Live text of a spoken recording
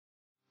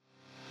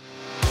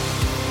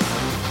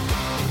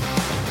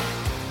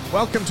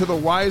Welcome to the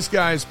Wise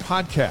Guys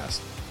podcast.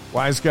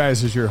 Wise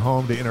Guys is your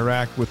home to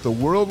interact with the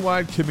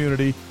worldwide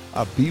community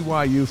of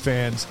BYU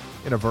fans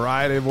in a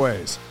variety of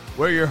ways.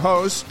 We're your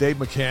hosts, Dave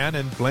McCann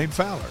and Blaine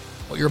Fowler.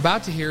 What you're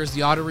about to hear is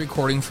the audio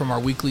recording from our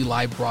weekly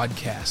live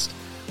broadcast.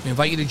 We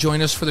invite you to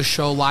join us for the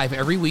show live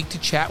every week to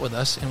chat with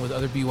us and with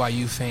other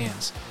BYU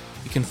fans.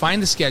 You can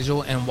find the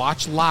schedule and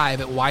watch live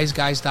at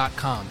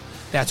wiseguys.com.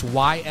 That's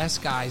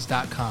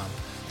ysguys.com.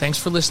 Thanks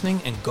for listening,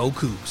 and go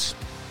Cougs.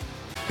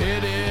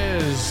 It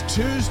is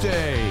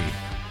Tuesday,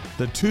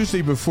 the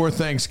Tuesday before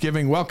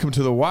Thanksgiving. Welcome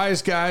to the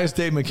Wise Guys.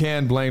 Dave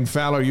McCann, Blaine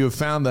Fowler. You have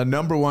found the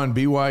number one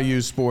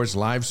BYU sports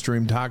live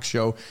stream talk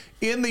show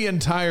in the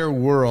entire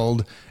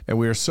world, and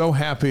we are so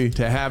happy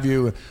to have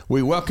you.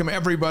 We welcome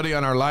everybody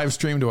on our live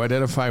stream to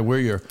identify where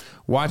you're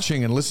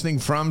watching and listening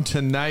from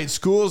tonight.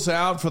 School's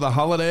out for the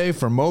holiday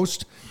for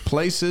most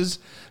places,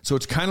 so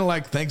it's kind of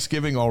like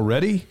Thanksgiving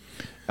already.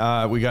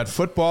 We got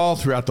football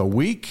throughout the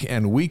week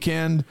and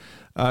weekend.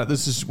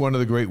 This is one of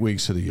the great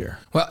weeks of the year.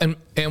 Well,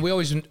 and we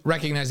always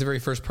recognize the very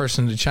first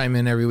person to chime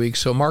in every week.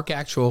 So Mark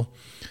Actual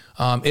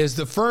is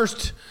the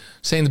first,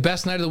 saying the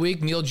best night of the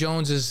week. Neil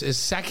Jones is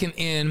second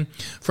in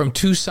from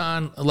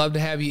Tucson. I'd love to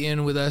have you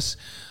in with us.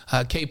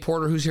 Kay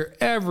Porter, who's here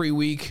every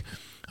week.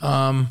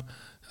 And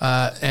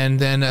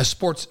then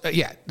sports,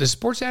 the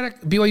Sports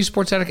Addict, BYU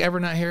Sports Addict ever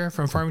not here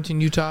from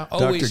Farmington, Utah?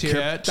 Always Dr.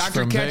 here. Ketch Dr.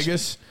 from Ketch.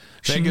 Vegas.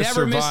 She Vegas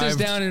never survived. misses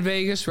down in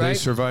Vegas, right? They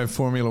survived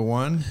Formula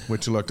One,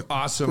 which looked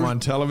awesome on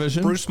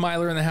television. Bruce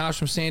Myler in the house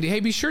from Sandy. Hey,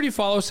 be sure to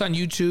follow us on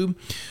YouTube.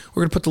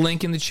 We're going to put the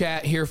link in the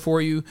chat here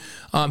for you.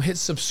 Hit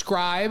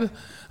subscribe,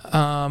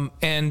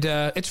 and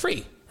it's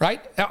free,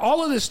 right?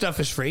 All of this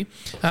stuff is free.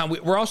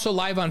 We're also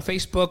live on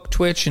Facebook,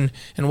 Twitch, and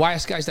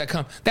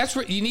ysguys.com. That's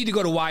where you need to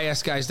go to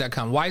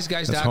ysguys.com,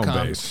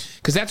 wiseguys.com,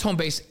 because that's home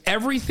base.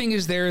 Everything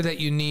is there that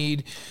you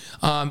need.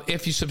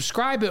 If you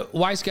subscribe at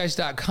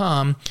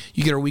wiseguys.com,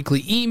 you get our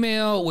weekly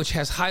email, which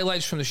has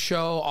highlights from the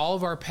show, all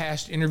of our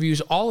past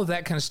interviews, all of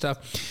that kind of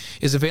stuff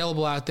is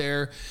available out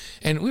there.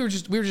 And we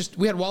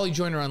had Wally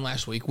Joyner on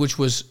last week, which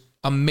was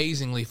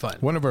amazingly fun.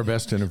 One of our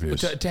best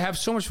interviews. To have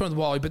so much fun with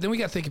Wally. But then we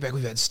got thinking back,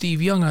 we've had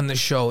Steve Young on the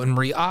show and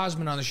Marie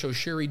Osmond on the show,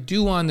 Sherry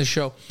Dew on the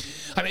show.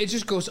 I mean, it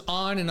just goes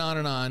on and on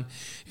and on.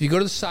 If you go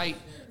to the site,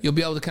 you'll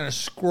be able to kind of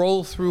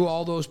scroll through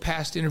all those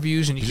past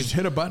interviews, and you can just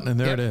hit a button, and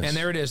there it is. And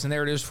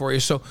there it is for you.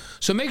 So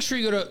make sure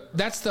you go to,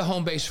 that's the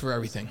home base for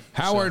everything.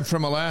 Howard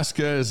from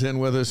Alaska is in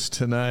with us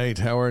tonight.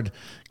 Howard,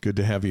 good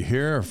to have you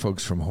here. Our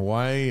folks from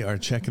Hawaii are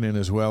checking in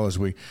as well as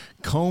we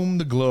comb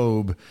the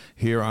globe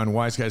here on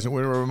Wise Guys. And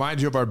we want to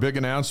remind you of our big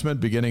announcement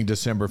beginning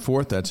December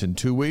 4th. That's in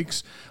 2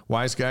 weeks.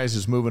 Wise Guys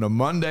is moving to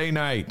Monday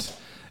night.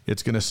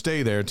 It's going to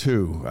stay there,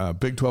 too.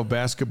 Big 12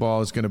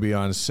 basketball is going to be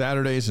on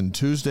Saturdays and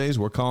Tuesdays.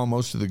 We're calling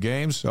most of the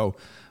games. So,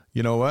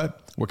 you know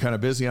what? We're kind of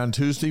busy on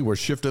Tuesday. We're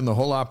shifting the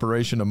whole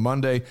operation to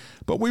Monday.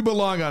 But we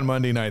belong on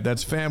Monday night.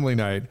 That's family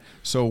night.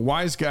 So,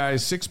 Wise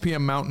Guys, 6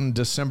 p.m. Mountain,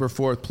 December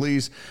 4th.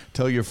 Please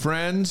tell your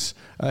friends.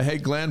 Hey,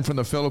 Glenn from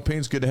the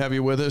Philippines, good to have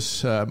you with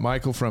us.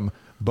 Michael from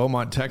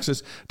Beaumont,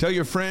 Texas. Tell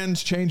your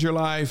friends, change your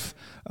life,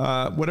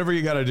 whatever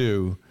you got to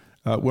do.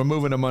 We're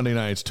moving to Monday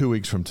nights 2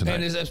 weeks from tonight.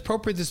 And it's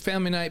appropriate this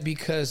family night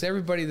because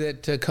everybody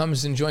that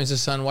comes and joins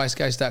us on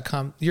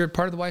wiseguys.com, you're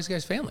part of the Wise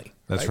Guys family.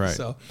 That's right.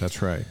 So,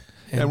 that's right.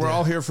 And we're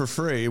all here for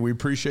free. We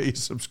appreciate you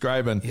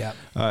subscribing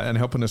and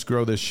helping us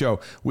grow this show.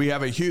 We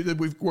have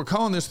we're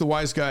calling this the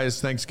Wise Guys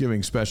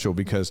Thanksgiving special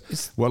because,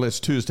 it's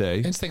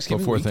Tuesday. It's Thanksgiving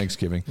before week.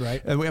 Thanksgiving.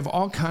 Right. And we have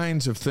all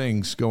kinds of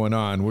things going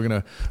on. We're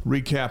going to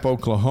recap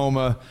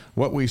Oklahoma,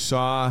 what we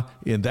saw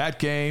in that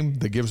game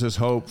that gives us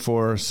hope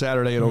for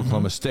Saturday at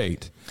Oklahoma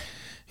State.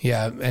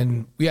 Yeah,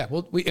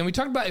 we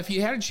talked about, if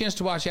you had a chance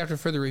to watch After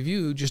Further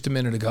Review just a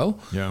minute ago,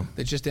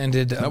 that just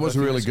ended. That was a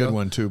really good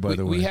one too, by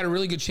the way. We had a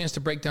really good chance to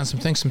break down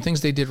some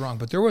things they did wrong,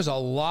 but there was a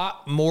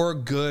lot more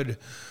good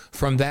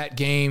from that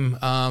game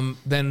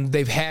than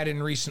they've had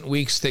in recent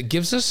weeks. That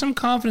gives us some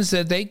confidence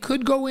that they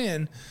could go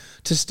in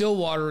to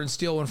Stillwater and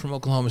steal one from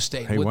Oklahoma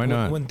State. Hey, why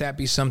not? Wouldn't that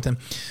be something?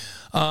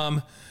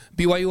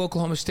 BYU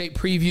Oklahoma State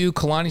preview,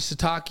 Kalani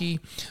Sitake,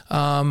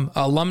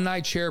 alumni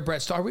chair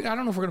Brett Stahl. I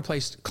don't know if we're going to play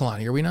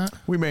Kalani. Are we not?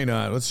 We may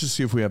not. Let's just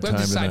see if we have time to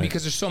decide tonight.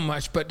 Because there's so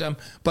much. But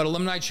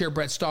alumni chair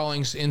Brett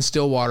Stallings in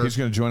Stillwater. He's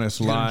going to join us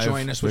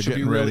live. Which will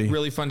be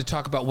really fun to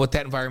talk about what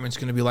that environment's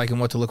going to be like and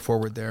what to look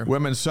forward there.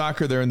 Women's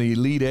soccer, they're in the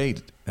Elite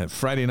Eight at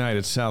Friday night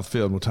at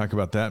Southfield. We'll talk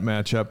about that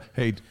matchup.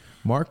 Hey,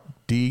 Mark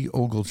D.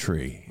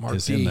 Ogletree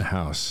is in the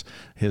house.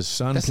 His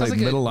son played like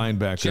middle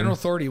linebacker. General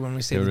authority when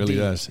we say it the really D.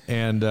 does.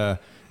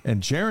 And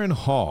Jaron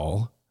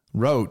Hall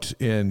wrote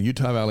in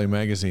Utah Valley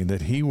Magazine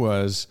that he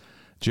was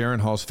Jaron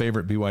Hall's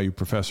favorite BYU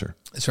professor.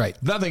 That's right.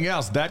 Nothing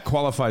else. That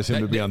qualifies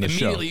him to be on the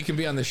show. Immediately you can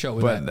be on the show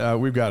with that. But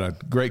we've got a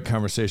great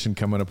conversation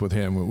coming up with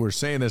him. We're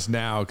saying this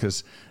now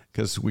because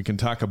we can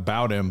talk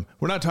about him.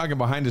 We're not talking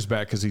behind his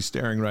back because he's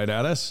staring right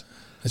at us.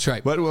 That's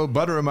right. But we'll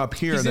butter him up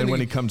here, and then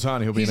when he comes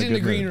on, he'll be in a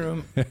good mood. He's in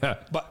the green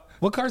room. But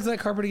what color is that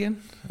carpet again?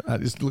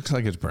 It looks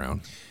like it's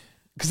brown.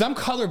 because I'm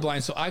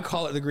colorblind, so I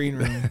call it the green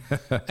room,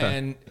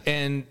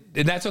 and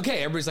that's okay.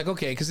 Everybody's like,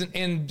 okay, because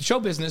in show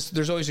business,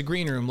 there's always a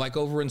green room. Like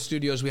over in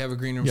studios, we have a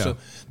green room. Yeah. So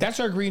that's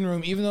our green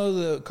room. Even though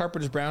the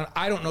carpet is brown,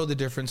 I don't know the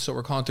difference, so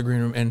we're calling it the green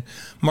room. And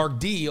Mark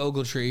D.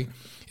 Ogletree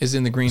is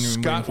in the green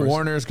room. Scott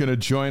Warner is going to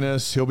join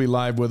us. He'll be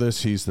live with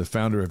us. He's the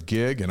founder of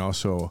Gig and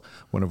also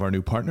one of our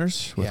new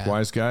partners with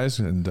Wise Guys.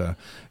 And,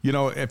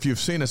 if you've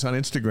seen us on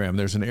Instagram,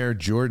 there's an Air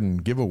Jordan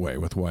giveaway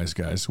with Wise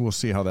Guys. We'll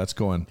see how that's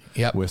going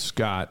with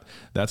Scott.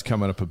 That's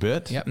coming up a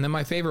bit. Yep. And then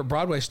my favorite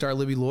Broadway star,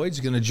 Libby Lloyd's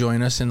going to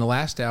join us in the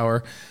last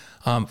hour.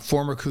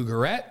 Former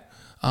Cougarette,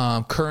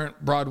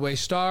 current Broadway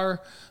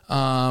star.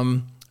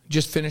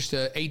 Just finished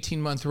an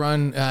 18-month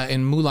run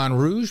in Moulin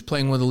Rouge,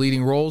 playing one of the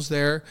leading roles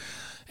there.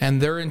 And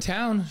they're in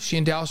town. She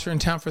and Dallas are in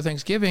town for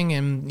Thanksgiving.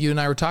 And you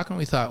and I were talking.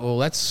 We thought, well,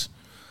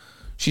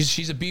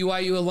 she's a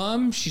BYU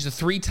alum. She's a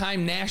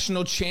 3-time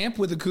national champ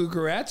with the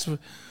Cougarettes.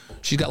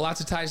 She's got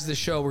lots of ties to the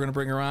show. We're going to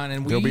bring her on.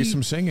 And there'll be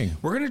some singing.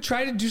 We're going to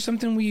try to do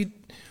something.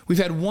 We've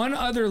had one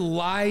other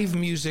live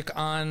music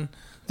on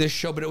this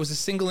show, but it was a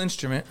single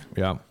instrument.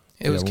 Yeah.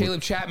 It was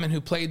Caleb Chapman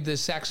who played the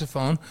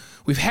saxophone.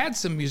 We've had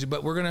some music,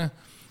 but we're going to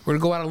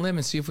go out on a limb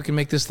and see if we can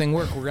make this thing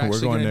work. We're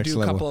actually going to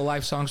do a couple of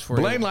live songs for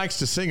you. Blaine likes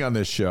to sing on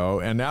this show,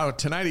 and now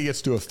tonight he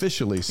gets to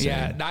officially sing.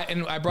 Yeah,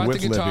 and I brought the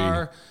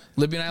guitar.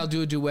 Libby and I will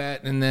do a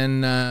duet, and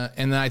then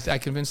I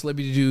convinced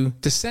Libby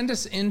to send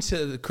us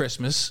into the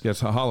Christmas. Yeah,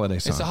 it's a holiday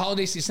song. It's a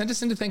holiday season. Send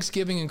us into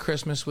Thanksgiving and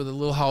Christmas with a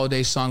little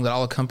holiday song that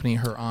I'll accompany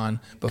her on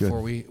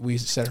before we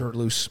set her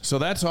loose. So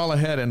that's all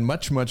ahead and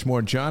much, much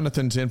more.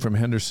 Jonathan's in from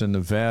Henderson,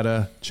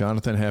 Nevada.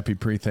 Jonathan, happy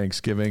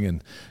pre-Thanksgiving,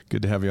 and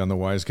good to have you on the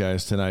Wise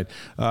Guys tonight.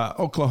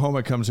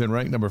 Oklahoma comes in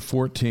ranked number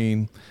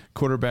 14.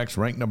 Quarterbacks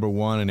ranked number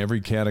 1 in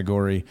every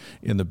category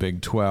in the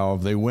Big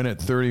 12. They win at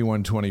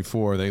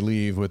 31-24. They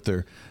leave with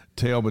their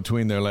tail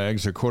between their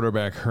legs. Their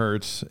quarterback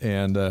hurts,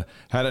 and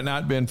had it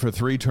not been for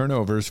 3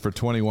 turnovers for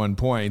 21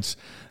 points,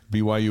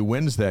 BYU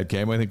wins that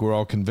game. I think we're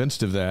all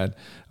convinced of that.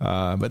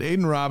 But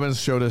Aiden Robbins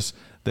showed us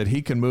that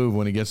he can move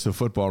when he gets the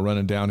football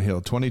running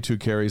downhill. 22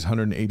 carries,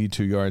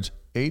 182 yards,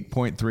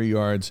 8.3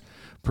 yards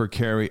per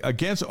carry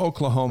against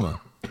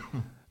Oklahoma.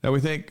 Now we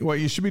think, well,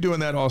 you should be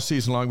doing that all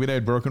season long. We'd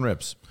had broken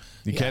ribs.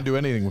 You can't do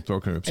anything with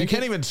broken ribs. You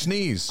can't even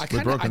sneeze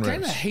with broken ribs. I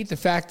kind of hate the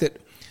fact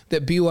that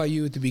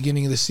BYU at the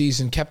beginning of the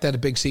season kept that a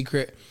big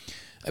secret,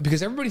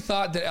 because everybody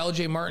thought that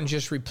LJ Martin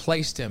just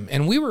replaced him.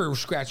 And we were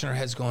scratching our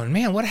heads going,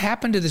 man, what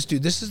happened to this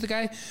dude? This is the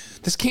guy.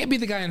 This can't be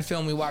the guy in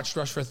film we watched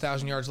rush for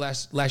 1,000 yards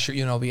last year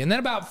at UNLV. And then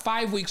about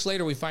 5 weeks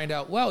later, we find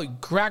out, well, he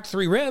cracked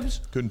 3 ribs.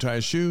 Couldn't tie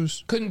his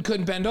shoes.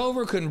 Couldn't bend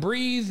over, couldn't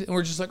breathe. And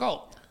we're just like,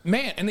 oh,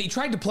 man. And he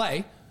tried to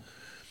play.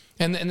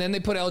 And then they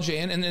put LJ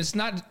in. And it's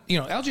not,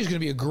 LJ is going to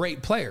be a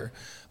great player.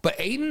 But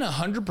Aiden,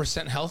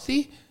 100%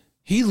 healthy,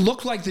 he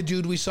looked like the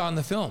dude we saw in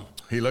the film.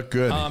 He looked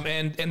good.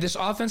 And this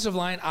offensive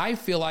line, I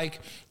feel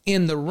like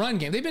in the run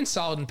game, they've been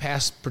solid in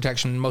pass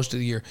protection most of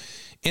the year.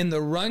 In the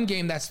run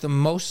game, that's the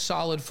most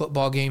solid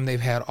football game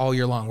they've had all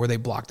year long, where they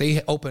block.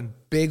 They open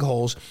big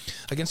holes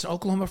against an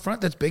Oklahoma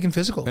front that's big and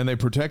physical. And they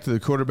protected the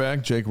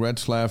quarterback, Jake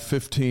Retzlaff,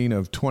 15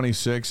 of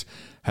 26,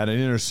 had an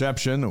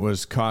interception that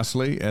was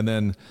costly, and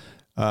then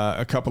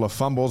a couple of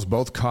fumbles,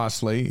 both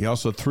costly. He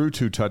also threw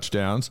 2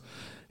 touchdowns.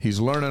 He's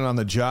learning on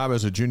the job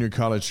as a junior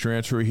college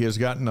transfer. He has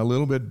gotten a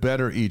little bit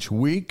better each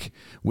week,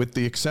 with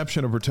the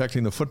exception of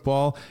protecting the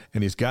football,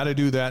 and he's got to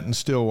do that in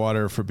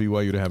Stillwater for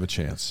BYU to have a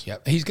chance.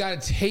 Yep, he's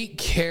got to take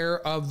care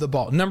of the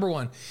ball. Number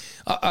one,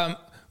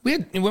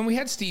 when we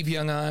had Steve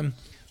Young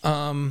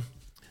on,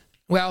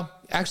 well,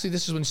 actually,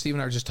 this is when Steve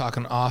and I were just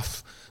talking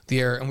off the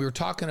air, and we were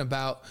talking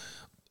about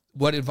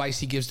what advice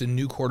he gives to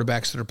new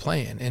quarterbacks that are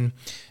playing,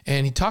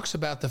 and he talks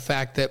about the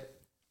fact that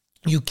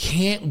you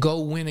can't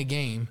go win a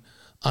game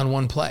on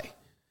one play.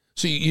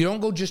 So you don't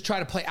go just try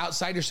to play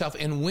outside yourself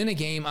and win a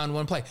game on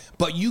one play,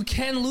 but you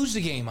can lose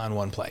a game on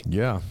one play.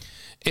 Yeah.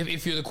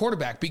 If you're the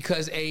quarterback,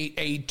 because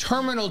a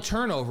terminal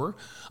turnover,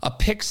 a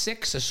pick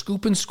six, a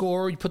scoop and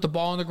score, you put the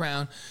ball on the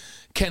ground,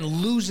 can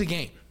lose a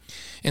game.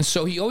 And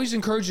so he always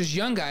encourages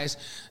young guys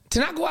to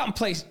not go out and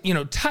play,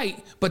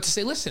 tight, but to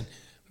say, listen,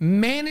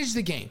 manage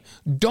the game.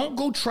 Don't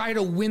go try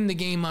to win the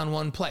game on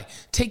one play.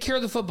 Take care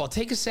of the football.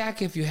 Take a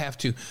sack if you have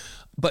to,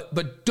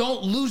 but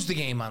don't lose the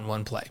game on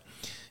one play.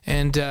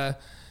 And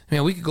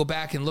we could go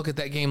back and look at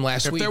that game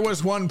last week. If there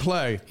was one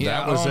play,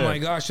 that was it. Oh my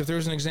gosh, if there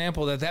was an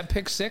example that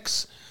pick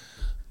six,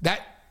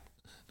 that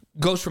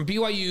goes from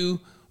BYU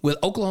with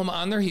Oklahoma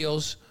on their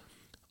heels,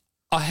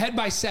 ahead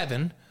by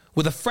 7,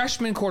 with a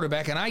freshman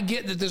quarterback, and I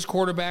get that this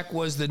quarterback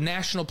was the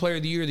National Player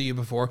of the year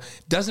before.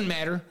 Doesn't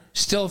matter,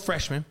 still a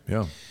freshman.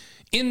 Yeah.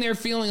 In there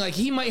feeling like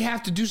he might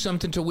have to do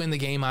something to win the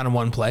game on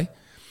one play,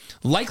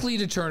 likely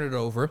to turn it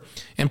over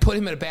and put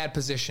him in a bad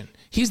position.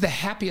 He's the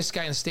happiest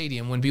guy in the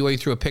stadium when BYU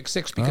threw a pick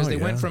six, because they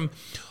went from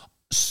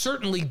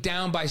certainly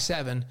down by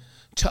 7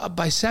 to up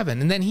by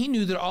 7. And then he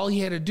knew that all he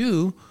had to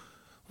do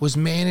was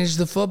manage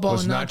the football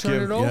and not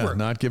turn it over. Yeah,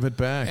 not give it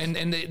back. And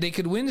they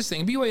could win this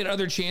thing. BYU had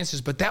other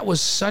chances, but that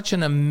was such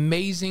an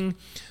amazing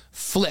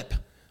flip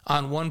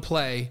on one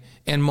play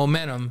and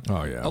momentum.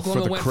 Oh, yeah.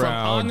 Oklahoma went from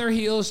on their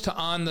heels to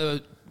on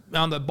the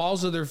on the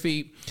balls of their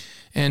feet,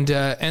 and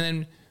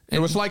then it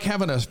was like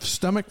having a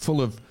stomach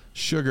full of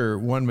sugar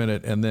 1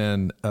 minute and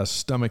then a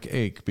stomach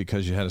ache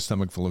because you had a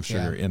stomach full of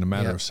sugar in a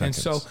matter of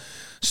seconds. And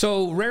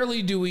so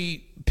rarely do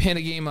we pin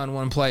a game on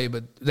one play,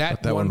 but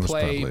that one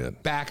play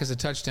back as a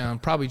touchdown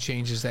probably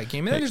changes that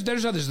game. And then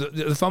there's others.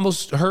 The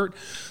fumbles hurt.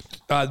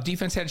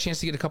 Defense had a chance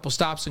to get a couple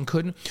stops and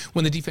couldn't.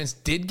 When the defense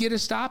did get a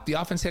stop, the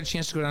offense had a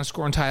chance to go down and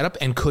score and tie it up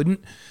and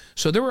couldn't.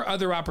 So there were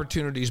other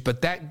opportunities,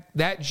 but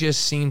that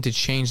just seemed to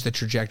change the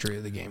trajectory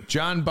of the game.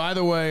 John, by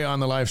the way, on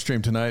the live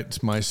stream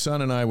tonight, my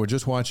son and I were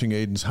just watching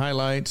Aiden's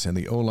highlights, and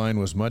the O-line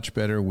was much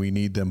better. We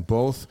need them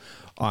both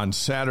on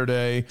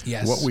Saturday.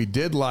 Yes. What we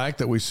did like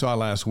that we saw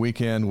last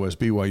weekend was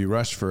BYU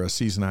rushed for a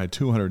season-high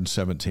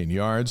 217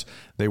 yards.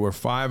 They were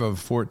 5 of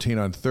 14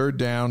 on third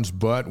downs,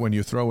 but when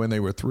you throw in they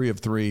were 3 of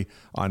 3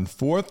 on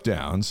fourth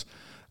downs.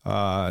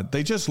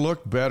 They just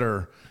looked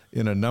better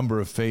in a number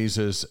of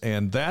phases,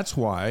 and that's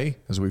why,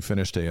 as we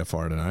finished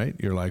AFR tonight,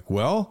 you're like,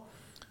 well,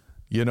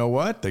 you know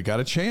what? They got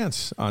a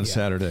chance on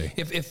Saturday.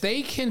 If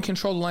they can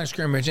control the line of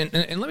scrimmage, and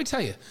let me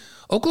tell you,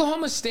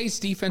 Oklahoma State's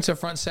defensive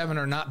front seven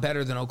are not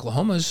better than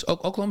Oklahoma's.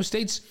 Oklahoma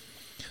State's,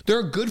 they're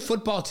a good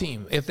football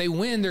team. If they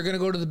win, they're going to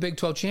go to the Big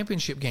 12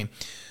 championship game.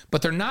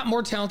 But they're not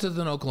more talented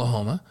than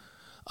Oklahoma.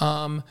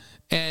 And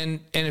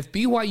if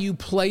BYU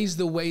plays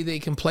the way they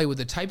can play with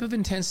the type of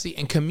intensity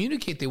and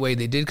communicate the way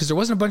they did, because there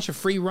wasn't a bunch of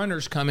free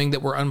runners coming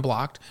that were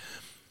unblocked,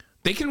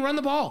 they can run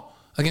the ball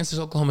against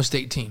this Oklahoma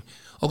State team.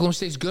 Oklahoma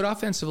State's good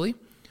offensively,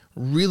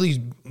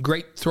 really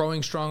great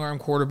throwing, strong arm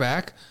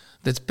quarterback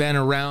that's been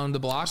around the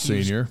block.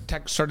 Senior.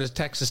 Started at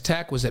Texas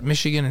Tech, was at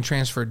Michigan and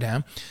transferred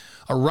down.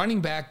 A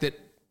running back that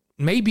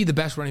may be the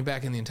best running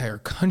back in the entire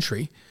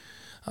country.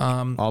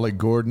 Ollie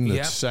Gordon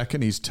at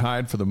second. He's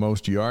tied for the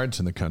most yards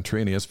in the country,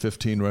 and he has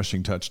 15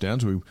 rushing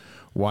touchdowns. We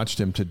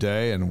watched him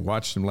today and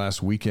watched him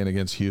last weekend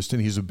against Houston.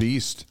 He's a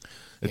beast.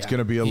 It's going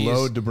to be a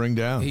load to bring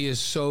down. He is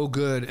so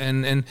good.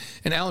 And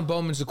Alan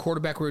Bowman's the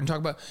quarterback we were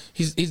talking about.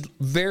 He's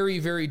very,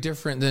 very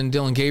different than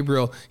Dylan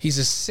Gabriel. He's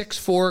a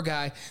 6'4"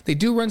 guy. They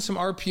do run some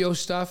RPO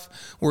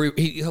stuff where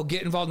he'll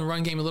get involved in the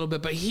run game a little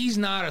bit, but he's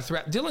not a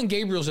threat. Dylan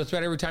Gabriel's a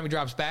threat every time he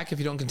drops back. If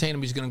you don't contain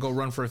him, he's going to go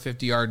run for a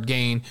 50-yard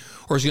gain,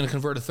 or he's going to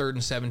convert a 3rd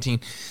and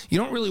 17. You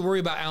don't really worry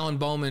about Alan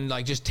Bowman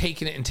like just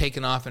taking it and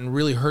taking off and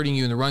really hurting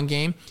you in the run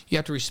game. You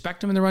have to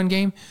respect him in the run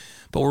game.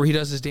 But where he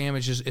does his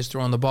damage is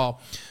throwing the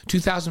ball.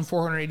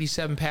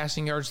 2,487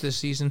 passing yards this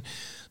season.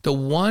 The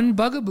one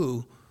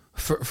bugaboo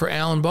for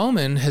Alan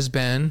Bowman has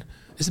been,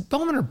 is it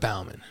Bowman or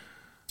Bauman?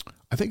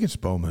 I think it's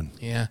Bowman.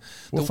 Yeah.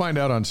 We'll find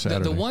out on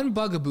Saturday. The one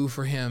bugaboo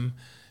for him,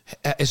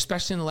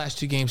 especially in the last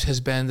 2 games, has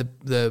been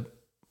the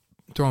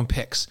throwing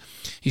picks.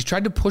 He's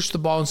tried to push the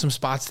ball in some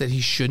spots that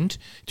he shouldn't.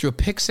 Threw a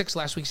pick 6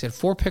 last week. He's had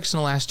 4 picks in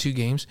the last 2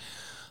 games.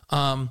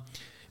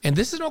 And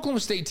this is an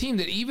Oklahoma State team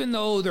that even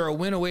though they're a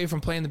win away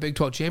from playing the Big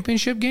 12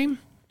 championship game,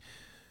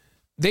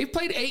 they've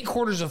played 8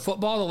 quarters of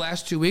football the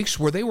last 2 weeks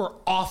where they were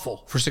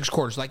awful for 6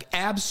 quarters, like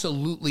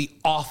absolutely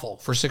awful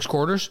for 6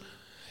 quarters.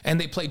 And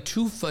they played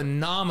 2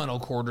 phenomenal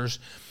quarters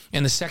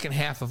in the second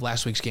half of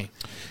last week's game.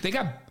 They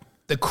got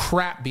the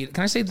crap beat.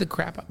 Can I say the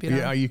crap beat out of them?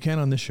 Yeah, you can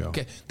on this show.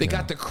 Okay. They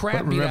got the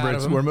crap beat out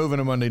of them. We're moving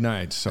to Monday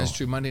nights. So. That's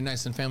true. Monday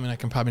nights and family night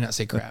can probably not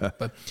say crap.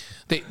 But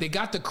they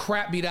got the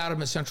crap beat out of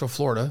them at Central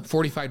Florida,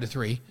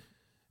 45-3.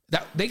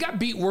 They got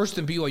beat worse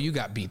than BYU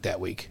got beat that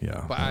week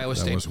by Iowa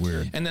State. That was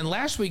weird. And then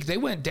last week they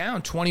went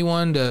down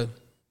 21-7.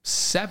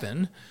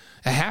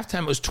 At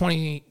halftime it was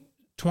 23-16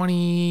 or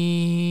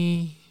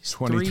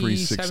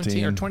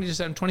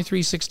 20-7,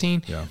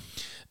 23-16. Yeah.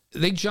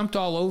 They jumped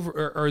all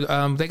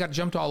over, they got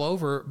jumped all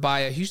over by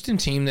a Houston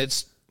team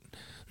that's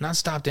not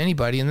stopped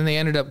anybody. And then they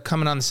ended up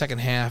coming on the second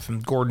half,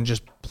 and Gordon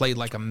just played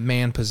like a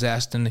man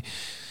possessed. And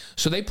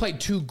so they played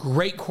 2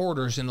 great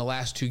quarters in the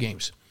last 2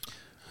 games.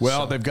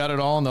 Well, they've got it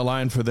all on the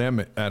line for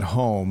them at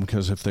home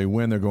because if they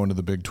win, they're going to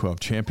the Big 12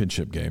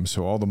 championship game.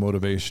 So all the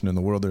motivation in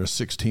the world. They're a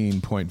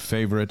 16-point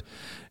favorite.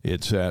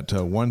 It's at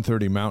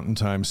 1:30 Mountain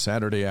Time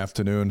Saturday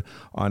afternoon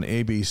on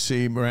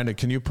ABC. Miranda,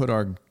 can you put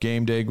our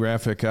game day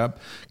graphic up?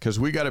 Because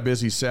we got a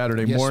busy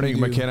Saturday morning.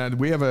 McKenna,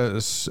 we have a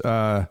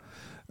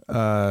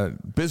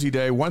busy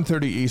day,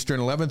 1:30 Eastern,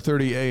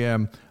 11:30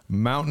 a.m.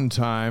 Mountain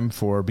Time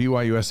for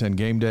BYUSN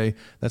Game Day.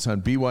 That's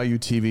on BYU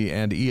TV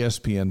and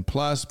ESPN+.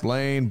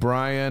 Blaine,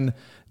 Brian,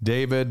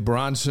 David,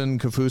 Bronson,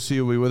 Kafusi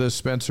will be with us.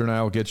 Spencer and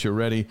I will get you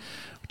ready.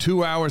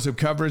 2 hours of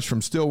coverage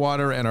from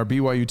Stillwater and our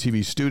BYU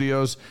TV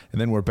studios, and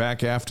then we're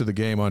back after the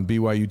game on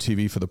BYU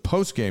TV for the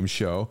post-game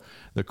show.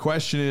 The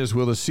question is,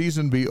 will the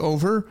season be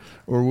over,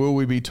 or will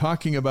we be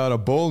talking about a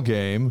bowl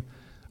game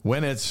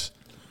when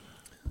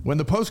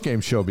the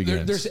post-game show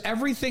begins? There's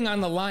everything on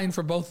the line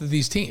for both of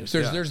these teams.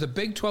 There's the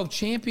Big 12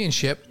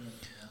 championship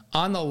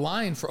on the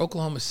line for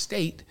Oklahoma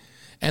State,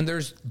 and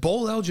there's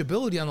bowl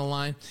eligibility on the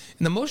line.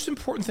 And the most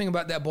important thing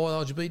about that bowl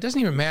eligibility, it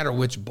doesn't even matter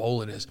which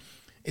bowl it is.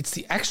 It's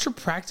the extra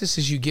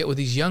practices you get with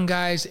these young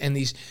guys and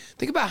these.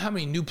 Think about how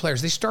many new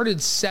players. They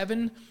started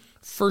 7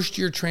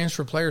 first-year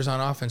transfer players on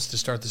offense to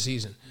start the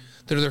season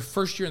that are their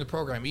first year in the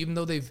program, even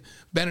though they've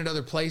been at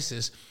other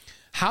places.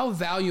 how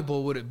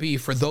valuable would it be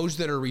for those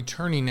that are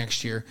returning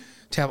next year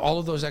to have all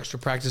of those extra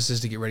practices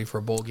to get ready for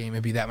a bowl game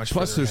and be that much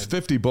Plus, further there's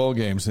ahead? 50 bowl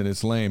games, and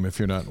it's lame if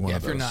you're not in one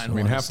of those. If you're not in I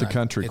mean, one, half the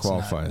country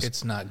qualifies.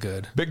 It's not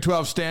good. Big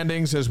 12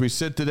 standings as we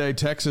sit today.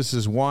 Texas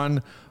is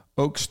 1.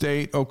 Oak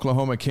State,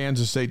 Oklahoma,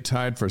 Kansas State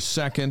tied for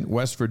 2nd.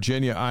 West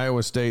Virginia,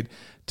 Iowa State,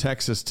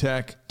 Texas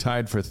Tech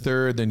tied for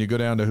 3rd. Then you go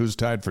down to who's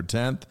tied for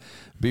 10th.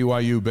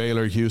 BYU,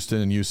 Baylor, Houston,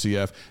 and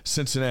UCF.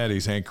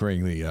 Cincinnati's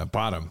anchoring the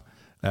bottom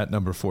at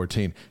number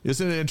 14.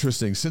 Isn't it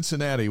interesting?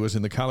 Cincinnati was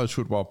in the college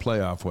football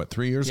playoff,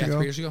 3 years ago?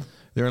 3 years ago.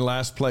 They're in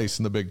last place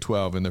in the Big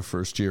 12 in their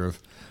first year of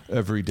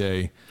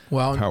everyday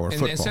power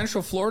football. And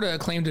Central Florida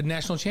claimed a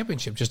national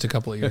championship just a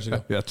couple of years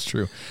ago. That's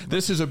true.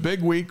 This is a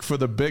big week for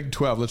the Big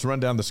 12. Let's run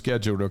down the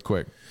schedule real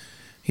quick.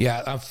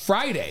 Yeah,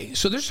 Friday.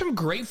 So there's some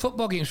great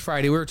football games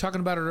Friday. We were talking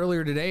about it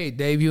earlier today,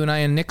 Dave, you and I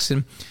and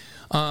Nixon.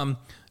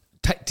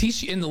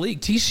 TCU in the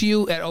league,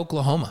 TCU at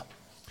Oklahoma.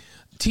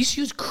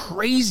 TCU's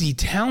crazy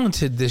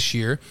talented this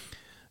year.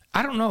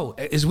 I don't know.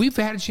 As we've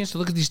had a chance to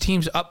look at these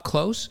teams up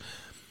close,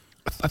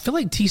 I feel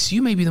like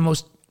TCU may be the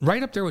most,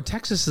 right up there with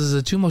Texas as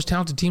the two most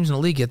talented teams in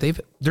the league, yet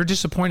they're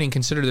disappointing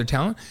considering their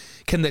talent.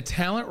 Can the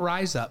talent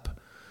rise up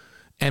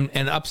and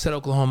upset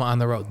Oklahoma on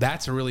the road?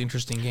 That's a really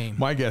interesting game.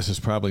 My guess is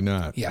probably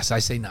not. Yes, I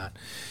say not.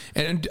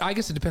 And I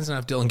guess it depends on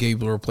if Dylan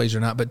Gabriel plays or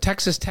not. But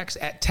Texas Tech's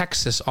at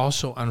Texas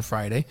also on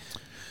Friday.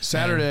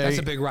 Saturday. And that's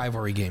a big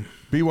rivalry game.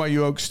 BYU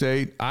Oak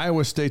State,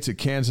 Iowa State's at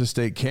Kansas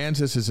State,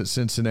 Kansas is at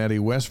Cincinnati,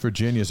 West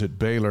Virginia's at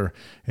Baylor,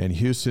 and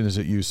Houston is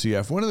at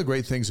UCF. One of the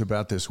great things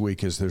about this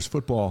week is there's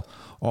football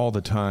all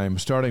the time,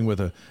 starting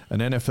with an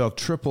NFL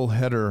triple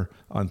header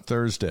on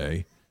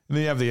Thursday. And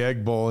then you have the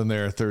Egg Bowl in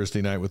there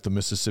Thursday night with the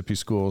Mississippi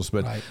schools.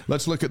 But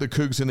Let's look at the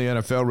Cougs in the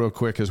NFL real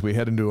quick as we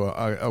head into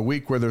a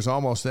week where there's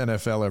almost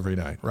NFL every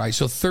night. Right.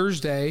 So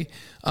Thursday,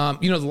 the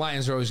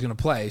Lions are always going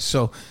to play.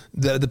 So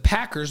the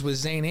Packers with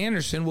Zane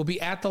Anderson will be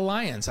at the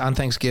Lions on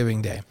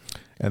Thanksgiving Day.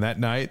 And that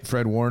night,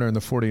 Fred Warner and the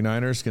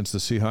 49ers against the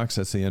Seahawks.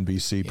 That's the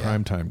NBC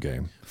primetime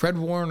game. Fred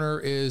Warner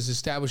is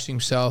establishing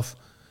himself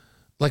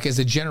like as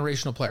a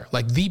generational player,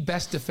 like the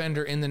best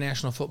defender in the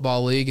National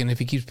Football League. And if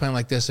he keeps playing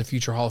like this, a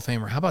future Hall of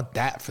Famer. How about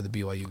that for the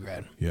BYU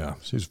grad? Yeah,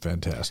 he's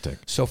fantastic.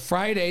 So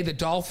Friday, the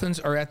Dolphins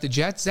are at the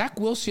Jets. Zach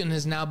Wilson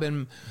has now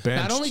been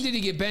benched. Not only did he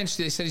get benched,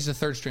 they said he's the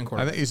third string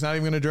quarterback. I think he's not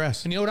even going to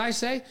dress. And you know what I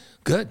say?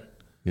 Good.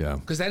 Yeah.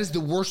 Because that is the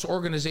worst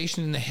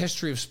organization in the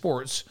history of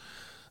sports.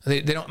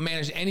 They don't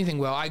manage anything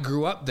well. I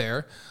grew up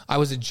there. I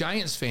was a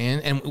Giants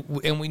fan,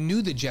 and we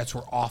knew the Jets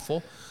were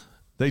awful.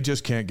 They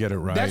just can't get it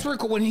right. That's where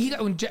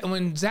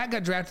when Zach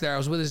got drafted there, I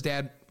was with his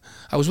dad.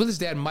 I was with his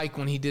dad, Mike,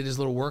 when he did his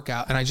little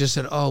workout, and I just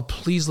said, "Oh,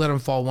 please let him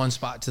fall one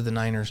spot to the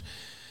Niners,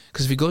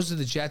 because if he goes to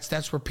the Jets,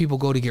 that's where people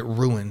go to get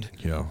ruined."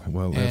 Yeah,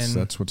 well,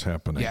 that's what's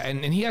happening. Yeah,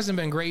 and he hasn't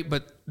been great,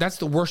 but that's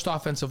the worst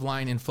offensive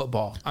line in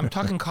football. I'm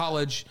talking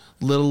college,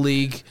 little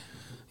league.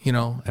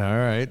 All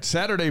right.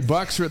 Saturday,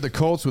 Bucks are at the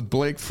Colts with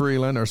Blake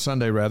Freeland, or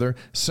Sunday rather.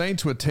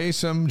 Saints with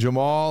Taysom,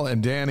 Jamal,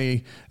 and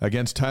Danny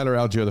against Tyler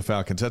Algier, the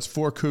Falcons. That's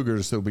 4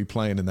 Cougars that will be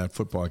playing in that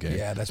football game.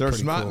 Yeah, that's There's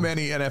pretty not cool.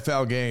 many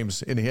NFL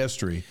games in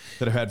history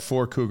that have had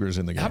 4 Cougars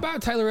in the game. How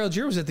about Tyler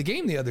Algier was at the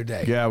game the other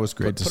day? Yeah, it was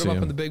great to see him. Put him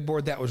up on the big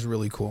board. That was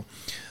really cool.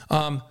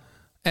 And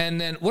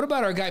then what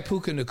about our guy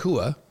Puka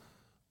Nacua?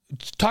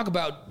 Talk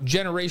about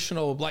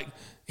generational,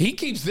 he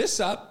keeps this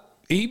up.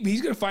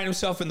 He's going to find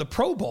himself in the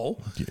Pro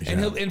Bowl, and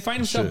he'll find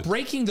himself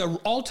breaking the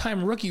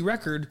all-time rookie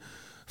record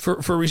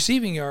for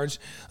receiving yards.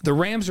 The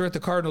Rams are at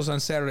the Cardinals on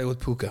Saturday with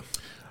Puka.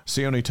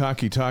 Sione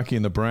Takitaki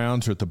and the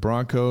Browns are at the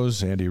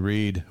Broncos. Andy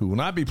Reid, who will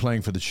not be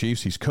playing for the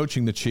Chiefs. He's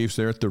coaching the Chiefs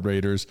there at the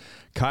Raiders.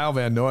 Kyle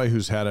Van Noy,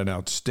 who's had an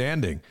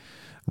outstanding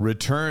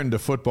return to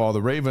football.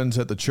 The Ravens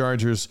at the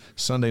Chargers.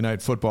 Sunday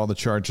Night Football. The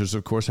Chargers,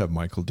 of course, have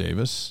Michael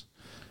Davis.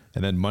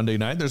 And then Monday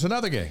night, there's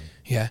another game.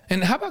 Yeah.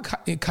 And how about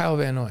Kyle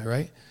Van Noy,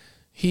 right?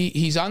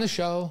 He's on the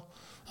show.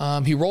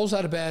 He rolls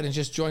out of bed and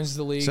just joins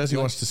the league. Says he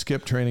wants to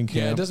skip training camp.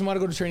 Yeah, doesn't want to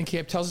go to training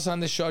camp. Tells us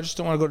on this show, I just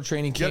don't want to go to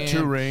training camp. Get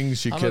 2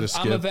 rings, you could have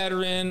skipped. I'm a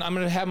veteran. I'm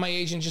going to have my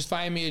agent just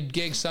find me a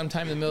gig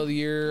sometime in the middle of the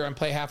year. I'm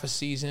play half a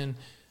season.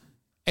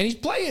 And he's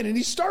playing and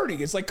he's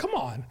starting. It's like, come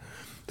on.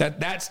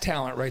 That's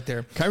talent right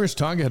there. Kyrus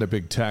Tonga had a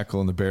big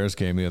tackle in the Bears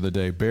game the other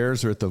day.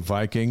 Bears are at the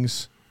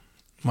Vikings.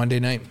 Monday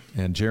night.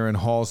 And Jaron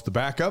Hall's the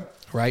backup.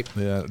 Right.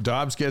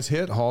 Dobbs gets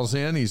hit. Hall's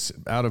in. He's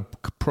out of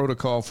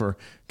protocol for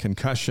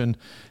concussion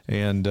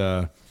and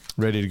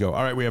ready to go.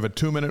 All right, we have a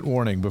 2-minute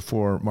warning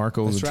before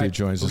Marco Lutri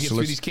joins us. We'll get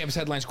through these campus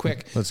headlines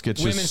quick. Let's get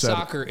Women's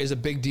soccer is a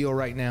big deal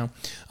right now.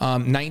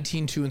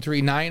 19-2-3,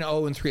 9-0-3 at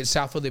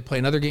Southfield. They play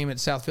another game at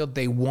Southfield.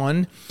 They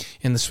won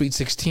in the Sweet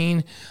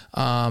 16.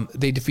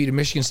 They defeated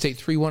Michigan State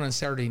 3-1 on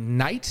Saturday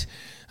night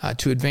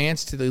to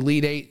advance to the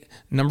Elite 8.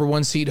 Number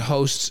 1 seed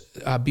hosts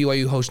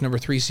BYU hosts number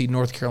 3 seed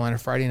North Carolina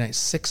Friday night,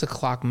 6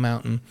 o'clock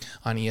Mountain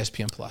on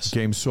ESPN+.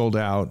 Game sold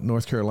out.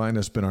 North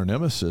Carolina's been our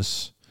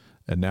nemesis.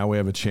 And now we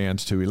have a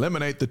chance to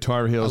eliminate the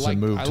Tar Heels and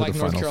move to the Final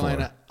Four. I like North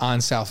Carolina on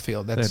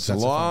Southfield. That's a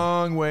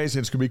long ways.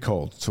 It's going to be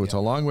cold. So it's a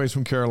long ways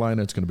from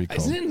Carolina. It's going to be cold.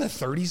 Isn't it in the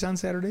 30s on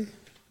Saturday?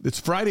 It's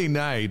Friday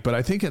night, but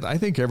I think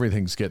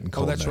everything's getting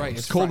cold. That's now. right.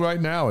 It's cold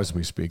right now as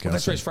we speak.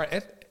 That's right. It's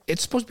Friday.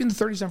 It's supposed to be in the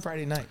 30s on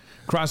Friday night.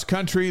 Cross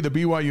country, the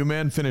BYU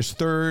men finished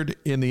third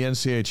in the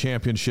NCAA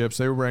championships.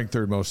 They were ranked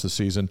third most of the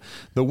season.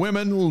 The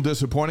women, a little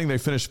disappointing. They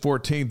finished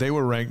 14th. They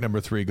were ranked number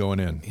 3 going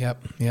in.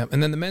 Yep.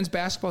 And then the men's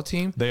basketball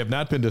team. They have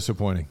not been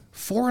disappointing.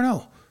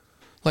 4-0.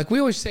 Like we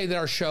always say that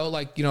our show,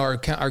 like, you know,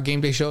 our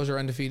game day shows are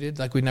undefeated.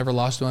 Like we've never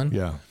lost one.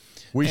 Yeah.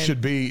 We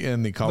should be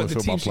in the college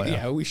football playoff.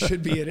 Yeah, we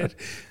should be in it.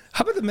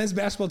 How about the men's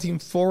basketball team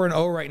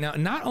 4-0 right now?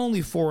 Not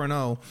only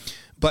 4-0,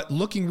 but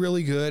looking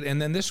really good.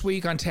 And then this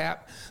week on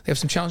tap, they have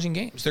some challenging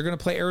games. They're going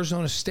to play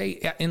Arizona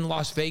State in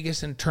Las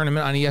Vegas in a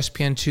tournament on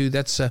ESPN2.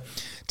 That's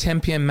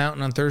 10 p.m.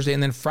 Mountain on Thursday.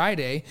 And then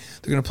Friday,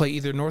 they're going to play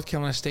either North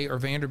Carolina State or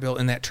Vanderbilt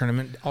in that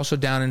tournament, also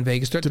down in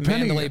Vegas. They're at the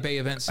Mandalay Bay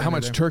Event Center. How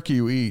much turkey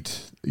you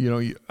eat, you know,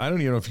 I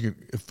don't even know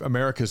if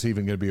America's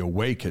even going to be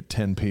awake at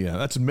 10 p.m.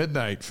 That's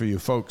midnight for you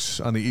folks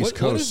on the East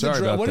Coast. Sorry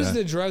about that. What is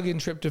the drug in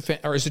tryptophan?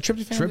 Or is it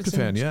tryptophan?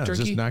 Tryptophan, yeah. It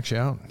just knocks you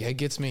out. Yeah, it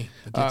gets me.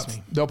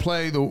 They'll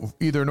play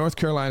either North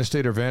Carolina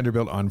State or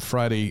Vanderbilt on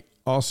Friday,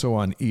 also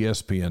on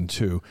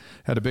ESPN2.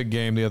 Had a big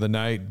game the other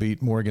night,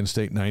 beat Morgan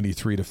State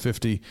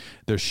 93-50.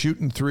 They're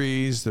shooting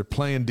threes, they're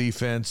playing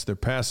defense, they're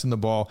passing the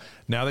ball.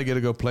 Now they get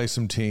to go play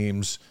some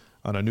teams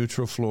on a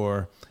neutral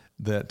floor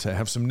that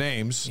have some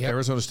names. Yep.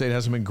 Arizona State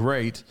hasn't been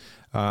great,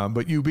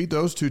 but you beat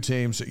those two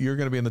teams, you're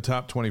going to be in the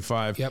top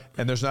 25. Yep.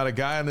 And there's not a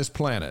guy on this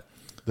planet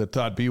that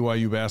thought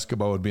BYU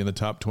basketball would be in the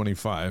top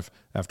 25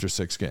 after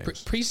 6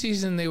 games.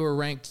 Preseason, they were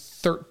ranked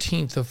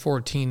 13th of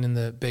 14 in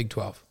the Big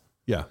 12.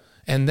 Yeah.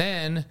 And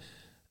then,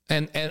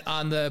 and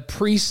on the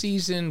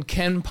preseason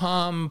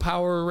KenPom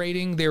power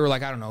rating, they were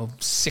like, I don't know,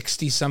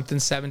 60-something,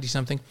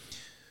 70-something.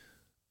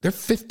 They're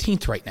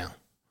 15th right now.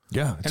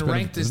 Yeah. And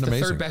ranked as the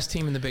third best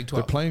team in the Big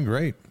 12. They're playing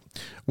great.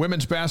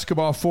 Women's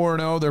basketball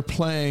 4-0. They're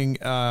playing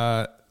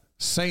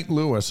St.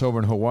 Louis over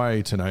in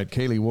Hawaii tonight.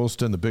 Kaylee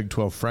Woolston, the Big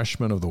 12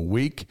 freshman of the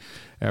week,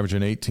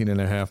 averaging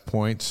 18.5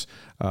 points.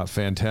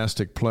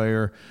 Fantastic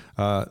player.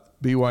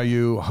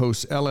 BYU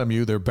hosts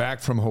LMU. They're back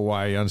from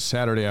Hawaii on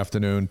Saturday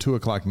afternoon, 2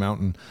 o'clock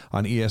Mountain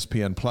on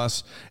ESPN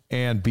Plus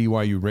and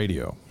BYU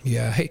Radio.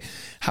 Yeah. Hey,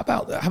 how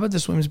about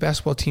this women's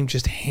basketball team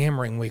just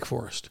hammering Wake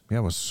Forest? Yeah,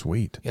 it was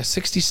sweet. Yeah,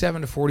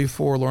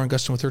 67-44. Lauren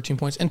Gustin with 13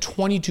 points and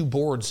 22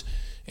 boards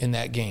in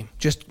that game.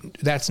 Just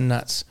that's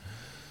nuts.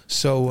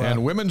 So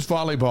and women's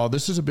volleyball.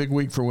 This is a big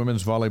week for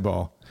women's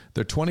volleyball.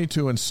 They're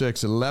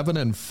 22-6,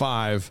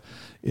 11-5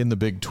 in the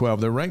Big 12.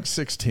 They're ranked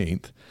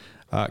 16th.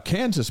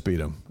 Kansas beat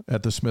them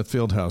at the Smith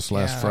Fieldhouse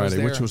last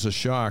Friday, which was a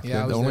shock.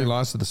 Yeah, the only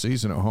loss of the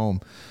season at home.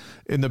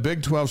 In the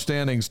Big 12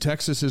 standings,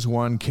 Texas is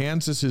 1,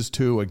 Kansas is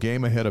 2, a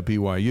game ahead of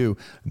BYU.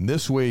 And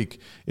this week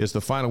is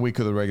the final week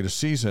of the regular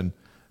season,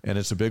 and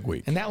it's a big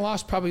week. And that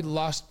loss probably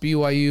lost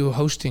BYU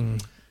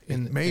hosting.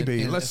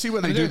 Let's see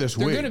what they do this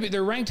week.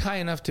 They're ranked high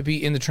enough to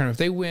be in the tournament. If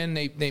they win,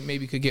 they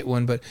maybe could get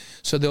one. But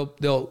so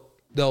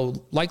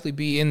they'll likely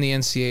be in the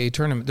NCAA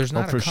tournament. There's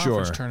not a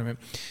conference tournament,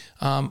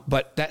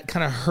 but that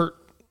kind of hurt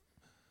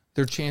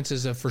their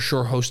chances of for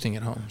sure hosting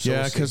at home.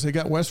 So because they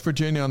got West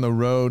Virginia on the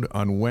road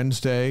on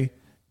Wednesday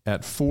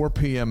at 4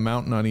 p.m.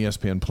 Mountain on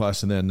ESPN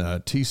Plus, and then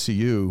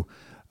TCU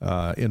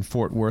in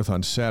Fort Worth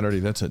on Saturday.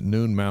 That's at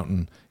noon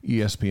Mountain,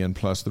 ESPN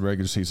Plus, the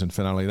regular season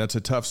finale. That's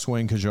a tough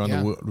swing because you're on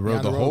the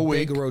road the whole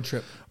week. Big road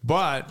trip.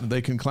 But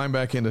they can climb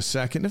back into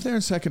second. If they're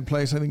in second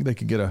place, I think they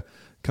can get a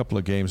couple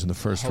of games in the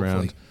first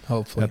round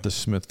at the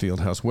Smith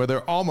Fieldhouse, where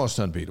they're almost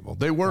unbeatable.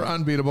 They were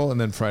unbeatable, and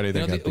then Friday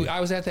they got beat.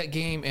 I was at that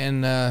game,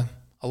 and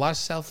a lot of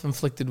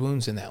self-inflicted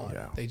wounds in that one.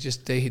 Yeah.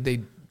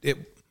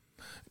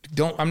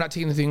 I'm not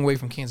taking anything away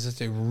from Kansas.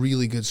 It's a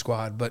really good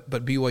squad, but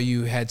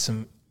BYU had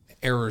some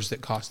errors that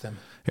cost them.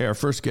 Hey, our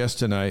first guest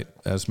tonight,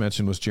 as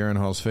mentioned, was Jaron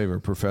Hall's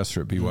favorite professor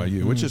at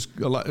BYU, which is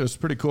a lot. It was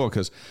pretty cool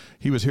because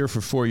he was here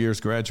for 4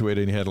 years,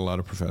 graduated, and he had a lot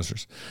of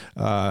professors.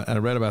 And I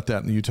read about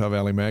that in the Utah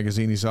Valley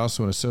Magazine. He's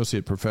also an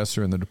associate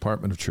professor in the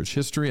Department of Church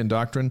History and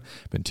Doctrine.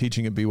 Been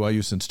teaching at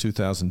BYU since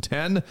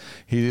 2010.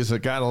 He's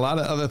got a lot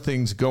of other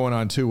things going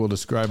on too. We'll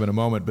describe in a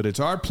moment. But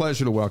it's our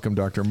pleasure to welcome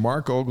Dr.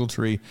 Mark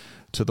Ogletree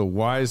to the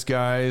Wise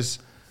Guys.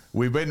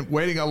 We've been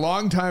waiting a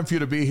long time for you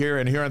to be here,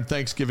 and here on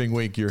Thanksgiving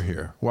week, you're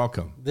here.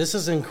 Welcome. This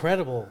is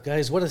incredible,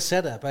 guys. What a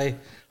setup! I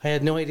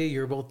had no idea you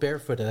were both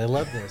barefooted. I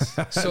love this.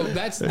 So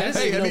that's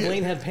hey,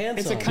 Blaine had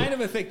pants on. It's a kind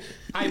of a thing.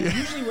 I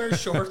usually wear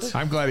shorts.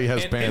 I'm glad he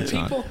has pants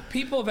on.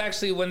 People have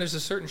actually, when there's a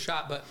certain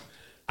shot, but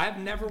I've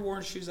never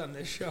worn shoes on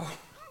this show.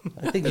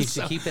 I think you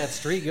should keep that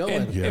streak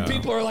going. And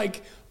people are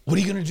like, what are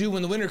you going to do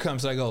when the winter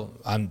comes? I go,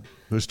 I'm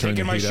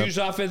taking my shoes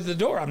off at the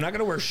door. I'm not going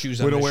to wear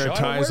shoes on this show. We don't wear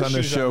ties on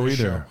this show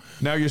either.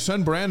 Now, your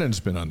son Brandon's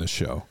been on this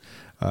show.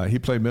 He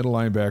played middle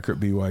linebacker at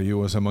BYU,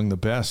 was among the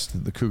best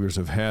that the Cougars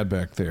have had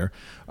back there.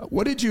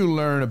 What did you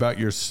learn about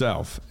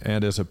yourself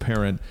and as a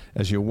parent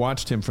as you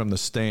watched him from the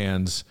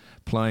stands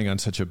playing on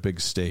such a big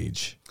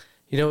stage?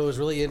 You know, it was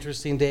really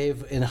interesting,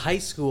 Dave. In high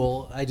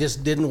school, I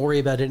just didn't worry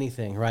about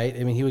anything, right?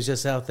 I mean, he was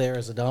just out there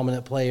as a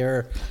dominant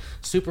player.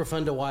 Super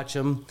fun to watch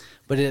him.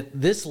 But at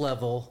this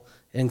level,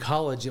 in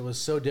college, it was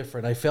so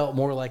different. I felt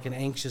more like an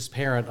anxious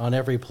parent on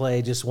every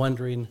play, just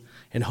wondering,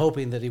 and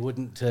hoping that he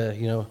wouldn't,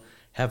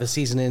 have a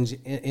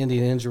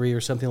season-ending injury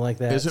or something like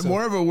that. Is it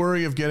more of a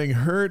worry of getting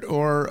hurt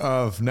or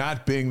of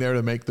not being there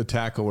to make the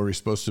tackle where he's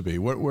supposed to be?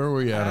 Where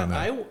were you at on that?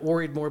 I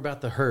worried more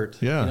about the hurt.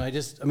 Yeah.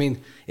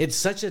 It's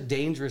such a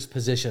dangerous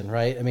position,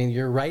 right? I mean,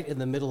 you're right in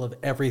the middle of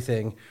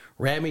everything,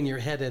 ramming your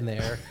head in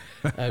there,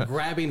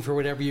 grabbing for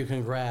whatever you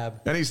can grab.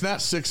 And he's not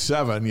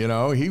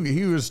 6'7",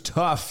 He was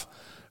tough,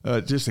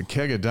 just a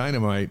keg of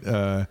dynamite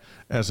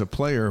as a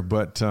player.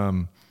 But,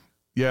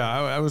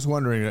 I was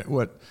wondering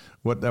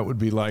what that would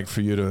be like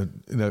for you to,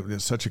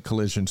 it's such a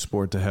collision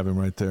sport to have him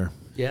right there.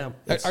 Yeah.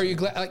 Are you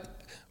glad? Like,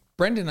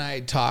 Brenda and I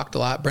talked a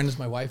lot. Brenda's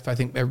my wife. I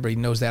think everybody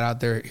knows that out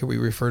there. Here we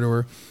refer to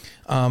her.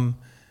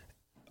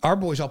 Our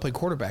boys all played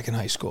quarterback in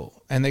high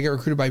school, and they got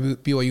recruited by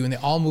BYU, and they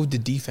all moved to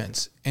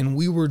defense. And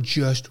we were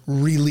just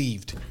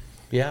relieved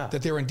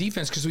that they were in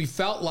defense because we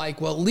felt like,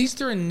 well, at least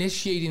they're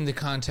initiating the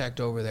contact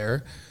over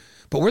there.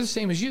 But we're the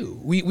same as you.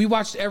 We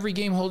watched every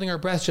game holding our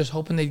breath, just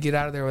hoping they'd get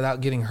out of there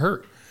without getting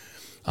hurt.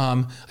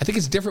 I think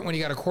it's different when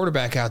you got a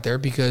quarterback out there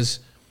because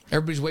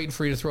everybody's waiting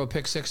for you to throw a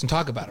pick six and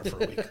talk about it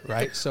for a week,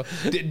 right? So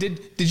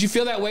did you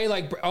feel that way?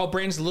 Like,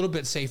 Brandon's a little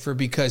bit safer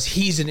because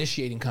he's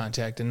initiating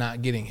contact and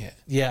not getting hit.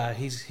 Yeah,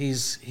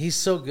 he's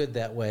so good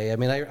that way. I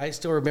mean, I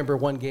still remember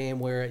one game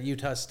where at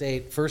Utah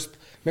State,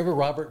 remember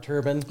Robert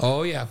Turbin?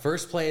 Oh, yeah.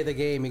 First play of the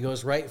game, he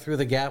goes right through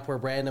the gap where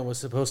Brandon was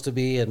supposed to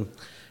be, and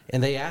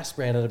they asked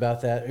Brandon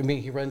about that. I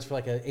mean, he runs for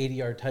like an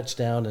 80-yard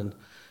touchdown, and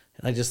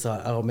I just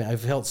thought, oh man, I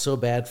felt so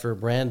bad for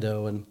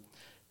Brando.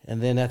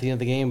 And then at the end of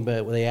the game,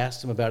 but when they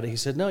asked him about it, he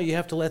said, no, you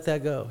have to let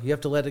that go. You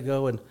have to let it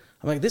go. And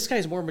I'm like, this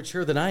guy's more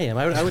mature than I am.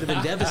 I would have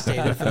been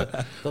devastated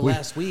for the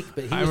last week,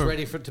 but he was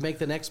ready to make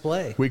the next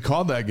play. We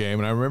called that game,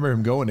 and I remember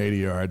him going 80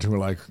 yards, and we're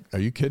like, are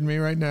you kidding me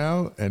right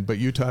now? But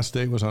Utah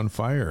State was on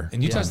fire.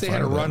 And Utah State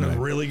had a run of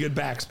really good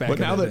backs back. But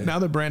now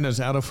that Brandon's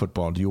out of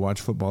football, do you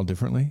watch football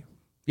differently?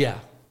 Yeah.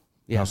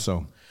 How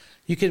so?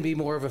 You can be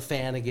more of a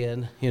fan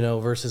again,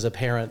 versus a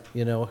parent,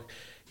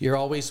 You're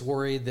always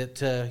worried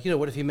that,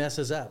 what if he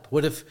messes up?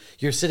 What if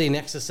you're sitting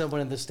next to someone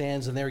in the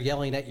stands and they're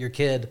yelling at your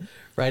kid,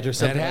 right, or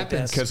something like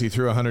that? Because he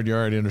threw a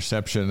 100-yard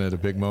interception at a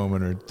big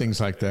moment or things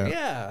like that.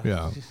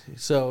 Yeah.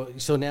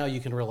 So now you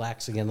can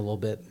relax again a little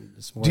bit.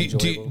 It's more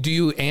enjoyable. Do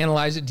you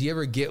analyze it? Do you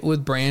ever get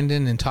with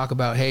Brandon and talk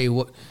about, hey,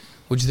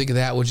 what'd you think of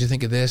that? What'd you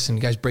think of this? And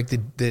you guys break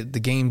the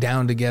game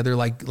down together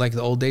like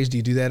the old days? Do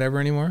you do that ever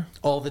anymore?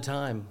 All the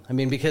time. I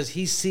mean, because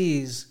he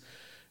sees,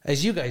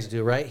 as you guys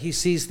do, right? He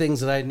sees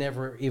things that I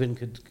never even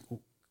could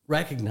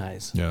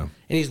recognize. Yeah. And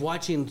he's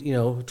watching,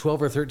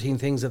 12 or 13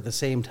 things at the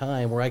same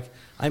time where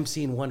I'm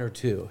seeing one or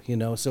two,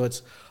 So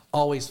it's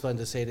always fun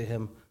to say to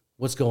him,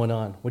 what's going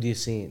on? What are you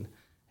seeing?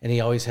 And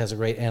he always has a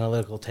great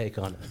analytical take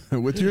on it.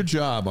 With your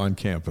job on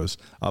campus,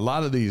 a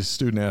lot of these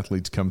student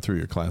athletes come through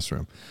your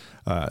classroom.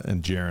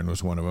 And Jaron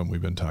was one of them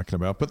we've been talking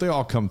about. But they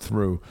all come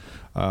through.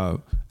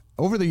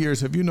 Over the years,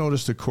 have you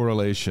noticed a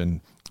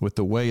correlation with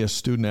the way a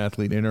student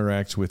athlete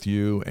interacts with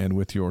you and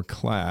with your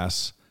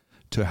class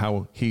to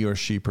how he or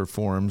she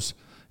performs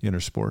in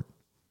her sport?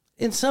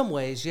 In some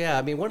ways, yeah.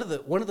 I mean, one of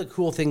the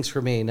cool things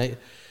for me,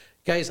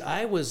 guys,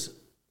 I was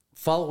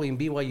following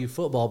BYU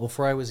football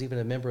before I was even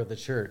a member of the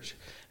church.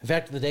 In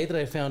fact, the day that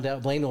I found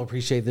out, Blaine will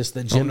appreciate this,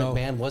 that Jim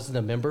McMahon wasn't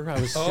a member, I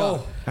was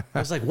shocked. I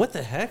was like, what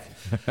the heck?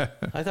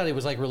 I thought he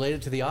was like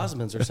related to the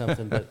Osmonds or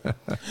something.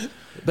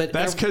 But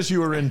that's because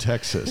you were in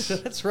Texas.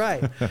 That's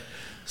right.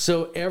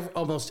 So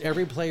almost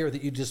every player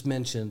that you just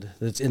mentioned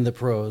that's in the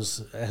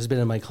pros has been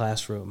in my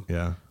classroom.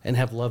 Yeah. And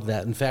have loved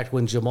that. In fact,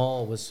 when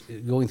Jamal was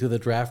going through the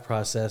draft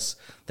process,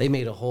 they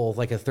made a whole,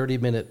 like a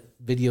 30-minute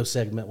video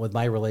segment with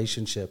my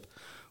relationship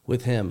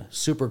with him.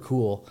 Super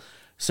cool.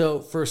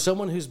 So for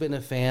someone who's been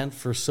a fan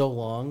for so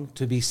long,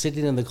 to be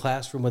sitting in the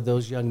classroom with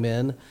those young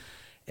men,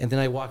 and then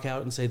I walk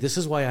out and say, this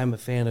is why I'm a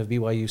fan of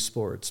BYU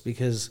sports,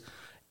 because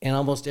in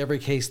almost every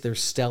case, they're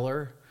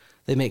stellar.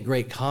 They make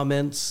great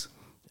comments.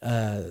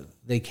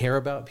 They care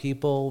about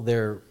people.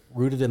 They're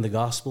rooted in the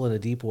gospel in a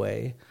deep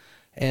way.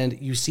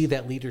 And you see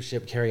that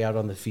leadership carry out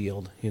on the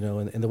field,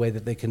 in the way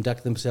that they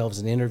conduct themselves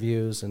in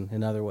interviews and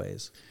in other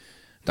ways.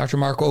 Dr.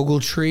 Mark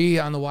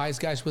Ogletree on the Wise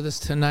Guys with us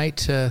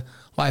tonight,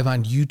 live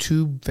on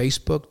YouTube,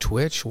 Facebook,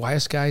 Twitch,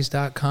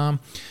 wiseguys.com.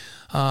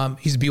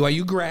 He's a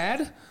BYU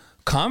grad,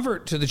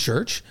 convert to the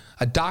church,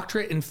 a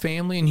doctorate in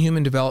family and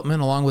human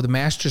development, along with a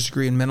master's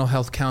degree in mental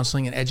health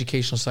counseling and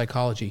educational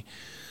psychology.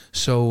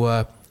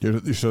 So you're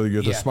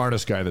the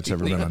smartest guy that's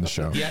ever been on the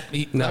show. Yeah,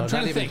 no, I'm trying not to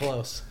even think.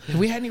 close. Have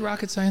we had any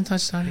rocket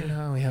scientists on here?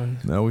 No, we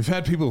haven't. No, we've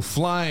had people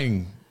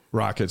flying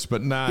rockets,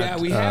 but not. Yeah,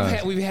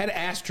 we've had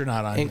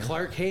astronaut on. And here.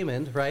 Clark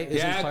Heyman, right?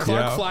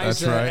 Clark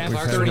flies that's right.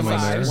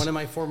 F-35s. One of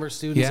my former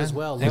students as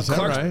well. And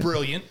Clark's right?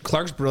 brilliant.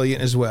 Clark's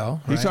brilliant as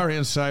well. He's our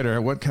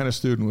insider. What kind of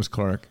student was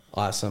Clark?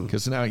 Awesome.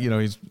 Because now,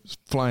 he's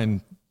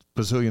flying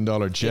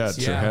bazillion-dollar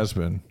jets, or has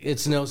been.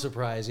 It's no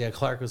surprise. Yeah,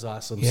 Clark was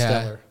awesome. Yeah.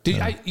 Stellar.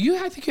 I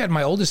think you had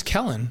my oldest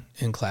Kellen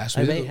in class.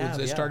 I may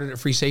have, started at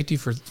free safety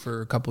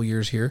for a couple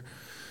years here.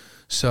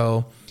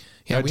 So,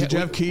 Yeah, did you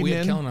have Keaton we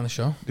had in? Kellen on the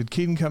show. Did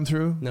Keaton come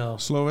through? No.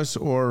 Slovis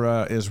or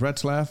is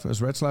Retzlaff? Has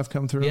Retzlaff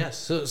come through?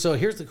 Yes. So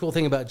here's the cool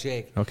thing about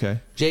Jake. Okay.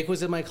 Jake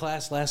was in my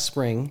class last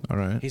spring. All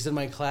right. He's in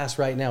my class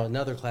right now,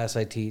 another class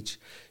I teach.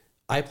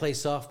 I play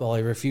softball. I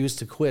refuse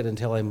to quit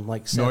until I'm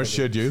like 70. Nor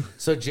should you.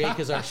 So Jake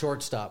is our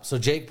shortstop. So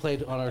Jake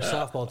played on our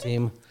softball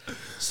team.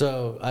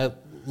 So I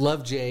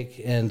love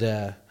Jake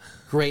and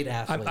great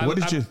athlete. What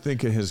did you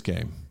think of his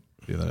game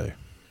the other day?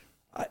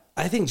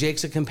 I think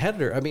Jake's a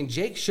competitor. I mean,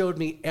 Jake showed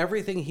me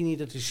everything he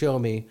needed to show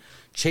me,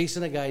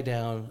 chasing a guy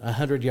down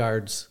 100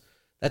 yards.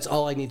 That's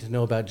all I need to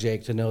know about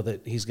Jake, to know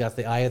that he's got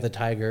the eye of the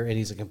tiger and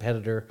he's a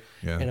competitor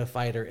and a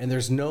fighter. And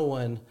there's no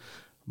one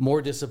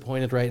more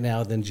disappointed right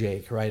now than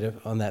Jake, right,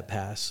 on that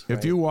pass.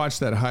 If you watch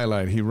that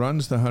highlight, he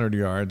runs the 100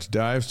 yards,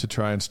 dives to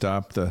try and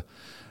stop the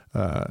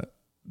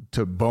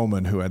to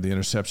Bowman, who had the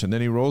interception.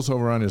 Then he rolls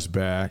over on his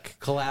back.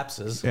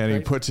 Collapses. And he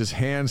puts his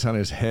hands on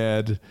his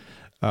head,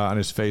 on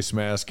his face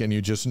mask, and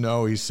you just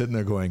know he's sitting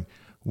there going,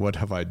 what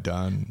have I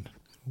done?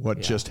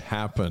 What just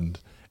happened?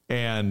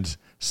 And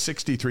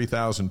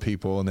 63,000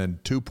 people and then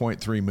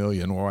 2.3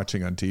 million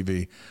watching on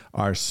TV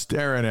are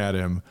staring at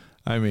him.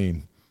 I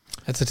mean,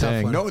 that's a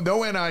tough one. No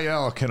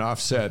NIL can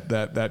offset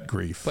that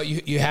grief. But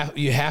you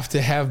have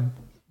to have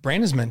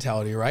Brandon's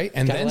mentality, right?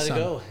 And gotta then let some. it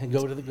go and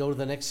go to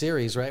the next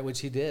series, right? Which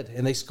he did,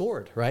 and they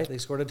scored, right? They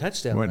scored a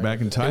touchdown. Went back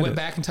and tied They it. went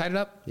back and tied it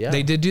up. Yeah.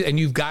 They did do, and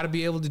you've got to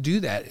be able to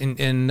do that.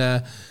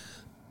 And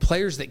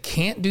players that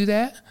can't do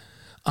that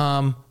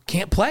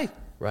can't play.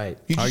 Right.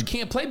 You just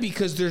can't play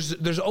because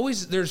there's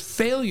always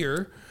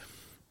failure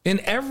in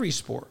every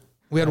sport.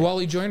 We had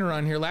Wally Joyner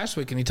on here last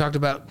week, and he talked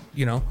about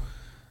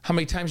how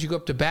many times you go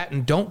up to bat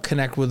and don't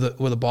connect with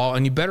a ball,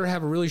 and you better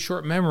have a really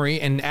short memory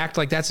and act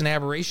like that's an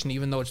aberration,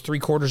 even though it's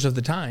 3/4 of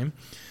the time,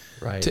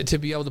 Right. to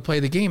be able to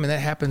play the game, and that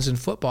happens in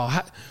football.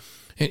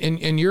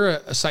 And you're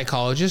a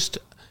psychologist.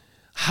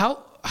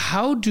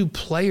 How do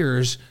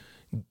players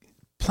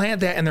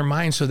plant that in their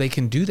mind so they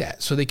can do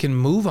that, so they can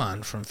move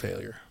on from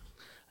failure?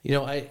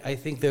 I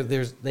think that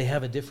they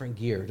have a different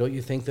gear. Don't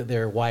you think that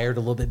they're wired a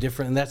little bit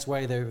different, and that's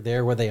why they're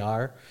there where they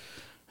are?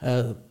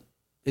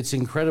 It's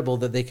incredible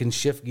that they can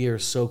shift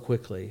gears so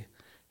quickly.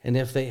 And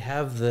if they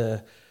have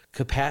the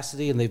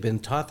capacity and they've been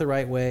taught the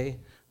right way,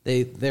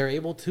 they're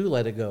able to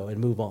let it go and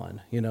move on.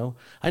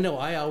 I know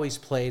I always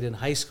played in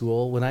high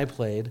school. When I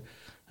played,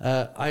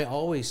 I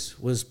always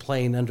was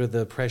playing under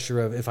the pressure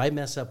of, if I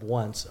mess up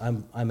once,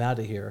 I'm out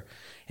of here.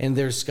 And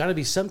there's got to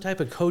be some type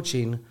of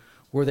coaching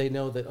where they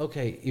know that,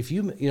 okay, if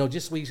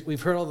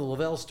we've heard all the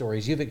Lavelle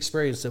stories. You've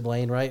experienced it,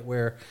 Blaine, right?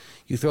 Where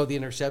you throw the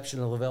interception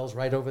and Lavelle's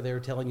right over there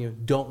telling you,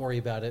 don't worry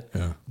about it.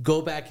 Yeah.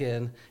 Go back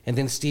in. And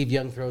then Steve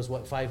Young throws,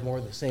 5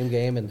 more the same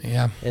game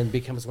and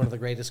becomes one of the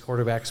greatest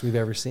quarterbacks we've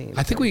ever seen.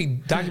 I think we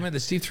documented that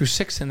Steve threw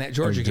 6 in that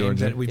Georgia game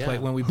that we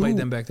played when we played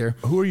them back there.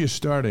 Who are you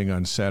starting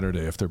on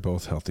Saturday if they're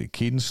both healthy?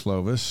 Keaton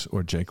Slovis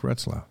or Jake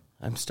Retzlaff?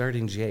 I'm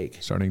starting Jake.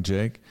 Starting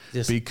Jake?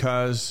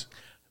 Because...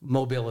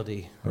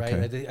 mobility, right?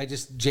 Okay.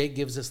 Jake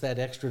gives us that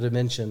extra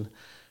dimension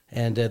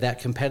and that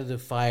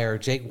competitive fire.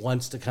 Jake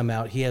wants to come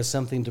out. He has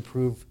something to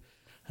prove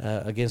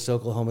against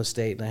Oklahoma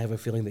State, and I have a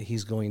feeling that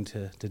he's going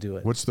to do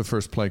it. What's the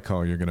first play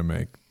call you're going to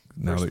make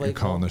now that you're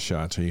calling the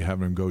shots? Are you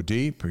having him go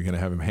deep? Are you going to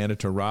have him hand it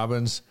to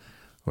Robbins?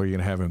 Or are you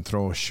going to have him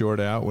throw a short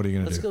out? What are you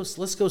going to do?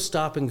 Let's go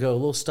stop and go. A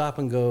little stop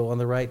and go on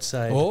the right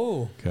side.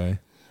 Oh. Okay.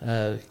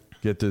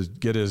 Get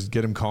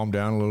him calmed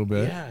down a little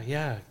bit.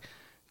 Yeah.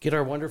 Get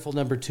our wonderful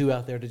number 2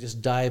 out there to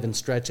just dive and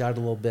stretch out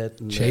a little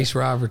bit. And, Chase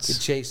Roberts. Get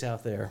Chase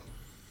out there.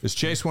 Is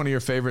Chase one of your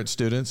favorite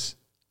students?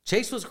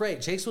 Chase was great.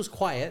 Chase was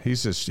quiet.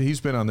 He's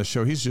been on the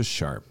show. He's just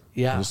sharp.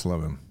 Yeah. I just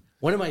love him.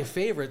 One of my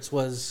favorites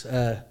was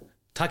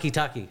Taki.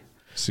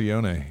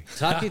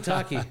 Sione.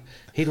 Taki.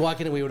 He'd walk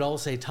in and we would all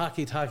say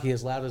Taki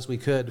as loud as we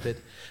could. But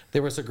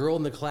there was a girl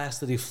in the class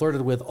that he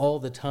flirted with all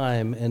the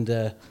time, and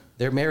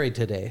they're married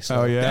today.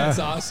 So. Oh, yeah? That's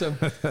awesome.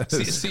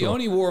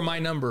 Sione wore my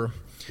number.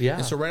 Yeah.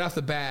 And so right off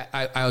the bat,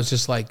 I was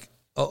just like,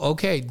 oh,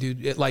 okay,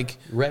 dude. Rep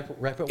it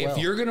well. If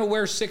you're going to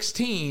wear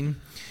 16,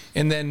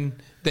 and then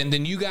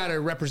you got to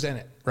represent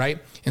it, right?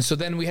 And so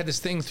then we had this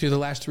thing through the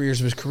last 3 years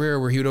of his career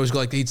where he would always go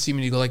like, he'd see me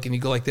and he'd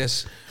go like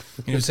this.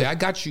 And he would say, I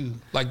got you,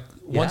 like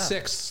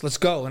 1-6, let's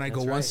go. And I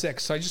go 1-6.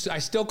 So I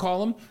still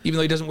call him, even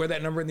though he doesn't wear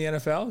that number in the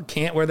NFL,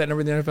 can't wear that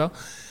number in the NFL.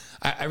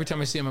 Every time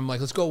I see him, I'm like,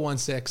 let's go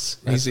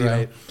 1-6. That's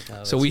right.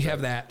 So we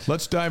have that.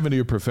 Let's dive into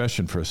your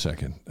profession for a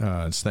second.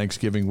 It's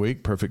Thanksgiving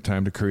week, perfect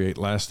time to create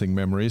lasting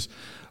memories.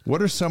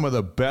 What are some of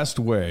the best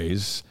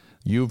ways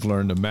you've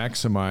learned to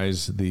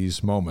maximize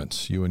these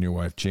moments? You and your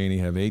wife, Janie,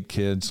 have 8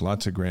 kids,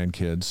 lots of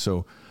grandkids.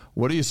 So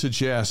what do you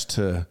suggest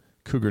to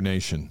Cougar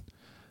Nation?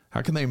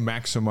 How can they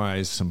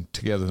maximize some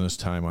togetherness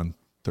time on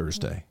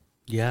Thursday?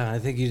 Yeah, I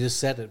think you just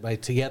said it, by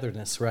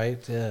togetherness,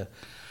 right?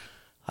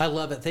 I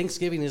love it.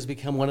 Thanksgiving has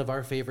become one of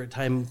our favorite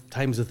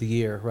times of the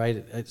year,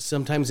 right?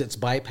 Sometimes it's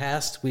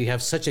bypassed. We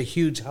have such a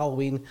huge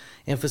Halloween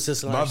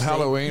emphasis on our Love state.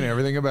 Halloween,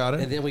 everything about it.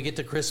 And then we get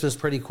to Christmas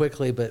pretty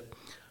quickly. But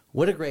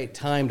what a great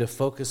time to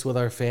focus with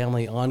our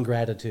family on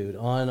gratitude,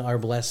 on our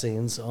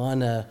blessings,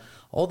 on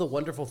all the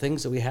wonderful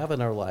things that we have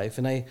in our life.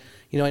 And I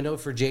know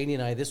for Janie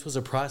and I, this was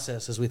a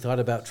process as we thought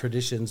about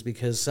traditions,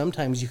 because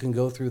sometimes you can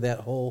go through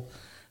that whole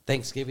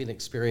Thanksgiving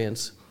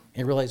experience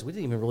and realize we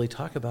didn't even really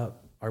talk about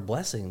our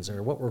blessings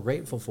or what we're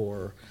grateful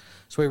for.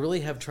 So we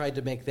really have tried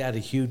to make that a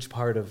huge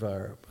part of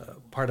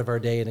our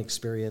day and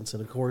experience.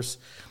 And of course,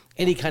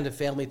 any kind of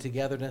family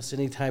togetherness,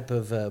 any type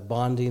of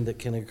bonding that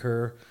can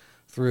occur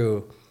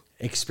through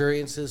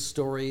experiences,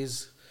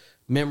 stories,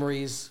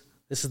 memories.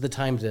 This is the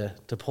time to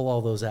pull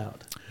all those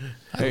out.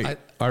 Hey,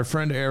 our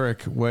friend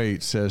Eric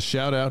Waite says,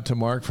 shout out to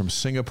Mark from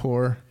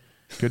Singapore.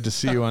 Good to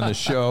see you on the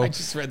show. I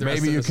just read the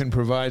rest Maybe of you this. can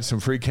provide some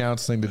free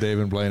counseling to Dave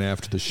and Blaine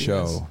after the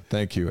show. Yes.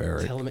 Thank you,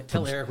 Eric.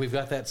 Tell Eric we've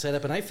got that set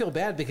up. And I feel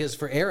bad because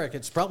for Eric,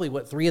 it's probably,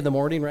 3 in the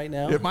morning right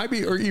now? It might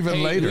be, or even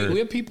Hey, later. we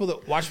have people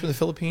that watch from the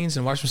Philipines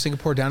and watch from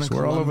Singapore down in So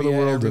we're Colombia all over the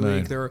world every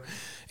tonight.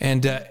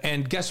 week.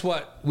 And guess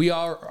what? We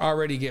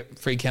already get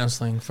free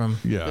counseling from.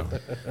 Yeah.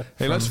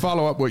 Hey, let's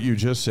follow up what you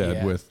just said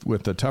Yeah.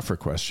 with the tougher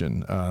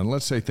question.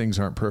 Let's say things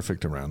aren't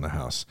perfect around the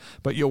house,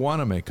 but you want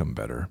to make them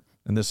better.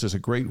 And this is a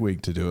great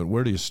week to do it.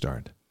 Where do you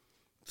start?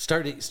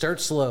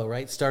 Start slow,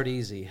 right? Start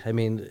easy. I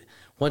mean,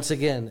 once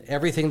again,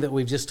 everything that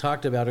we've just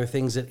talked about are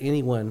things that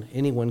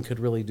anyone could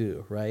really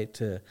do, right?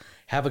 To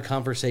have a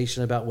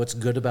conversation about what's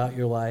good about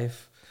your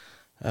life,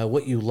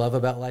 what you love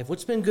about life,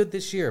 what's been good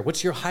this year,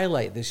 what's your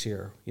highlight this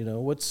year,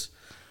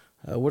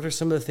 what are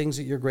some of the things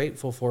that you're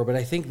grateful for? But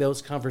I think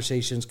those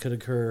conversations could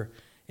occur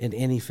in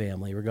any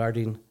family,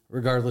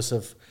 regardless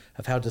of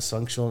how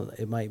dysfunctional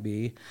it might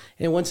be.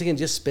 And once again,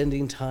 just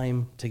spending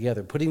time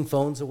together, putting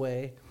phones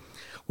away.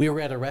 We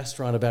were at a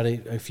restaurant about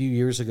a few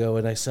years ago,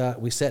 and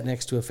we sat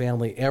next to a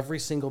family. Every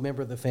single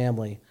member of the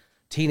family,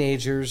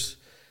 teenagers,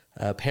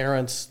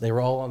 parents, they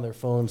were all on their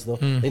phones.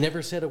 They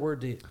never said a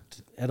word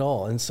at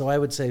all. And so I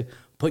would say,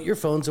 put your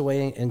phones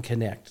away and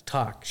connect,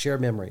 talk, share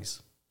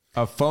memories.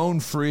 A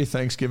phone-free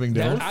Thanksgiving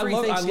dinner? I Free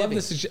love Thanksgiving.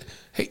 this.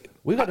 Hey,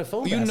 We've got a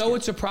phone You know basket.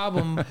 it's a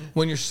problem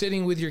when you're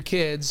sitting with your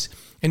kids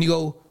and you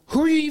go,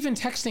 who are you even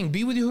texting?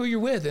 Be with who you're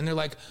with. And they're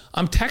like,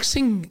 I'm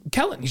texting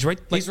Kellen. He's right.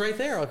 He's right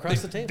there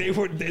across the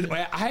table.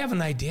 I have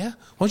an idea.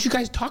 Why don't you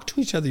guys talk to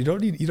each other? You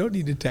don't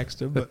need to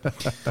text him. But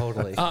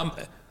Totally.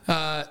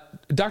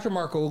 Dr.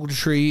 Mark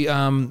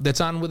Ogletree, that's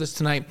on with us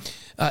tonight.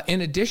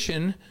 In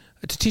addition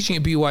to teaching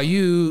at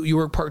BYU, you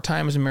work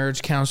part-time as a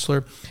marriage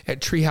counselor at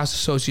Treehouse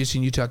Associates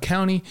in Utah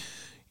County.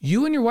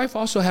 You and your wife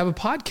also have a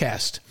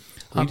podcast.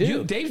 We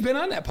do. Dave's been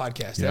on that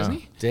podcast,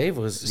 hasn't he? Dave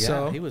was,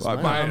 So- he was Well,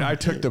 mine. I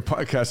took the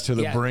podcast to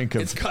the brink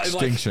of it's kind of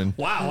extinction.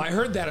 Like, wow, I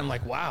heard that. I'm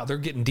like, wow, they're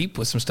getting deep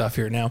with some stuff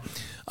here now.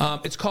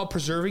 It's called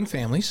Preserving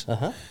Families.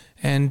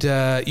 And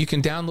you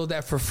can download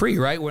that for free,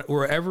 right?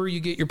 Wherever you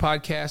get your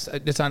podcast,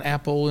 it's on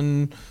Apple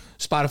and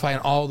Spotify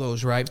and all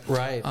those, right?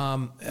 Right.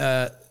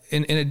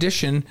 In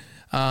addition,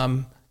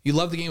 you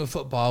love the game of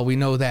football. We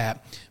know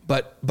that.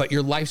 But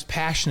your life's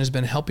passion has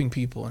been helping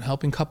people and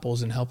helping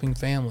couples and helping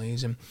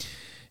families.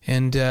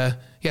 And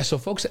so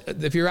folks,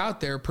 if you're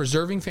out there,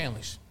 Preserving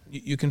Families,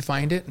 you can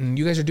find it. And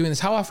you guys are doing this.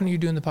 How often are you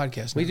doing the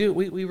podcast now?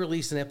 We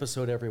release an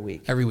episode every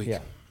week. Every week. Yeah.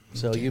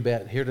 So you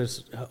bet. Here to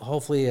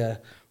hopefully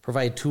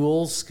provide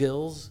tools,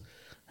 skills,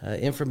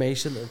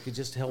 information that could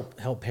just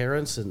help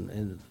parents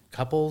and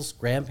couples,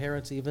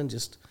 grandparents even,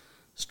 just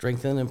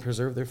strengthen and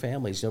preserve their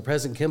families.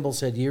 President Kimball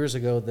said years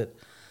ago that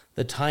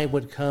the time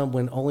would come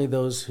when only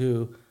those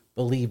who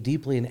believe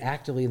deeply and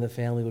actively in the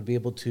family would be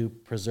able to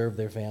preserve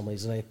their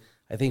families. And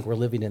I think we're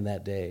living in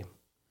that day.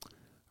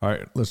 All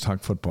right, let's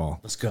talk football.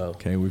 Let's go.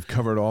 Okay, we've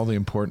covered all the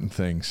important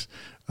things,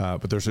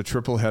 but there's a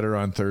triple header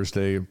on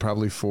Thursday,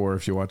 probably 4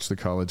 if you watch the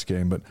college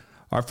game. But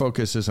our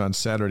focus is on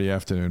Saturday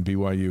afternoon,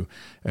 BYU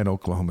and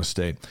Oklahoma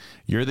State.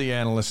 You're the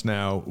analyst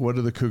now. What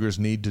do the Cougars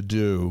need to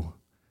do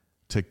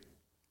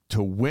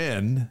to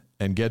win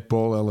and get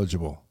bowl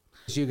eligible?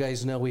 As you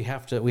guys know, we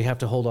have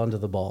to hold on to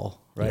the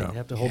ball, right? Yeah. We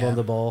have to hold on to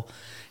the ball.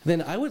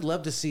 Then I would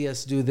love to see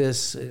us do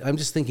this. I'm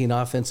just thinking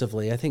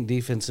offensively. I think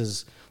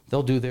defenses,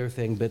 they'll do their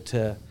thing, but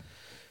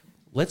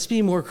let's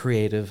be more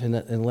creative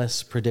and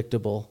less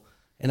predictable.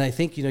 And I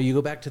think, you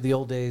go back to the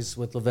old days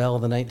with Lavelle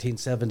in the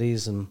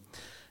 1970s, and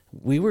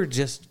we were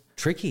just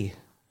tricky.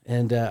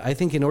 And I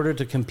think in order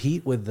to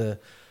compete with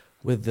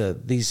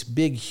these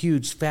big,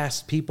 huge,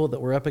 fast people that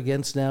we're up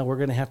against now, we're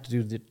going to have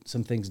to do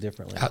some things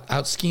differently.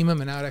 Out scheme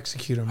them and out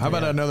execute them. How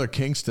about another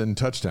Kingston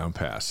touchdown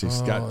pass?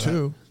 He's got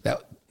 2.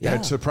 Yeah.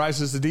 It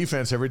surprises the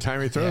defense every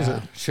time he throws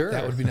it. Sure.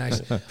 That would be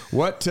nice.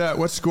 What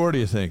score do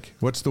you think?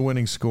 What's the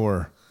winning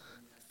score?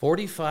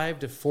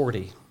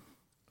 45-40.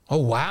 Oh,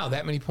 wow.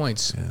 That many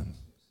points.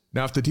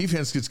 Now, if the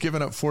defense gets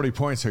given up 40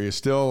 points, are you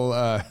still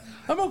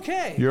I'm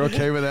okay. you're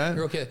okay with that?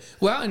 You're okay.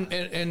 Well, and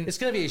It's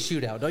going to be a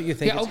shootout, don't you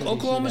think? yeah, it's gonna be a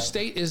Oklahoma shootout?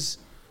 State is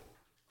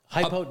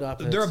High potent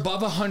offense. they're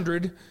above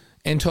 100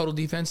 in total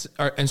defense,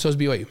 and so is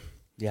BYU.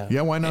 Yeah.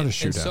 Yeah, why not a And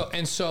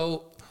shootout?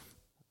 so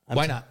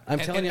Why not? I'm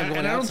telling you, I'm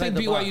going I don't outside think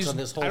the box BYU's on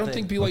this whole I don't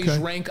thing. think BYU's Okay.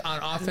 rank on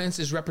offense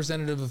is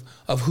representative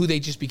of who they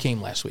just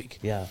became last week.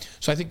 Yeah.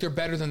 So I think they're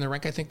better than their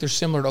rank. I think they're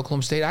similar to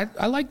Oklahoma State.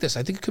 I like this.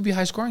 I think it could be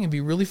high scoring and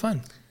be really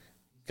fun.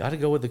 Got to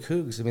go with the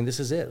Cougs. I mean, this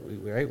is it,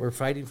 right? We're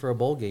fighting for a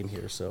bowl game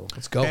here, so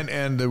Let's go.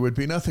 And there would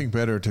be nothing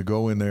better to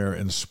go in there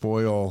and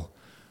spoil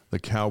the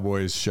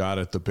Cowboys' shot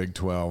at the Big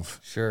 12.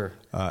 sure.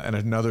 And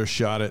another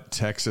shot at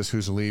Texas,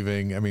 who's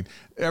leaving. I mean,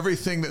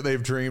 everything that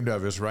they've dreamed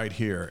of is right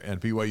here, and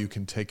BYU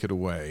can take it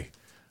away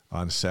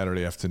on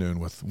Saturday afternoon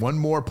with one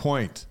more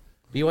point.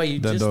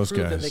 BYU than just those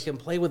proved that guys. they can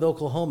play with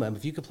Oklahoma.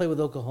 If you could play with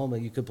Oklahoma,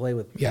 you could play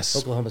with Yes.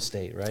 Oklahoma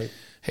State, right?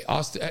 Hey,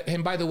 Austin,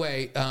 and by the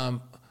way,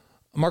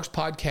 Mark's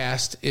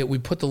podcast, we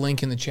put the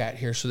link in the chat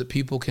here so that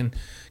people can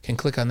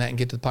click on that and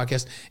get to the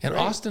podcast. And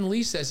Austin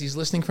Lee says he's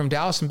listening from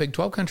Dallas in Big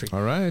 12 country.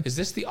 All right. Is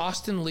this the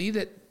Austin Lee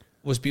that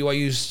was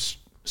BYU's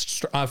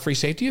free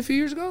safety a few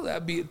years ago?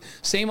 That'd be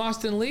same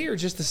Austin Lee or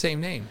just the same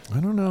name? I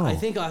don't know. I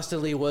think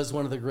Austin Lee was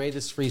one of the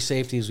greatest free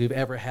safeties we've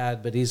ever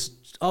had, but he's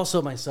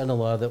also my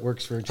son-in-law that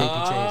works for JP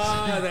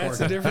Ah, Chase. that's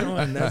a different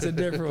one. That's a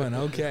different one.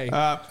 Okay.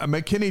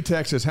 McKinney,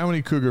 Texas. How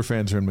many Cougar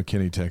fans are in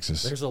McKinney,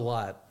 Texas? There's a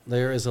lot.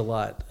 There is a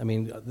lot. I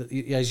mean,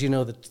 as you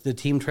know, the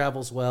team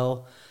travels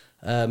well.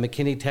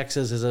 McKinney,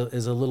 Texas is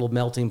a little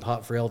melting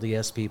pot for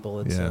LDS people.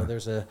 And Yeah. so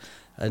there's a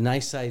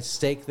nice sized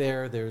stake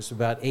there. There's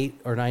about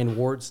 8 or 9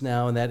 wards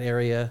now in that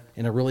area,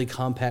 in a really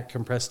compact,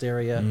 compressed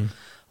area.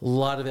 A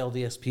lot of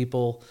LDS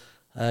people.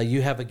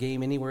 You have a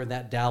game anywhere in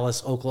that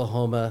Dallas,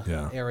 Oklahoma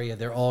Yeah. area,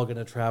 they're all going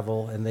to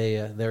travel, and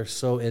they're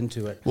so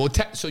into it. Well,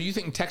 so you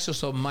think Texas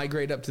will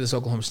migrate up to this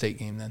Oklahoma State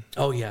game then?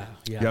 Oh yeah.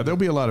 Yeah, there'll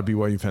be a lot of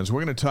BYU fans.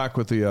 We're going to talk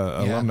with the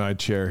alumni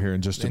chair here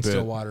in just a In bit.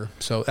 Stillwater.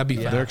 So that'd be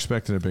fun. They're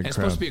expecting a big And it's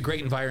crowd. supposed to be a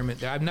great environment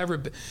there.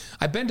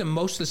 I've been to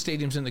most of the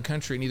stadiums in the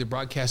country and either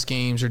broadcast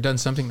games or done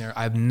something there.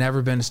 I've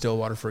never been to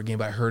Stillwater for a game,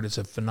 but I heard it's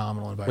a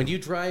phenomenal When environment. you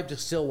drive to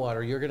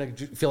Stillwater, you're going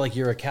to feel like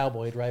you're a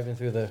cowboy driving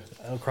through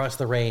across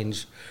the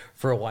range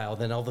for a while.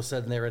 Then all of a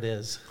sudden, there it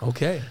is.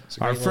 Okay. It's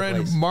a Our great little friend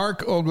place.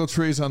 Mark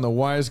Ogletree's on the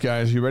Wise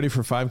Guys. You ready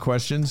for 5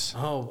 questions?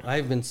 Oh,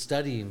 I've been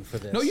studying for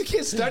this. No, you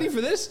can't study for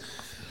this.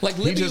 Like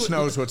Libby, just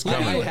knows what's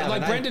coming. I haven't.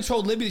 Like Brenda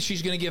told Libby that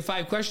she's going to give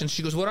 5 questions.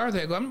 She goes, "What are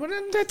they?" I go, "I'm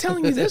not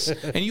telling you this."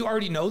 And you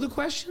already know the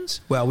questions.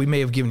 Well, we may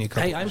have given you a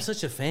couple. Hey, I'm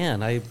such a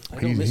fan. I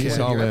don't miss He's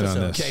one of all your in on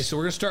episodes. this. Okay, so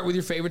we're going to start with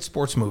your favorite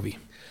sports movie.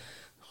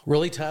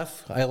 Really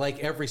tough. I like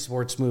every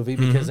sports movie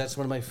because that's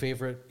one of my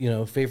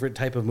favorite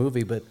type of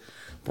movie. But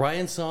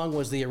Brian's Song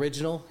was the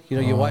original.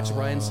 You watch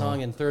Brian's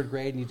Song in 3rd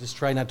grade and you just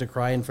try not to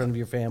cry in front of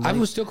your family. I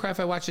would still cry if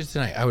I watched it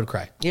tonight. I would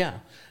cry. Yeah.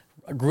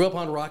 I grew up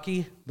on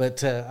Rocky,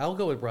 but I'll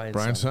go with Brian's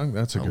Brian's Song. song?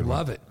 That's a I good one.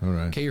 love it. All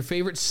right. Okay, your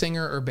favorite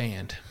singer or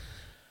band?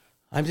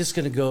 I'm just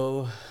going to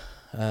go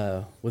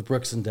with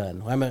Brooks and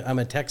Dunn. I'm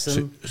a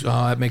Texan.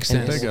 Oh, that makes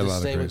and sense. They got a we'll lot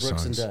of just stay great with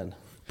Brooks songs. and Dunn.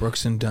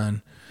 Brooks and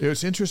Dunn. It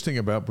was interesting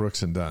about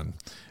Brooks and Dunn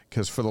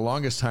because for the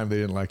longest time they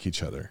didn't like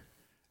each other.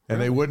 And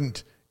they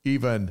wouldn't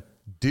even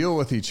deal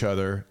with each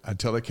other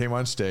until they came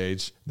on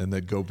stage. Then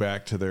they'd go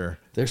back to their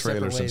separate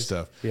trailers and ways.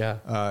 stuff.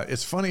 Yeah.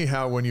 It's funny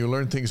how when you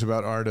learn things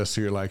about artists,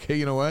 you're like, hey,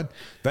 you know what?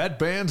 That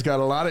band's got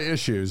a lot of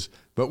issues.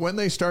 But when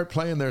they start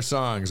playing their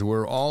songs,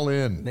 we're all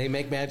in. They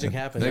make magic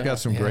happen. They got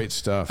some great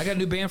stuff. I got a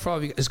new band for all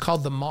of you. It's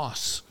called The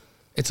Moss.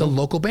 It's a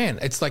local band.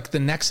 It's like the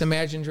next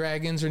Imagine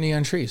Dragons or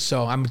Neon Trees.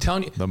 So I'm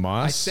telling you, The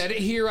Moss? I said it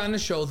here on the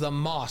show. The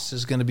Moss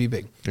is going to be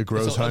big. It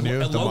grows It's a- on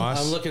you, a the lo-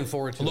 moss? I'm looking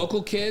forward to it.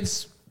 Local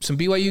kids, some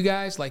BYU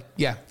guys,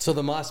 So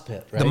the Moss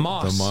Pit, right? The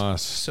Moss. The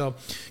Moss. So,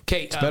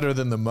 okay, Better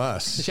than the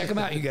muss. check them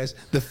out, you guys.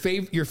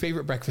 Your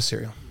favorite breakfast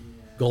cereal?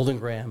 Golden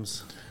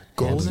Grams.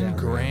 Golden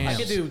Grams. I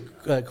could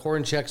do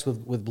corn checks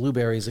with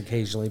blueberries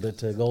occasionally,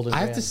 but Golden Grams. I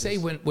have to say,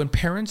 when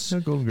parents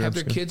Golden Grams have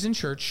their good. kids in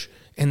church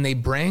and they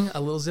bring a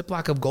little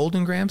Ziploc of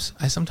Golden Grams,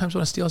 I sometimes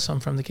want to steal some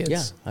from the kids.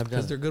 Yeah, I've done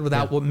because it. they're good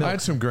without milk. I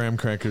had some graham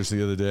crackers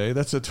the other day.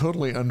 That's a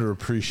totally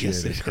underappreciated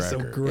Yes, it is cracker. so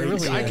great. It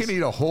really I is. can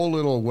eat a whole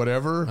little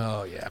whatever.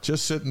 Oh, yeah.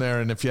 Just sitting there,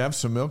 and if you have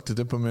some milk to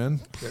dip them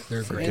in, They're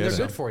and great. they're it.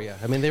 good for you.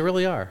 I mean, they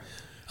really are.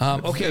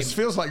 Okay, it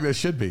feels like they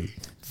should be.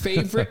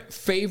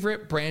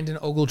 favorite Brandon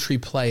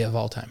Ogletree play of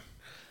all time.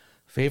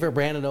 Favorite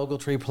Brandon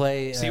Ogletree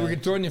play. See, we're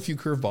throwing a few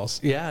curveballs.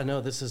 Yeah, no,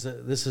 this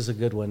is a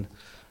good one.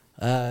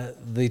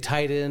 The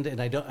tight end,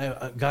 and I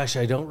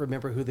don't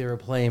remember who they were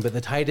playing, but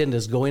the tight end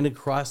is going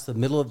across the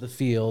middle of the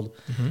field.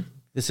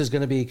 This is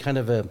going to be kind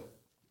of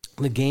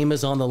the game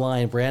is on the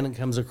line. Brandon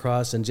comes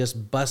across and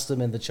just busts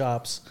him in the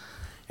chops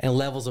and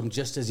levels him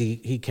just as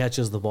he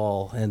catches the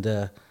ball. And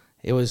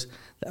it was,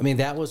 I mean,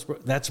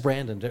 that's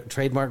Brandon.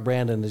 Trademark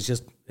Brandon is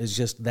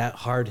just that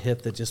hard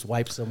hit that just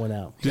wipes someone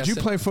out. Did you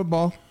play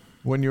football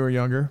when you were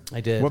younger? I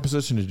did. What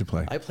position did you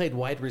play? I played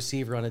wide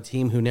receiver on a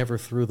team who never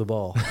threw the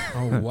ball.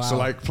 Oh, wow. So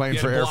like playing You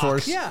had for a Air block.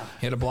 Force? Yeah.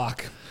 Hit a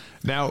block.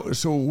 Now,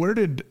 so where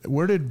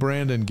did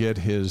Brandon get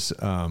his?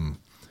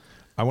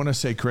 I want to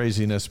say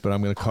craziness, but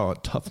I'm going to call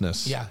it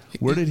toughness. Yeah.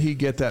 Where did he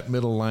get that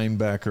middle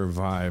linebacker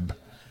vibe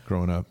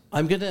growing up?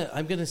 I'm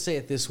gonna say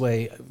it this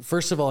way.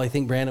 First of all, I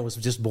think Brandon was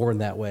just born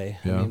that way.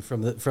 Yeah. I mean,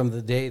 from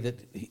the day that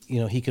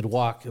he could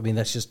walk. I mean,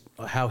 that's just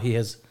how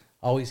he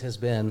always has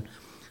been.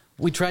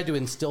 We tried to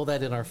instill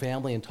that in our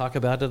family and talk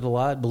about it a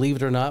lot. Believe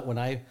it or not, when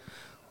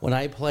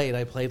I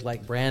played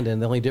like Brandon.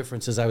 The only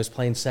difference is I was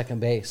playing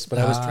second base, but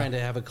I was trying to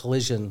have a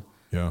collision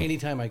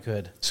anytime I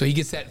could. So he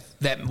gets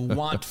that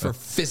want for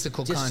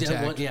physical contact.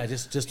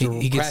 Just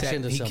to crash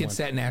into someone. He gets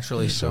that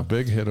naturally. So a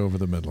big hit over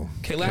the middle.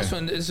 Okay, last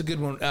one. This is a good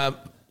one.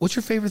 What's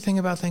your favorite thing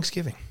about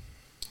Thanksgiving?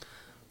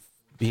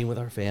 Being with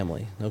our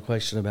family, no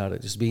question about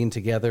it. Just being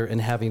together and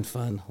having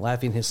fun,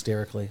 laughing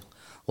hysterically.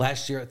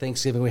 Last year at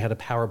Thanksgiving, we had a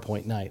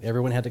PowerPoint night.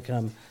 Everyone had to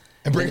come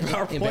and bring a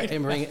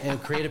PowerPoint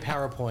and create a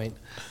PowerPoint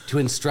to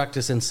instruct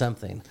us in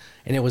something,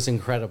 and it was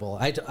incredible.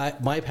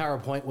 My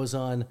PowerPoint was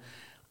on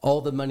all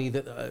the money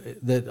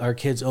that our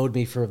kids owed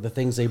me for the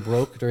things they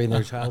broke during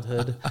their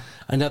childhood.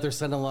 Another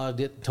son-in-law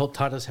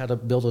taught us how to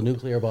build a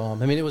nuclear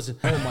bomb. I mean, it was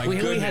we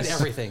had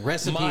everything,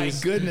 recipes. My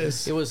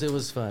goodness, it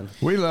was fun.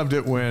 We loved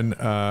it when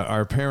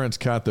our parents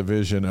caught the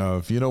vision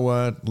of, you know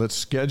what, let's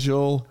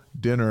schedule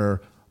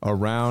dinner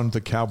around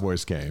the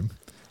Cowboys game,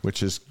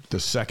 which is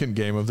the second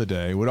game of the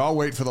day. We'd all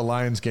wait for the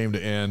Lions game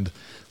to end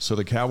so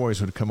the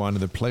Cowboys would come on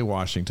and play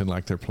Washington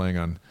like they're playing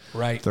on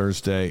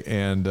Thursday.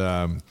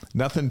 And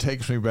nothing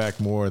takes me back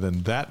more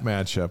than that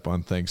matchup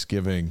on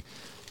Thanksgiving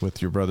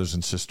with your brothers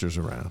and sisters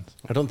around.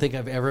 I don't think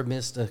I've ever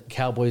missed a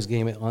Cowboys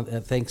game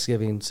at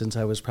Thanksgiving since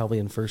I was probably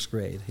in first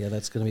grade. Yeah,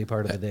 that's going to be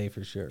part of the day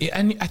for sure. Yeah,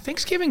 and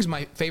Thanksgiving's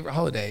my favorite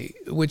holiday,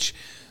 which,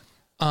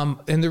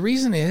 and the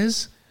reason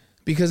is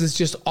because it's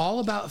just all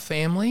about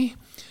family,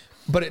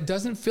 but it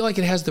doesn't feel like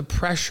it has the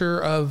pressure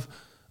of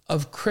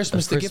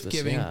Christmas, the gift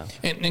giving. Yeah.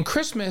 And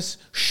Christmas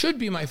should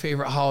be my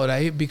favorite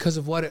holiday because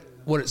of what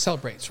it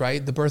celebrates,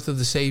 right? The birth of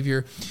the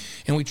Savior.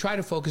 And we try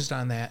to focus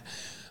on that.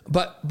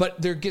 But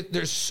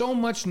there's so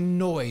much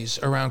noise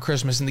around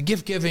Christmas and the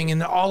gift giving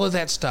and all of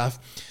that stuff.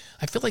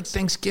 I feel like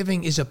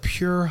Thanksgiving is a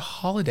pure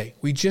holiday.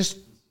 We just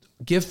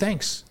give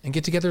thanks and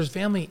get together as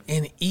family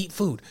and eat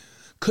food.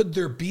 Could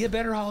there be a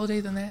better holiday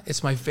than that?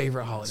 It's my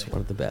favorite holiday. It's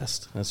one of the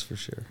best, that's for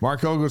sure.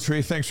 Mark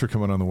Ogletree, thanks for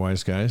coming on The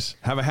Wise Guys.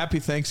 Have a happy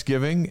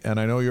Thanksgiving, and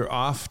I know you're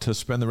off to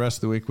spend the rest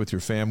of the week with your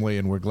family,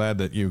 and we're glad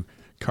that you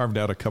carved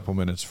out a couple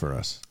minutes for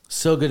us.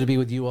 So good to be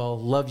with you all.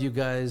 Love you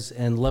guys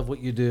and love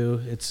what you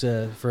do. It's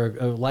for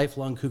a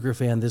lifelong Cougar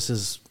fan, this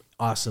is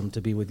awesome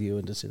to be with you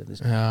and to sit in this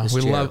chair. We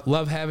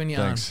love having you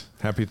on.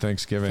 Happy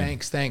Thanksgiving.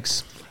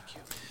 Thanks.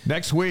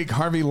 Next week,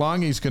 Harvey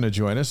Longy's going to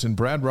join us, and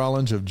Brad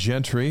Rollins of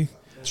Gentry.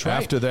 Right.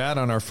 After that,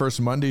 on our first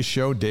Monday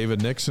show,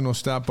 David Nixon will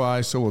stop by.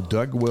 So will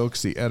Doug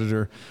Wilkes, the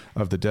editor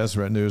of the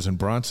Deseret News, and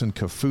Bronson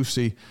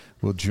Kafusi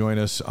will join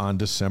us on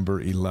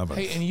December 11th.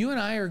 Hey, and you and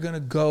I are going to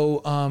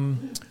go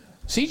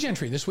see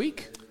Gentry this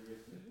week.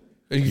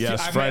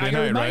 Yes, Friday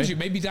night, remind right? you,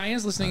 maybe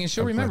Diane's listening and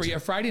she'll remember. Yeah,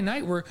 Friday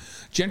night, where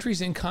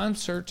Gentry's in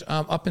concert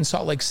up in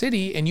Salt Lake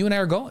City, and you and I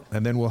are going.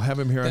 And then we'll have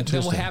him here on Tuesday.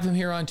 Then we'll have him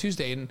here on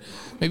Tuesday, and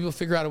maybe we'll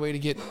figure out a way to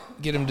get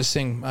him to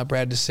sing,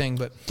 Brad to sing.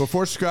 But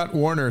before Scott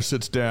Warner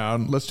sits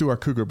down, let's do our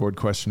Cougar Board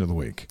question of the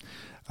week.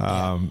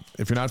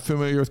 If you're not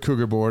familiar with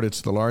Cougar Board,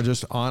 it's the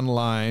largest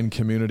online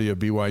community of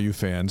BYU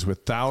fans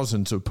with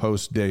thousands of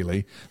posts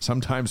daily,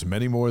 sometimes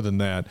many more than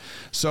that.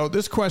 So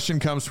this question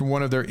comes from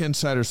one of their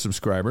insider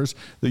subscribers.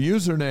 The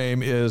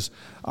username is,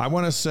 I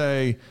want to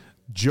say,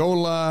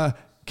 Jola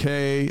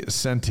K.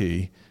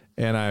 Senti,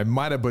 and I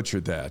might have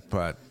butchered that,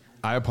 but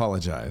I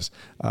apologize.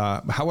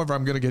 However,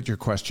 I'm going to get your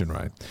question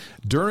right.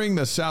 During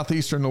the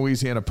Southeastern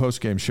Louisiana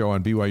postgame show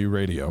on BYU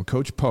Radio,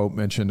 Coach Pope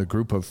mentioned a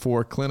group of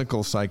 4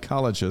 clinical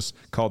psychologists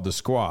called the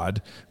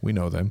Squad, we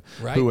know them,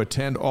 who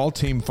attend all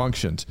team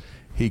functions.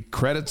 He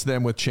credits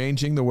them with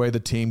changing the way the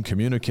team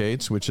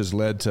communicates, which has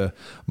led to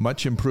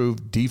much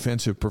improved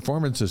defensive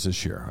performances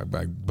this year.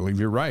 I believe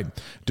you're right.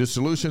 Do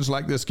solutions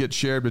like this get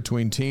shared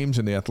between teams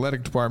in the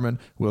athletic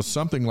department? Will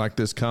something like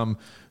this come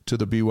to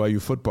the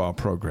BYU football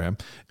program?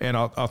 And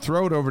I'll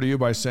throw it over to you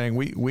by saying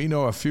we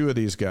know a few of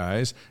these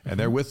guys, and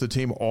they're with the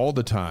team all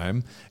the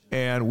time,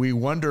 and we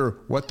wonder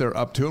what they're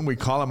up to, and we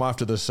call them off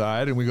to the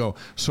side, and we go,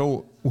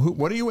 so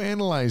what are you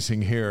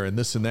analyzing here and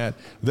this and that?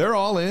 They're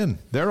all in.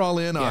 They're all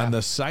in on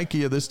the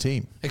psyche of this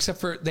team. Except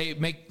for they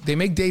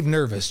make Dave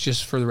nervous,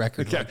 just for the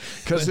record. Yeah,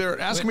 because they're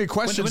asking me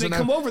questions. When they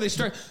come over, they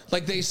start,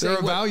 like they say. They're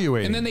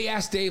evaluating. And then they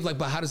ask Dave, like,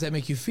 but how does that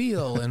make you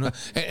feel? And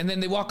then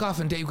they walk off,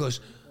 and Dave goes,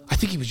 I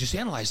think he was just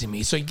analyzing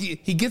me. So he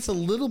gets a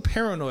little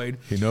paranoid.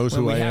 He knows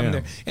who I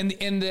am.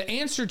 And the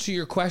answer to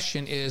your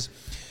question is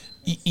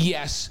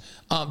yes.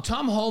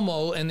 Tom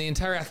Homo and the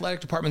entire athletic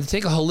department, they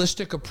take a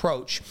holistic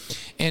approach.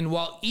 And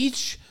while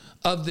each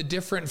of the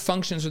different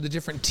functions or the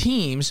different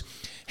teams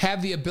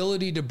have the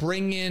ability to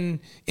bring in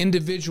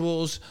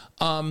individuals,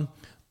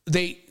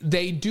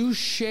 they do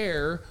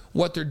share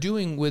what they're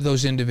doing with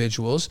those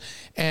individuals,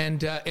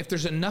 and if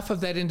there's enough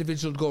of that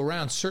individual to go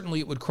around, certainly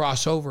it would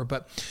cross over.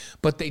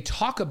 But they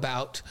talk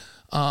about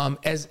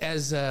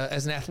as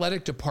an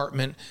athletic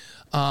department,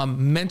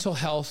 mental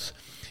health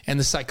and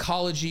the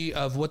psychology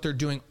of what they're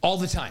doing all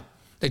the time.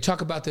 They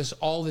talk about this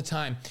all the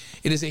time.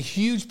 It is a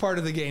huge part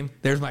of the game.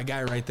 There's my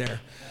guy right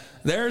there.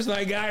 There's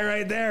my guy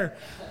right there.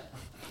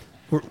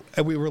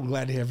 We were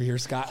glad to have you here,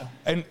 Scott.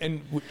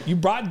 And you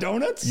brought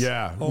donuts?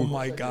 Yeah. Oh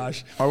my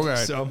gosh. All right.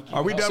 So,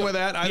 are we done with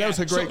that? That was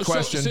a great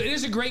question. So it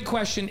is a great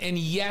question. And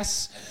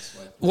yes,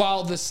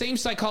 while the same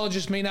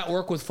psychologists may not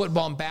work with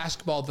football and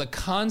basketball, the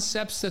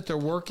concepts that they're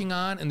working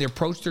on and the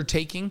approach they're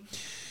taking,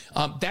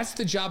 that's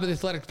the job of the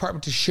athletic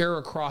department, to share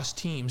across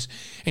teams.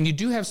 And you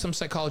do have some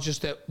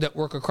psychologists that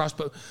work across,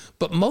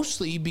 but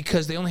mostly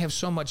because they only have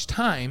so much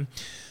time,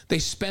 they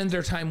spend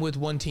their time with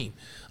one team.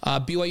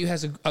 BYU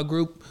has a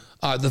group,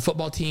 the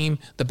football team,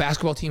 the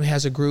basketball team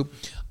has a group,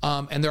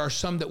 and there are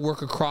some that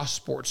work across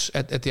sports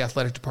at the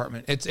athletic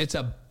department. It's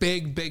a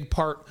big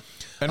part.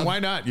 And why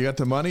not? You got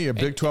the money, your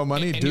Big 12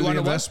 money, do the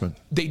investment.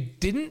 They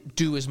didn't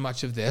do as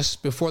much of this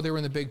before they were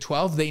in the Big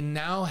 12. They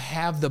now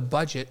have the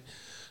budget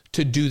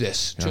to do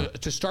this,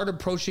 to start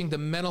approaching the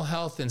mental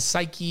health and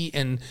psyche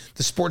and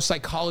the sports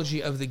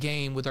psychology of the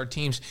game with our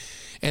teams.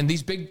 And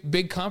these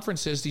big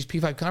conferences, these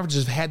P5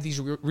 conferences, have had these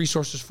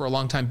resources for a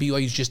long time.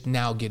 BYU is just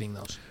now getting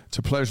those. It's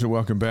a pleasure to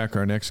welcome back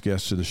our next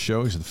guest to the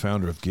show. He's the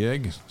founder of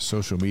Gig,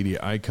 social media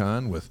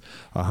icon with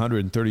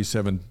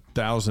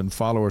 137,000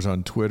 followers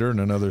on Twitter and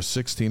another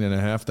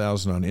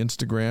 16,500 on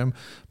Instagram.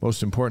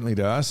 Most importantly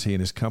to us, he and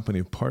his company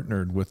have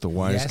partnered with the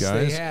Wise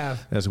Guys they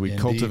have. as we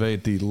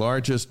cultivate the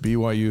largest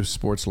BYU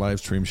sports live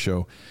stream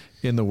show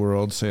in the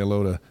world. Say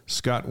hello to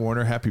Scott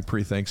Warner. Happy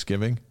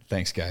pre-Thanksgiving.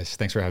 Thanks, guys.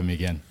 Thanks for having me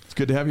again. It's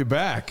good to have you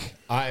back.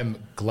 I am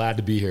glad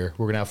to be here.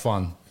 We're going to have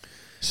fun.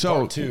 So,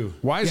 Part two.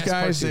 Wise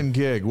Guys and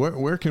Gig,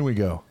 where can we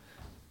go?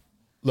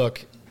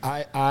 Look,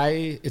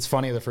 it's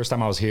funny, the first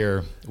time I was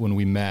here when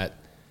we met,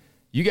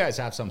 you guys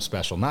have something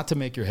special. Not to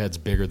make your heads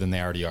bigger than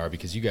they already are,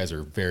 because you guys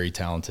are very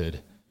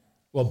talented.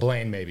 Well,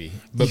 Blaine maybe,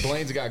 but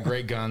Blaine's got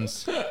great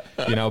guns,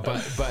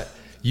 but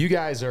you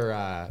guys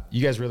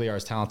really are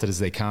as talented as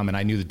they come. And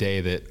I knew the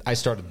day that I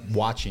started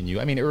watching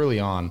you, early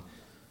on,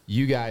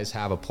 you guys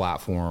have a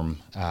platform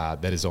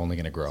that is only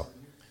going to grow.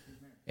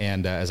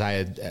 And as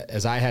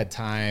I had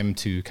time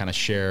to kind of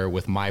share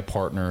with my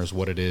partners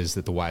what it is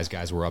that the Wise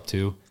Guys were up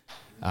to,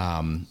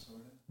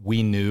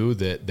 we know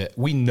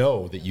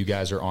that you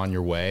guys are on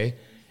your way,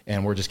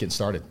 and we're just getting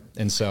started.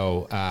 And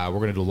so we're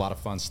going to do a lot of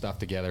fun stuff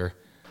together.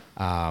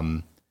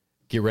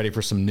 Get ready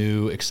for some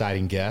new,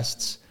 exciting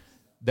guests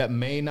that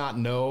may not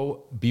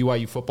know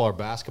BYU football or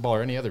basketball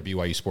or any other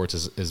BYU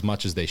sports as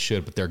much as they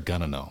should, but they're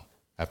going to know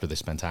after they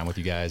spend time with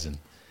you guys. And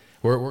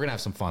we're going to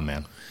have some fun,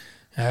 man.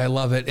 I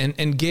love it.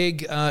 And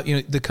Gig,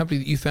 the company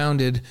that you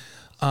founded,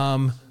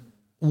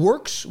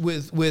 works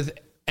with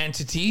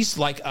entities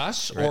like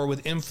us, right, or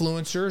with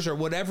influencers or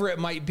whatever it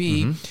might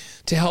be,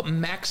 to help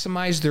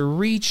maximize their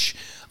reach,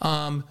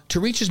 to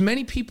reach as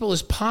many people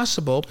as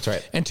possible,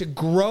 right, and to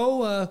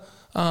grow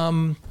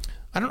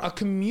a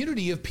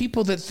community of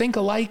people that think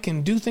alike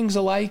and do things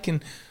alike.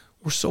 And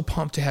we're so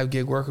pumped to have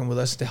Gig working with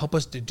us to help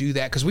us to do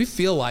that, because we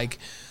feel like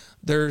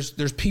there's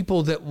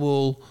people that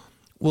will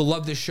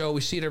love this show.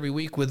 We see it every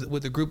week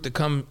with the group that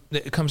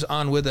comes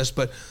on with us,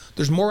 but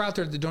there's more out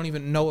there that don't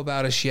even know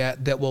about us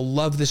yet that will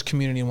love this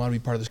community and want to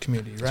be part of this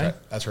community, right?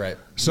 That's right.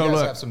 So you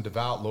guys have some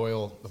devout,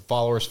 loyal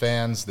followers,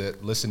 fans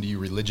that listen to you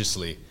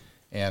religiously,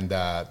 and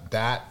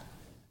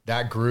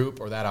that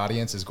group or that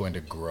audience is going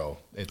to grow.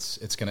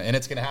 It's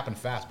gonna happen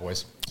fast,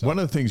 boys. So. One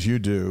of the things you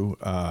do,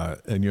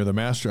 and you're the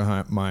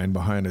mastermind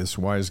behind this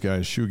Wise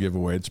Guys shoe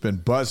giveaway. It's been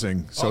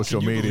buzzing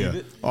social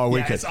media all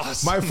weekend. It's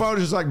awesome. My phone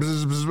is like,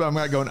 bzz, bzz, I'm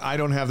not going, I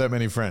don't have that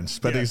many friends.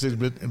 But,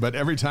 but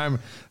every time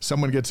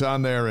someone gets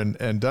on there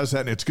and does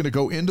that, it's going to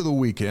go into the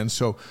weekend.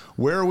 So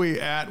where are we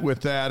at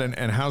with that,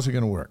 and how's it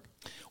going to work?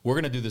 We're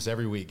going to do this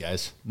every week,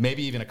 guys.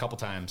 Maybe even a couple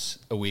times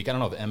a week. I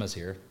don't know if Emma's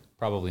here.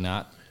 Probably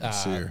not.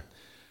 Let's see her.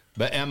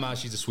 But Emma,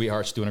 she's a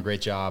sweetheart. She's doing a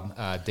great job.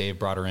 Dave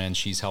brought her in.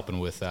 She's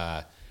helping with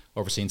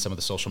overseeing some of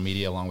the social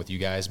media along with you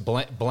guys.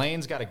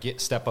 Blaine's got to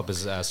step up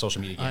his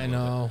social media game. I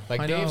know.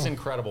 Dave's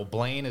incredible.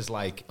 Blaine is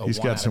like He's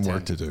got some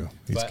work to do.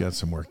 He's got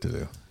some work to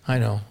do. I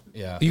know.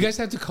 Yeah. You guys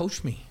have to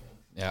coach me.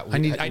 Yeah. I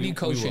need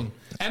coaching.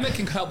 Emma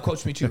can help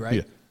coach me too, right?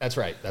 Yeah. That's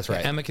right.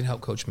 Emma can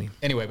help coach me.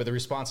 Anyway, but the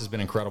response has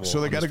been incredible. So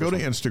they got to go to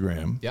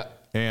Instagram.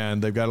 Yep.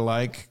 And they've got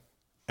to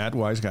at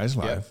Wise Guys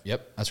Live.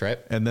 Yep, that's right.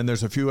 And then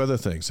there's a few other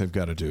things they've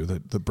got to do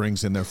that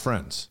brings in their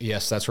friends.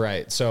 Yes, that's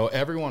right. So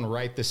everyone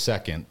right this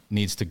second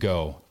needs to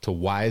go to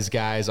Wise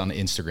Guys on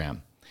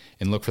Instagram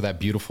and look for that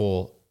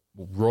beautiful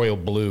royal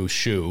blue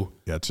shoe.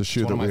 Yeah, it's a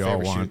shoe that we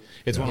all want.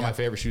 It's one of my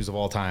favorite shoes of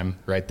all time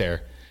right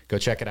there. Go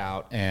check it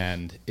out,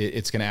 and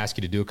it's going to ask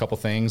you to do a couple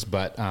things,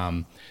 but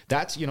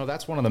that's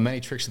one of the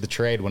many tricks of the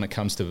trade when it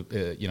comes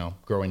to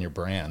growing your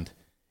brand.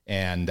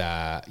 And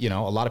a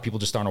lot of people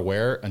just aren't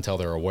aware until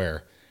they're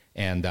aware.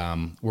 And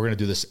we're going to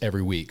do this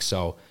every week.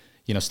 So,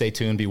 stay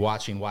tuned. Be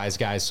watching Wise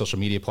Guys social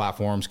media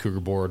platforms, Cougar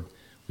Board.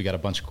 We got a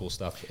bunch of cool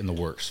stuff in the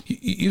works.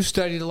 You've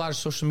studied a lot of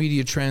social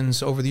media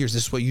trends over the years.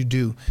 This is what you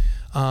do.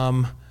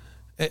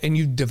 And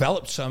you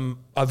developed some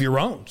of your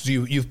own. So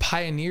you've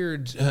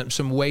pioneered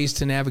some ways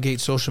to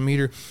navigate social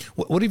media.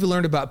 What have you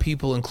learned about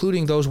people,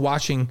 including those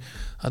watching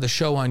the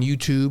show on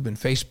YouTube and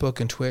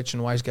Facebook and Twitch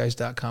and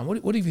wiseguys.com?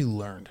 What have you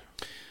learned?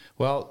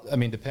 Well, I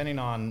mean, depending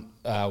on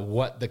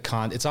what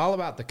it's all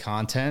about the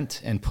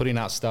content and putting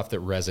out stuff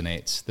that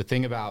resonates. The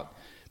thing about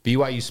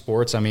BYU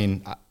sports, I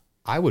mean,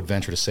 I would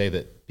venture to say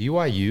that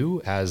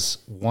BYU has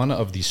one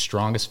of the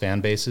strongest fan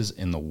bases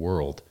in the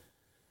world.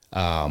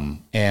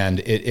 And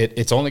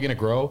it's only going to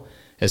grow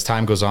as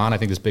time goes on. I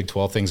think this Big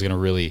 12 thing is going to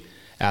really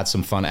add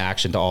some fun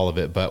action to all of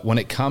it. But when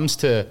it comes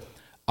to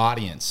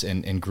audience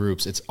and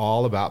groups, it's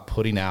all about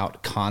putting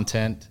out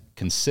content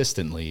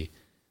consistently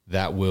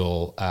that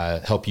will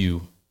help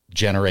you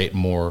generate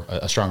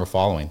a stronger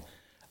following.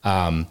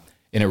 And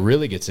it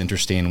really gets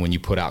interesting when you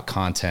put out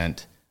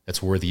content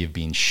that's worthy of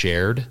being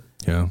shared,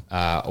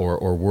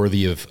 or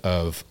worthy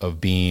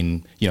of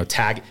being,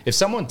 tag. If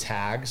someone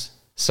tags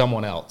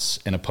someone else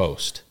in a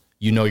post,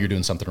 you're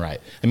doing something right.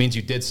 It means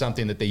you did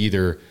something that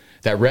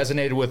that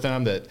resonated with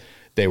them, that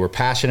they were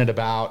passionate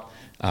about.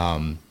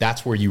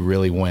 That's where you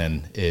really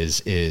win.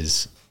 Is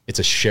it's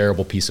a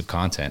shareable piece of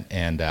content,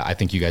 and I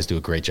think you guys do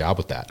a great job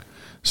with that.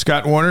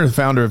 Scott Warner, the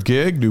founder of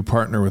Gig, new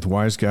partner with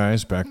Wise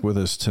Guys, back with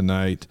us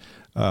tonight.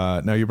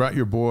 Now, you brought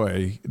your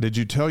boy. Did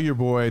you tell your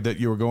boy that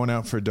you were going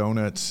out for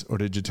donuts, or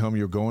did you tell him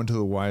you were going to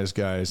the Wise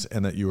Guys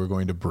and that you were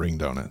going to bring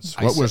donuts?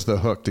 What was the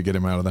hook to get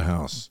him out of the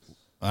house?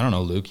 I don't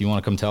know, Luke. You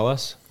want to come tell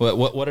us?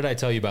 What did I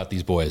tell you about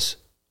these boys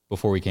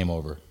before we came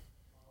over?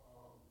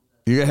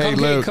 Hey,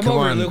 Luke, come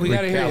over, on. Luke. We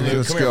got to hear you.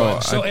 Let's go.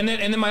 So, and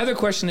then my other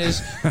question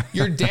is,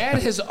 your dad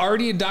has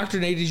already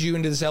indoctrinated you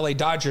into this LA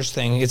Dodgers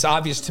thing. It's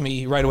obvious to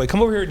me right away.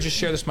 Come over here and just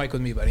share this mic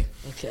with me, buddy.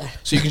 Okay.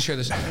 So you can share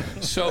this.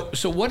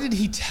 So what did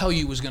he tell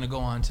you was going to go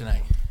on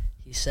tonight?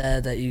 He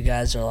said that you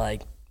guys are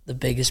like the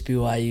biggest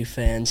BYU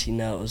fans he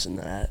knows, and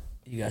that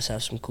you guys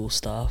have some cool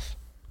stuff.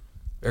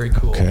 Very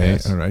cool. Okay,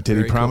 all right. Did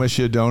he promise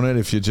you a donut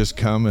if you just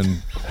come and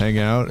hang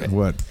out?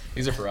 What?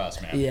 These are for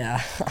us, man.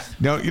 Yeah.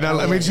 No,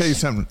 let me tell you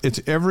something. It's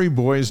every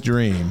boy's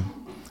dream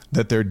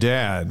that their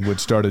dad would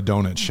start a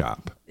donut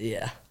shop.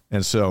 Yeah.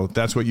 And so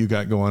that's what you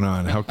got going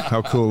on.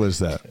 How cool is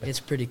that? It's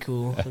pretty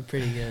cool. They're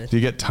pretty good. Do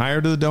you get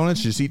tired of the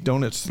donuts? You just eat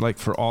donuts like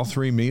for all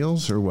 3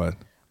 meals or what?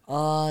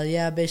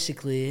 Yeah,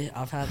 basically.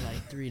 I've had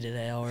like 3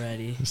 today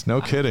already. It's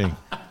no kidding.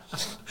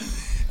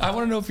 I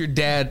want to know if your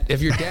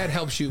dad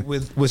helps you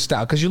with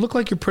style, because you look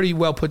like you're pretty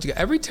well put together.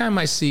 Every time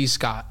I see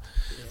Scott,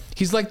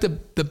 he's like the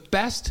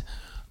best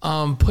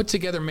put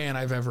together man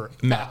I've ever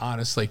met,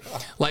 honestly.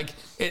 Like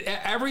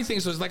everything.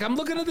 So it's like, I'm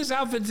looking at this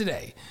outfit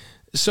today.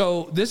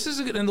 So this is,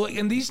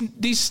 and these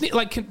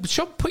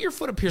put your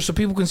foot up here so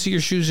people can see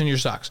your shoes and your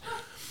socks.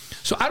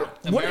 So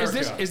what is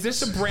this? Is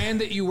this a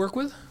brand that you work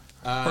with?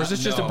 Or is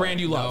this just a brand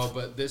you love?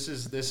 No, but this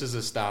is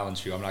a styling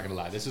shoe. I'm not going to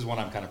lie. This is one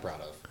I'm kind of proud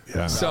of.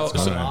 Yeah. So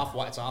it's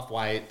off-white. It's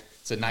off-white.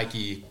 It's a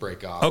Nike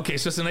break-off. Okay,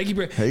 so it's a Nike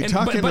break. Hey,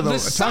 talking to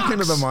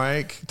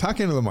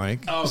the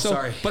mic. Oh,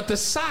 sorry. But the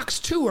socks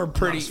too are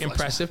pretty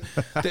impressive.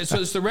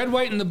 So it's the red,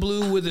 white, and the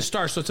blue with the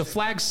star. So it's a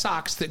flag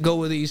socks that go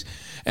with these,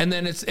 and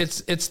then it's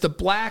the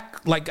black.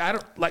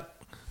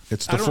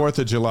 It's the 4th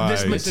of July.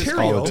 This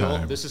material. All the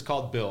time. This is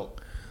called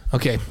Built.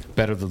 Okay.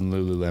 Better than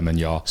Lululemon,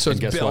 y'all. So and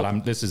guess Built.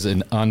 what? This is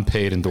an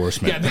unpaid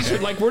endorsement. Yeah, these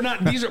are we're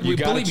not. These are. You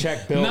gotta believe me,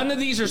 check Built. none of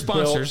these are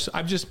sponsors. Built.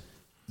 I'm just.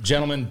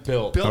 Gentlemen,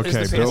 Built. Built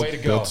is the Built, way to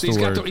go. Built's So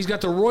he's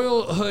got the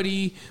royal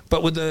hoodie,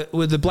 but with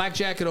the black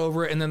jacket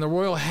over it, and then the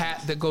royal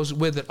hat that goes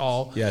with it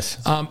all. Yes.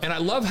 And I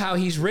love how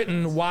he's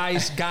written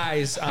Wise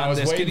Guys on I was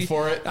this. waiting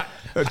for it.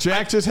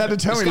 Jack just had to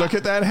tell me, look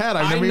at that hat.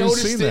 I've never even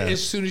seen that. I noticed it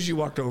as soon as you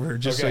walked over here,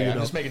 just Okay, so you I'm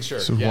know. just making sure.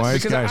 So Yes. Wise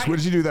Because Guys. What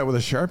did you do that with a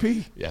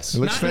Sharpie? Yes. It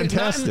looks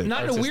fantastic.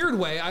 Not in a weird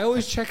way. I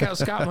always check out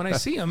Scott when I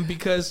see him,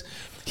 because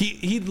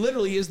he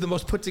literally is the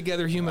most put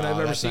together human I've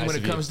ever that's seen nice when it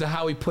of you. comes to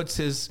how he puts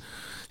his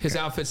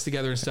outfits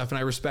together and stuff, and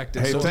I respect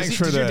it. Hey, So thanks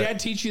for did your that. dad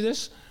teach you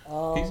this?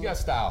 He's got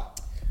style.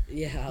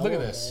 Yeah. Look at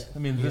this. I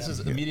mean, this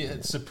is immediate.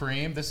 It's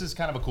Supreme. This is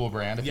kind of a cool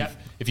brand.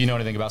 Yep. If you know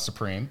anything about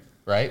Supreme,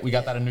 right? We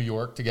got that in New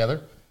York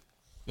together.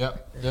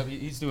 Yep.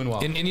 He's doing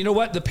well. And you know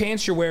what? The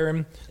pants you're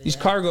wearing, these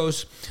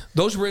cargos,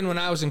 those were in when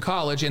I was in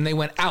college, and they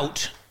went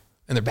out,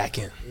 and they're back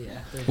in. Yeah.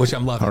 Which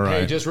I'm loving. All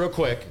right. Hey, just real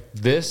quick.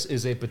 This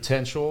is a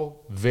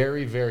potential,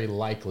 very, very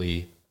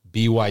likely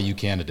BYU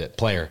candidate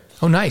player.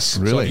 Oh, nice.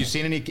 Really? So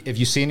if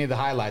you see any of the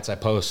highlights I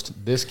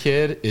post, this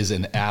kid is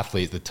an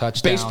athlete. The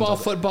touchdowns. Baseball,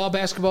 football,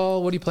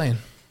 basketball. What are you playing?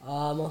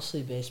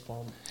 Mostly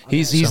baseball.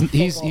 He's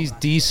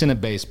decent at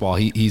baseball.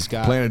 He's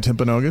got Playing at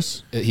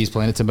Timpanogos? He's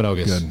playing at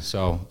Timpanogos. Good.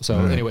 So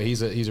anyway,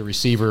 he's a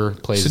receiver.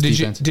 Plays So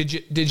defense.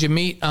 did you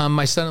meet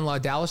my son-in-law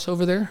Dallas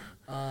over there?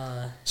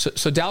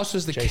 So Dallas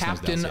was the Chase knows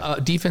captain, Dallas,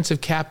 yeah. defensive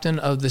captain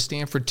of the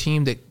Stanford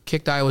team that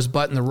kicked Iowa's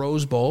butt in the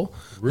Rose Bowl.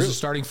 Was a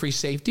starting free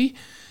safety.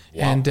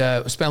 Wow. And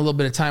spent a little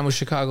bit of time with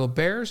Chicago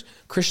Bears.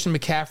 Christian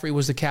McCaffrey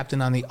was the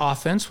captain on the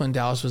offense when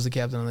Dallas was the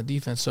captain on the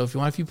defense. So if you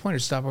want a few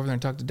pointers, stop over there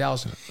and talk to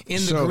Dallas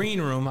in the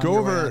green room. Go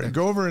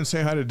over and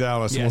say hi to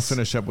Dallas, and we'll Yes.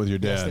 finish up with your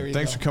dad. there you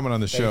Thanks go. for coming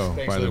on the show,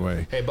 Thanks, by the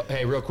Luke. way.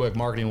 Hey, real quick,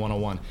 marketing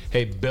 101.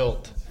 Hey,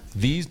 Built.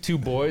 These two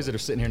boys that are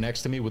sitting here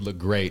next to me would look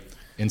great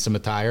in some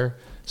attire.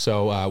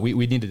 So we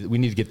need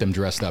to get them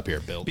dressed up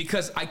here, Built.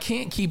 Because I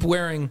can't keep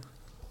wearing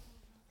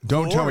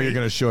Don't tell me you're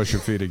going to show us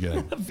your feet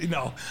again.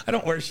 No, I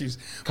don't wear shoes.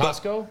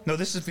 Costco? No,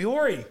 this is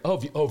Viore. Oh,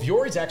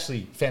 Viore's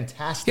actually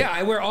fantastic. Yeah,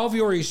 I wear all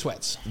Viore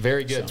sweats.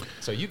 Very good.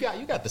 So you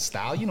got the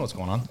style. You know what's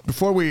going on.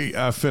 Before we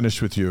finish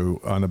with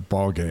you on a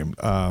ball game,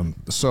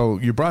 so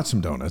you brought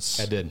some donuts.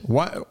 I did.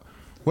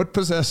 What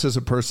possesses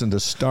a person to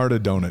start a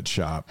donut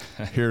shop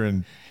here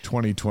in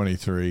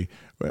 2023,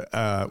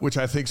 which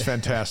I think is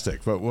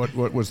fantastic. But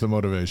what was the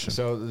motivation?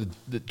 So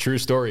the true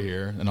story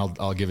here, and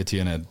I'll give it to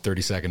you in a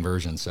 30-second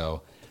version.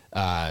 So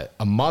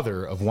a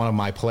mother of one of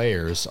my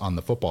players on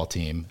the football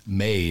team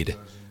made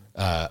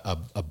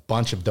a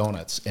bunch of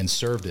donuts and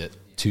served it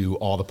to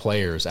all the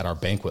players at our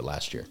banquet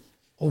last year.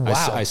 Oh,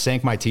 wow. I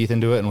sank my teeth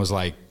into it and was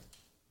like,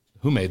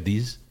 who made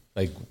these?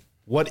 Like,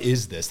 what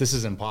is this? This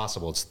is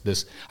impossible. It's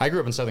this. I grew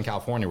up in Southern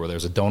California where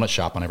there's a donut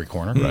shop on every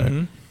corner.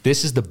 Right.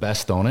 This is the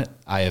best donut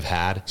I have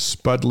had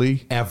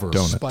Spudley ever.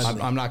 Donuts.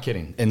 I'm not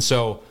kidding. And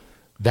so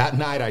that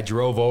night I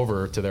drove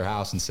over to their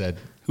house and said,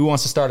 who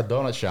wants to start a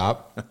donut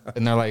shop?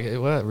 And they're like,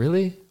 what,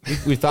 really?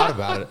 We thought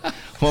about it at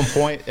one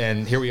point,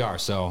 and here we are.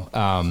 So,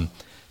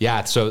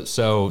 yeah. So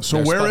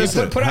where is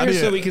it? Put it How out do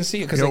here you- so we can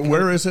see it.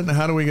 where is it and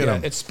how do we get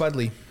them? It's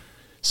Spudley.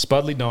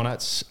 Spudley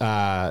Donuts.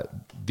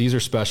 These are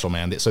special,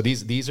 man. So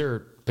these are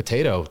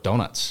potato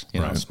donuts. You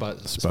know, Right.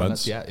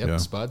 Spuds. Yeah,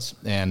 Spuds.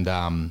 And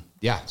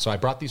so I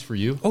brought these for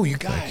you. Oh, you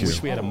guys.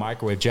 Wish we had a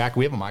microwave. Jack,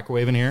 we have a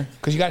microwave in here.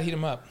 Because you got to heat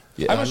them up.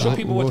 Yeah, I'm going to show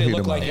people what we'll they heat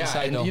look 'em like up.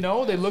 inside. and, though. you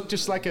know, they look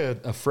just like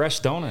a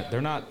fresh donut.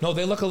 They're not. No,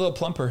 they look a little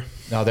plumper.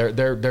 No,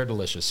 they're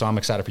delicious. So I'm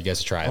excited for you guys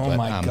to try it. Oh,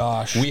 my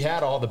gosh. We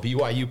had all the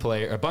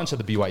a bunch of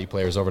the BYU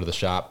players over to the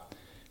shop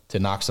to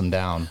knock some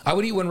down. I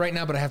would eat one right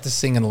now, but I have to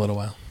sing in a little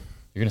while.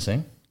 You're gonna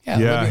sing? Yeah,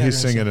 Libby and I are he's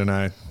gonna singing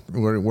tonight.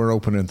 We're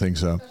opening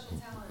things up.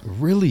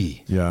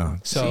 Really? Yeah.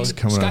 So He's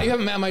coming Scott, up. you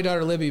haven't met my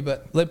daughter Libby,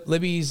 but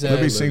Libby's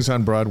Libby sings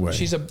on Broadway.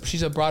 she's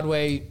a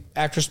Broadway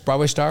actress,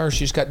 Broadway star.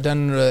 She's got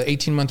done an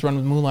 18-month run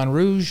with Moulin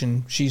Rouge,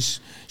 and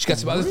she's got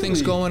some other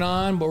things going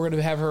on. But we're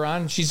going to have her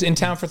on. She's in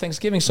town for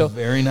Thanksgiving, so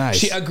Very nice.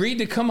 She agreed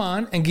to come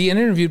on and get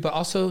interviewed, but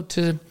also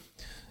to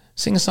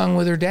sing a song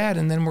with her dad,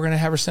 and then we're going to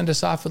have her send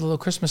us off with a little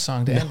Christmas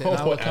song to end it. And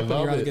I'll I accompany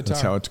love her on the it. guitar.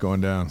 That's how it's going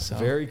down.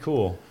 Very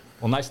cool.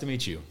 Well, nice to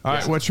meet you. All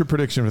right, what's your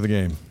prediction for the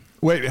game?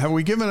 Wait, have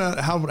we given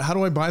how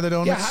do I buy the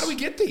donuts? Yeah, how do we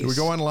get these? Do we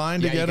go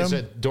online to Yeah, get you can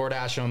them?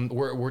 DoorDash them.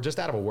 We're just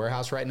out of a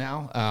warehouse right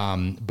now,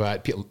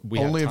 but we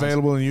have Only tons.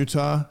 available in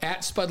Utah?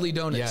 At Spudley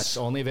Donuts. Yes,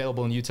 only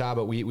available in Utah,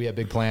 but we have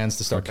big plans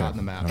to start dotting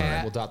the map.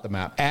 right. We'll dot the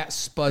map. At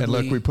Spudley And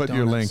look, we put your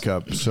Donuts. link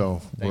up,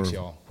 so Thanks,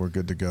 y'all. we're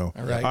good to go.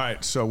 All right. All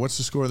right, so what's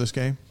the score of this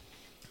game?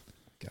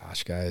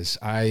 Gosh, guys,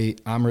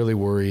 I'm really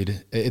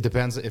worried. It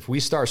depends. If we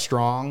start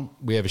strong,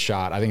 we have a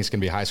shot. I think it's going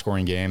to be a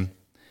high-scoring game.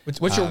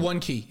 What's your one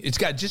key? It's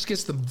got just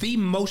gets the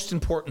most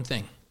important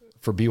thing.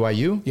 For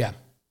BYU, Yeah.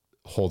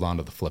 hold on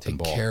to the flipping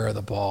ball. Care of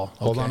the ball.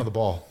 Hold Okay. on to the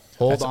ball.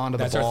 Hold That's- on to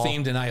the that's ball. our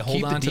theme tonight. Hold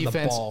Keep on to the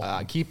defense,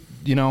 ball.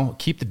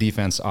 Keep the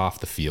defense off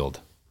the field.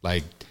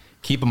 Like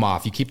keep them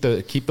off. You keep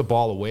the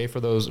ball away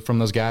from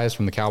those guys,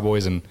 from the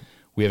Cowboys, and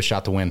we have a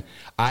shot to win.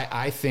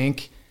 I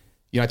think,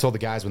 I told the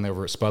guys when they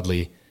were at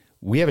Spudley,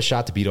 we have a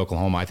shot to beat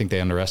Oklahoma. I think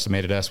they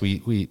underestimated us. We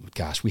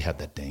had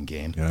that dang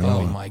game. Yeah, I know.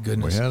 Oh my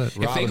goodness! We had it.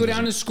 If they go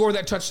down and score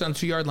that touchdown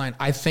 2-yard line,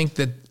 I don't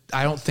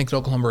think that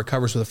Oklahoma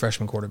recovers with a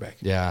freshman quarterback.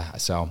 Yeah.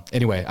 So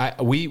anyway,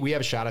 we have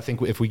a shot. I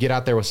think if we get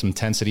out there with some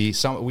intensity,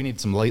 we need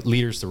some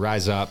leaders to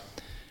rise up.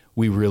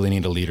 We really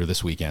need a leader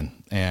this weekend,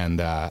 and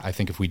I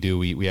think if we do,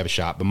 we have a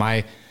shot.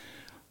 But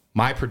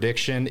my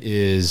prediction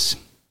is,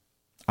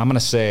 I'm going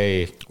to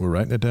say We're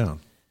writing it down.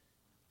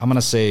 I'm going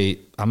to say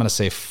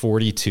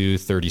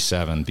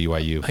 42-37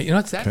 BYU. You know,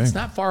 it's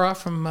not far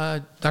off from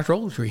Dr.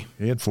 Ogletree.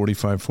 He had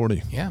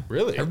 45-40. Yeah,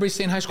 Really? Everybody's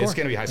saying high score. It's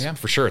going to be high Yeah.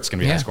 for sure. It's going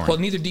to be high scoring. Well,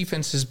 neither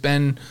defense has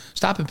been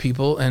stopping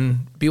people,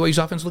 and BYU's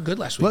offense looked good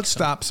last week. Let's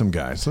stop some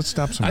guys.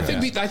 I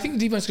think the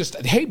defense just.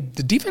 Hey,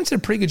 the defense did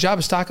a pretty good job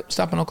of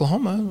stopping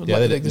Oklahoma. Yeah,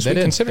 they did. this They week,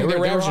 did. considering They they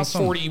were were averaging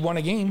awesome. 41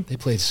 a game. They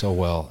played so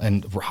well,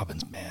 and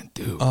Robbins, man,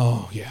 dude,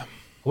 Oh yeah,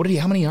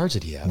 how many yards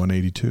did he have?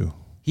 182.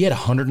 He had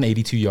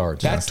 182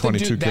 yards. that's the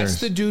 22 dude. That's carries.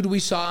 the dude we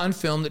saw on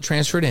film that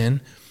transferred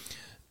in,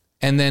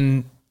 and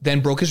then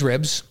broke his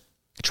ribs.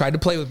 Tried to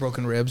play with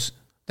broken ribs.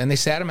 Then they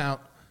sat him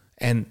out,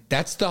 and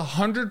that's the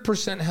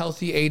 100%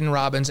 healthy Aiden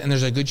Robbins. And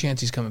there's a good chance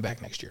he's coming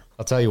back next year.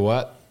 I'll tell you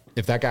what,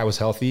 if that guy was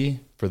healthy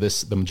for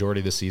the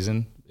majority of the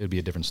season, it'd be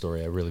a different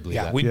story. I really believe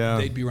that.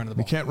 They'd be running the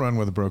ball. You can't run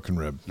with a broken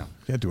rib. No.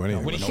 Can't do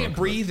anything. When with you a can't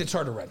broken rib. breathe, it's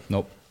hard to run.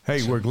 Nope.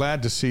 Hey, we're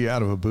glad to see you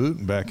out of a boot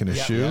and back in a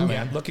shoe.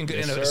 Yeah, looking good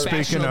in a Speaking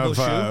fashionable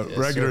of shoe.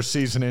 regular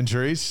season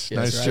injuries,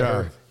 nice Yes, job.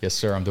 sir. Yes,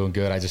 sir. I'm doing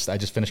good. I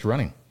just finished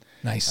running.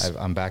 Nice.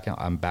 I'm back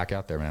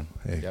out there, man.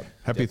 Hey, Yep.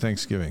 happy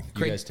Thanksgiving.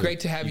 You guys too. Great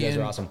to have you guys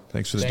in. are awesome.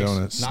 Thanks for the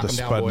donuts, Knock the them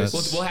down, spud boys.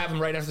 nuts. We'll have him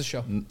right after the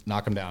show.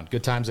 Knock them down.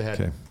 Good times ahead.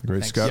 Okay, great.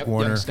 Thanks. Scott Yep,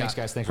 Warner, thanks,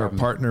 guys. Thanks for our having me.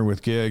 partner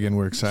with Gig, and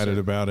we're excited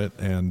about it,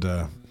 and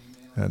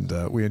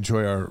we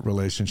enjoy our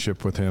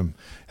relationship with him.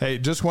 Hey,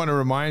 just want to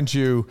remind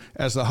you,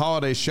 as the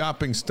holiday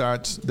shopping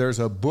starts, there's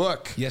a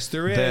book. Yes,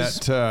 there is.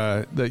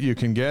 That you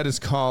can get. It's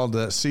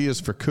called C is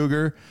for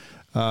Cougar.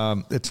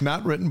 It's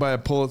not written by a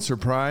Pulitzer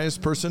Prize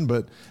person,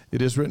 but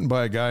it is written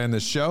by a guy in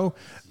this show.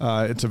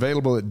 It's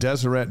available at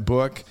Deseret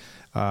Book,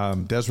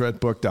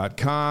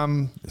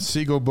 DeseretBook.com,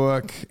 Siegel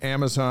Book,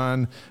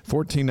 Amazon,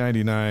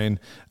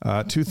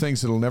 $14.99. Two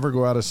things that'll never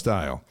go out of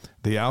style: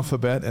 the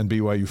alphabet and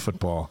BYU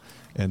football.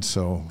 And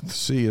so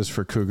C is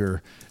for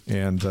Cougar,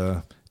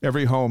 and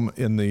every home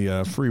in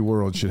the free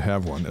world should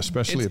have one,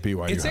 especially at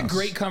BYU. It's house. a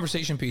great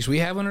conversation piece. We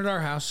have one at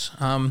our house.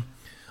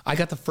 I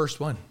got the first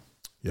one.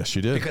 Yes,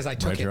 you did. Because I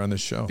took right it here on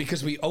this show.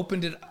 Because we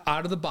opened it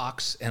out of the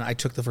box, and I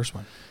took the first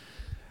one.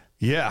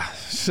 Yeah,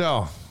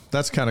 so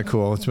that's kind of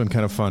cool. It's been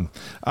kind of fun.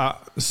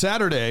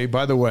 Saturday,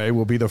 by the way,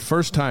 will be the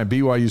first time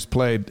BYU's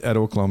played at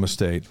Oklahoma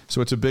State, so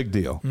it's a big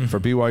deal for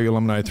BYU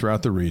alumni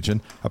throughout the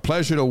region. A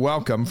pleasure to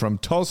welcome from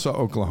Tulsa,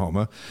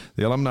 Oklahoma,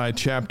 the alumni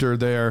chapter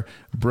there,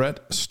 Brett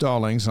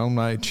Stallings,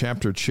 alumni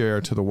chapter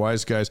chair to the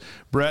Wise Guys.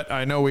 Brett,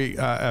 I know we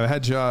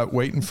had you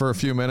waiting for a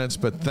few minutes,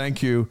 but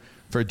thank you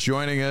for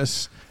joining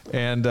us.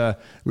 And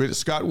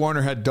Scott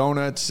Warner had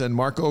donuts, and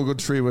Mark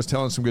Ogletree was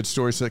telling some good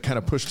stories, so that kind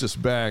of pushed us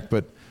back.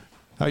 But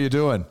how you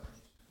doing?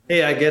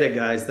 Hey, I get it,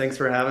 guys. Thanks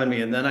for having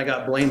me. And then I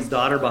got Blaine's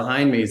daughter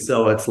behind me,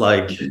 so it's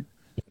like...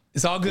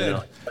 It's all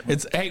good.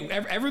 It's hey,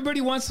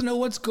 everybody wants to know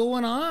what's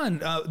going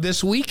on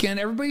this weekend.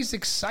 Everybody's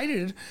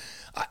excited.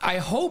 I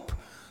hope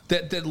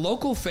that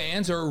local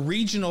fans or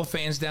regional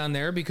fans down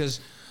there,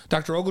 because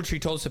Dr. Ogletree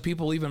told us that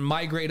people even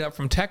migrate up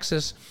from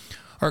Texas,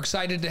 are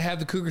excited to have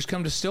the Cougars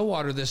come to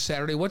Stillwater this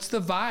Saturday. What's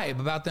the vibe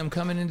about them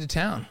coming into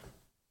town?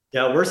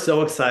 Yeah, we're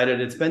so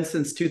excited. It's been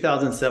since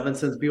 2007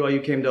 since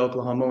BYU came to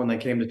Oklahoma when they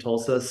came to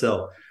Tulsa.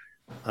 So,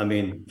 I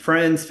mean,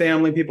 friends,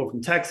 family, people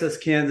from Texas,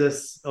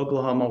 Kansas,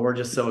 Oklahoma, we're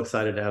just so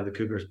excited to have the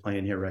Cougars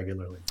playing here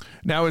regularly.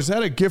 Now, is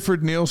that a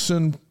Gifford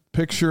Nielsen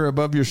picture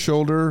above your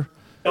shoulder?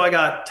 So I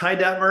got Ty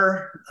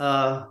Detmer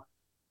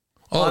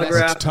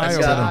autograph. Ty I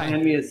over got there.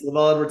 behind me at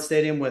LaVell Edwards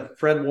Stadium with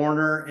Fred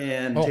Warner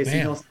and J.C.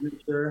 man. Nielsen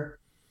picture.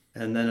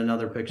 And then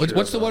another picture.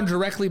 What's the one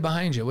directly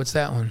behind you? What's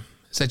that one?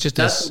 Is that just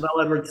That's a,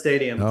 LaVell Edwards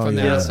Stadium. Oh, from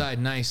the yeah. outside?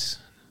 Nice.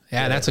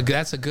 Yeah, that's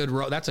a good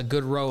row. That's a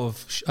good row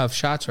of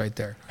shots right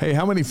there. Hey,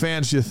 how many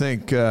fans do you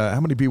think, how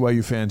many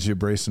BYU fans are you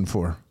bracing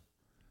for?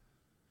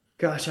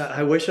 Gosh,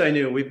 I wish I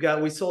knew.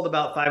 We sold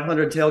about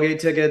 500 tailgate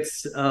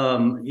tickets.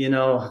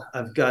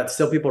 I've got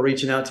still people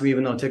reaching out to me,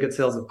 even though ticket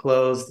sales have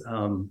closed.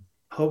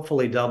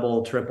 Hopefully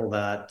double, triple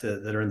that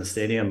are in the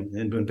stadium,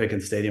 in Boone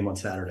Pickens Stadium on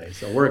Saturday.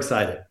 So we're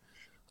excited.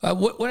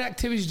 What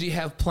activities do you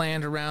have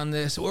planned around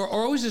this? Or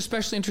always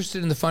especially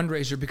interested in the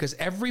fundraiser, because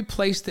every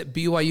place that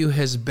BYU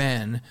has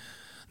been,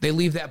 they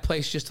leave that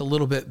place just a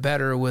little bit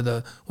better with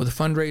a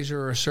fundraiser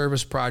or a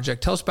service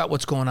project. Tell us about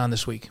what's going on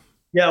this week.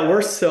 Yeah,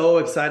 we're so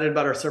excited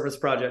about our service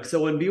project.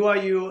 So when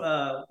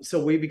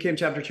BYU, we became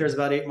chapter chairs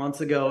about 8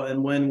 months ago,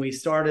 and when we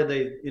started,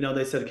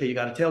 they said, okay, you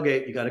got a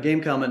tailgate, you got a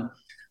game coming.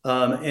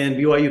 And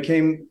BYU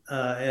came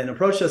and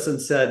approached us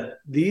and said,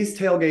 these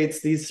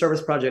tailgates, these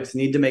service projects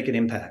need to make an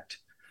impact.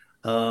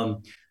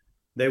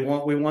 We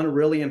want to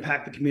really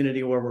impact the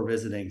community where we're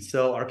visiting.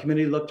 So our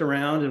community looked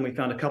around and we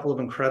found a couple of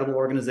incredible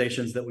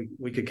organizations that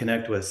we could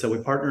connect with. So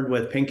we partnered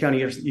with Payne County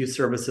Youth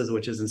Services,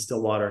 which is in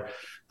Stillwater.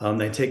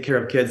 They take care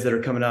of kids that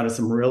are coming out of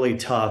some really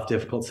tough,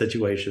 difficult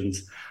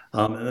situations.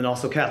 And then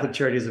also Catholic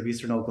Charities of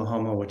Eastern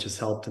Oklahoma, which has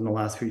helped in the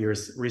last few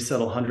years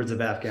resettle hundreds of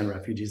Afghan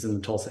refugees in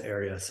the Tulsa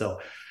area. So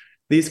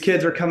these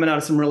kids are coming out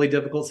of some really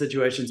difficult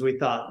situations. We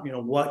thought,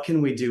 what can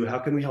we do? How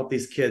can we help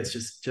these kids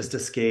just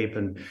escape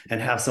and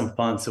have some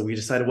fun? So we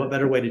decided what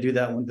better way to do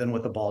that than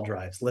with the ball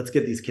drives. Let's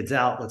get these kids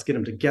out. Let's get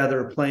them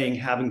together, playing,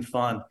 having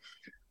fun.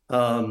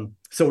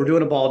 So we're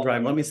doing a ball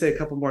drive. Let me say a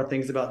couple more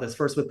things about this.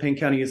 First, with Payne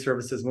County Youth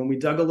Services, when we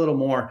dug a little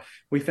more,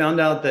 we found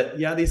out that,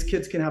 these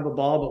kids can have a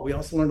ball, but we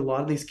also learned a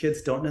lot of these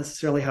kids don't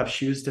necessarily have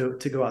shoes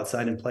to go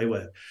outside and play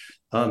with.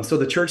 So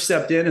the church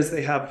stepped in, as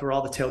they have for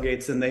all the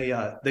tailgates, and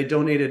they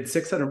donated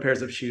 600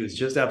 pairs of shoes.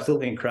 Just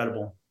absolutely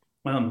incredible.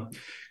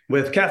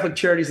 With Catholic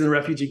Charities and the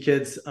refugee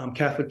kids,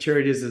 Catholic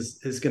Charities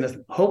is going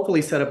to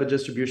hopefully set up a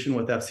distribution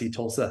with FC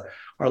Tulsa,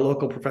 our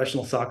local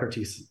professional soccer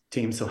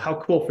team. So how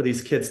cool for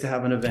these kids to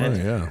have an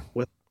event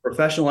with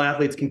professional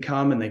athletes can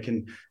come and they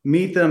can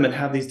meet them and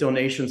have these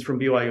donations from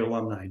BYU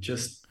alumni.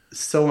 Just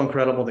so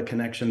incredible, the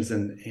connections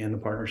and the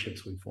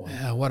partnerships we've formed.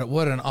 Yeah,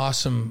 what an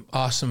awesome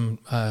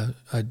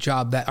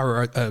job that,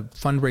 or a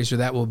fundraiser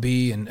that will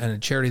be, and a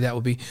charity that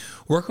will be.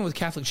 Working with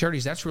Catholic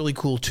Charities, that's really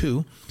cool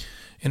too.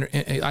 And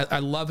I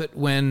love it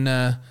when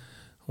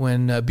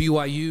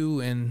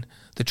BYU and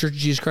the Church of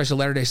Jesus Christ of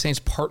Latter-day Saints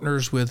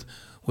partners with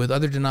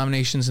other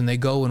denominations and they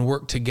go and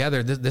work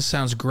together. This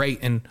sounds great.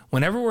 And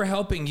whenever we're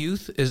helping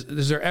youth,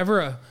 is there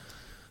ever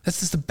that's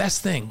just the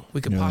best thing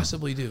we could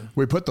possibly do.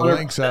 We put the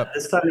links up.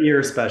 This time of year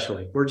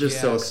especially. We're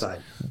just so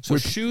excited. So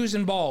shoes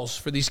and balls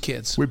for these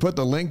kids. We put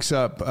the links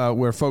up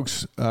where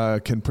folks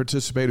can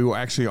participate who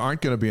actually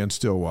aren't going to be in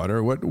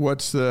Stillwater.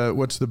 What's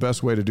the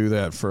best way to do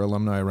that for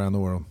alumni around the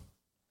world?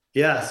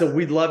 Yeah, so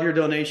we'd love your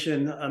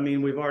donation. I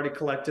mean, we've already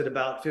collected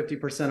about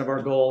 50% of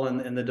our goal,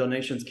 and the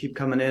donations keep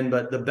coming in.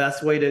 But the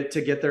best way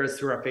to get there is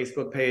through our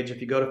Facebook page.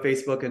 If you go to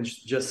Facebook and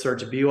just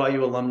search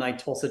BYU Alumni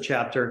Tulsa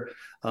Chapter,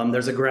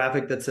 there's a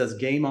graphic that says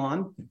Game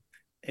On,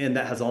 and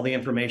that has all the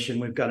information.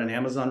 We've got an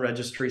Amazon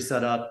registry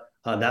set up.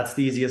 That's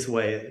the easiest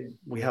way.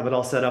 We have it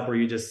all set up where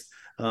you just,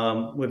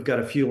 we've got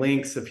a few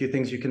links, a few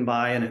things you can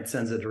buy, and it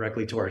sends it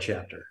directly to our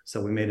chapter.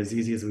 So we made it as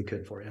easy as we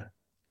could for you.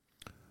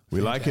 We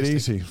like it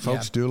easy.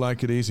 Folks do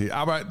like it easy.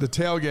 How about the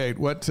tailgate?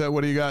 What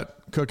do you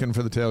got cooking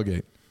for the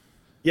tailgate?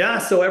 Yeah,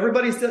 so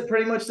everybody's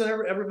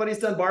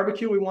done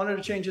barbecue. We wanted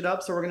to change it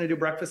up, so we're going to do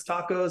breakfast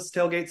tacos.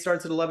 Tailgate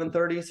starts at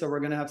 11:30, so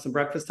we're going to have some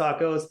breakfast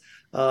tacos.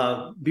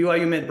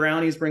 BYU mint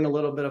brownies bring a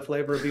little bit of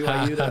flavor of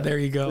BYU to there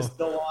you go.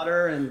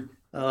 Stillwater, and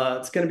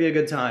it's going to be a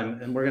good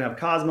time. And we're going to have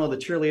Cosmo, the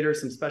cheerleader,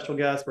 some special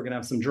guests. We're going to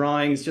have some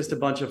drawings, just a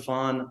bunch of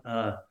fun.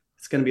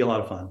 It's going to be a lot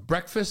of fun.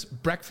 Breakfast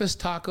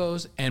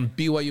tacos and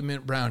BYU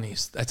mint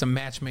brownies. That's a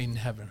match made in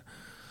heaven.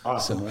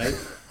 Awesome, right?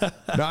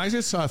 Now, I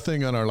just saw a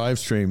thing on our live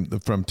stream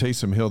from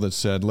Taysom Hill that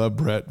said, "Love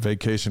Brett,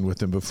 vacationed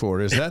with him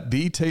before." Is that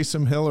the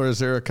Taysom Hill, or is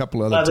there a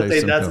couple other Taysom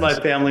Hills? That's my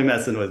family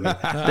messing with me.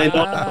 They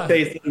know I love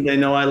Taysom. They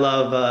know I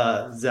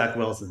love Zach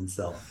Wilson.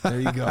 So there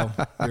you go.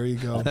 There you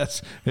go.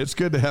 It's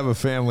good to have a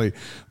family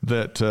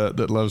that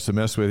loves to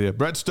mess with you.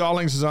 Brett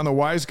Stallings is on the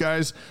Wise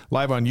Guys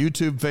live on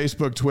YouTube,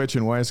 Facebook, Twitch,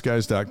 and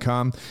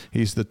wiseguys.com.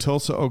 He's the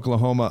Tulsa,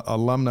 Oklahoma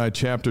Alumni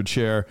Chapter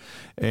Chair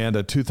and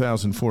a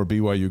 2004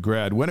 BYU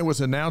grad. When it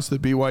was announced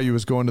that BYU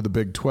was going to the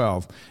Big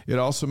 12, it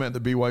also meant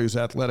that BYU's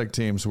athletic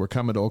teams were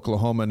coming to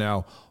Oklahoma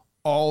now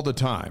all the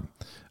time.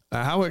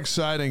 How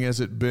exciting has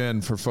it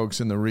been for folks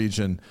in the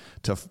region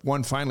to,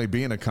 one, finally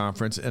be in a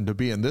conference, and to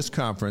be in this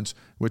conference,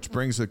 which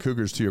brings the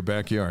Cougars to your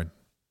backyard?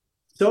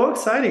 So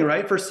exciting,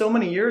 right? For so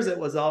many years, it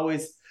was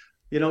always,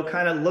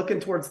 kind of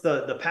looking towards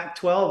the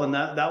Pac-12, and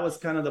that was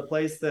kind of the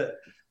place that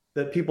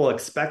people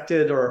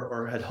expected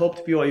or had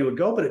hoped BYU would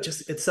go, but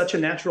it's such a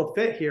natural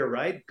fit here,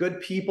 right?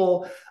 Good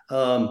people,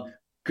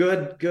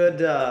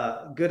 good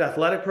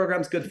athletic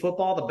programs, good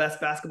football, the best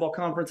basketball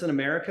conference in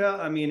America.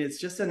 I mean, it's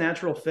just a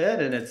natural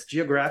fit, and it's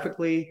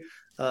geographically,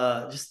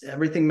 just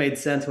everything made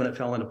sense when it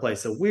fell into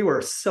place. So we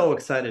were so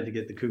excited to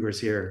get the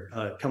Cougars here,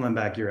 coming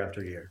back year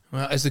after year.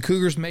 Well, as the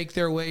Cougars make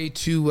their way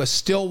to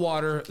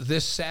Stillwater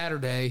this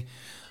Saturday,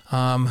 we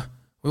want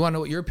to know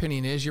what your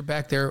opinion is. You're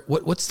back there.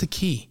 What's the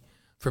key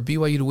for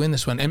BYU to win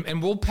this one?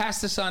 And we'll pass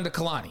this on to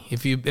Kalani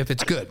if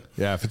it's good.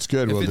 Yeah, if it's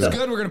good, we're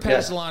going to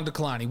pass it on to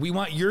Kalani. We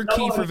want your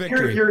key for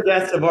victory. Your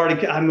guests have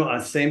already. I'm on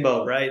the same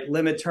boat, right?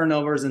 Limit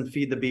turnovers and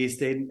feed the beast.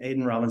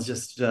 Aiden Robbins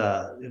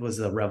it was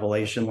a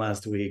revelation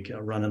last week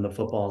running the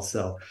football.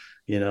 So,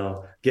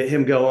 get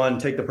him going,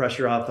 take the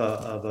pressure off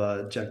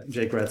of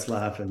Jake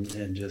Retzlaff,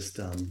 and just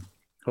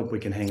hope we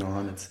can hang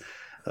on. It's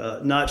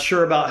not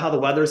sure about how the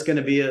weather's going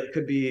to be. It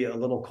could be a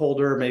little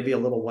colder, maybe a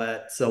little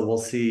wet. So we'll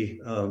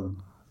see.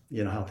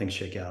 How things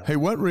shake out. Hey,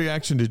 what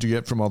reaction did you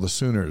get from all the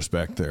Sooners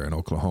back there in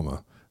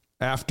Oklahoma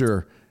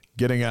after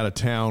getting out of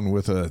town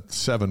with a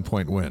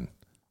 7-point win?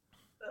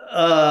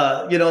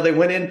 They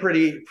went in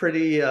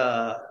pretty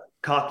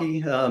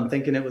cocky,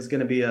 thinking it was going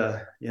to be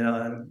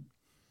kind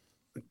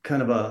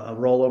of a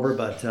rollover,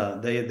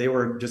 but they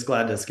were just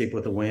glad to escape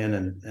with a win,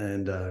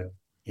 and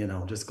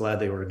just glad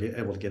they were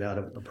able to get out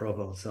of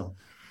Provo. So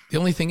the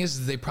only thing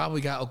is they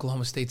probably got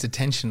Oklahoma State's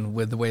attention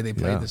with the way they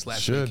played this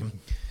last week.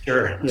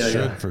 Sure.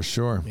 Yeah, for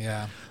sure.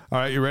 Yeah. All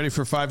right, you ready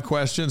for 5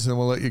 questions, and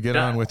we'll let you get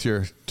on with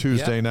your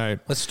Tuesday night.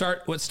 Let's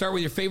start with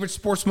your favorite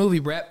sports movie,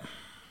 Brett.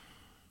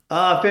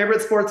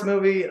 Favorite sports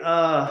movie?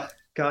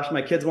 Gosh,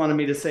 my kids wanted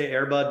me to say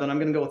Air Bud, but I'm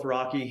going to go with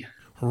Rocky.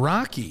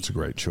 Rocky. It's a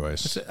great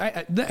choice.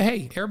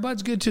 Hey, Air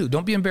Bud's good too.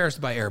 Don't be embarrassed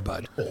by Air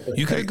Bud.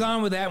 You could have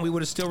gone with that, and we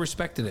would have still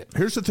respected it.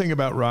 Here's the thing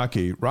about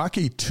Rocky.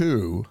 Rocky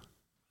 2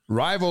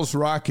 rivals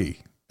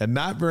Rocky. And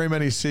not very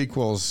many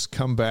sequels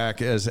come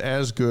back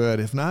as good,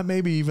 if not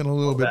maybe even a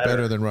little bit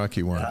better than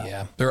Rocky 1.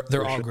 Yeah,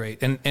 they're all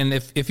great. And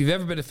if you've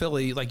ever been to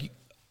Philly, like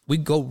we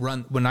go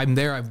run when I'm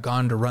there, I've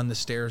gone to run the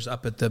stairs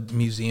up at the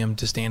museum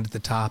to stand at the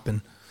top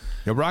and.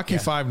 Yeah, Rocky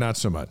 5, not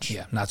so much.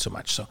 Yeah, not so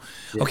much. So,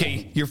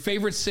 okay, your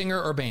favorite singer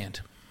or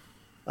band?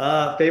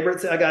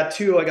 Favorites? I got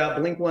 2. I got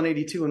Blink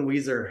 182 and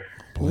Weezer.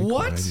 Blink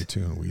 182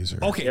 and Weezer.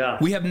 Okay,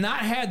 we have not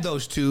had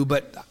those 2,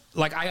 but.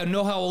 Like, I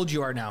know how old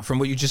you are now from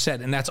what you just said,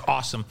 and that's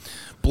awesome.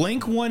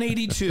 Blink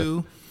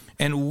 182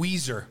 and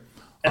Weezer.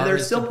 And they're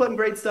still putting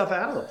great stuff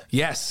out.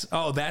 Yes.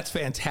 Oh, that's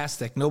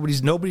fantastic.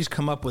 Nobody's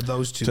come up with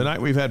those 2.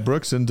 Tonight we've had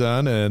Brooks and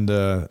Dunn and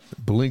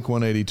Blink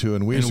 182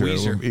 and Weezer.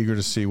 We're eager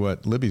to see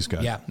what Libby's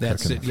got. Yeah,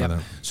 that's it. Yeah.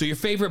 So your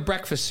favorite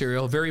breakfast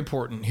cereal, very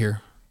important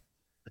here.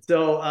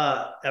 So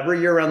every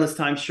year around this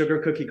time, Sugar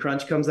Cookie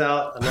Crunch comes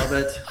out. I love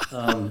it.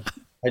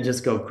 I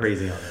just go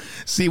crazy on it.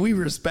 See, we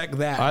respect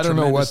that. I don't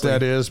know what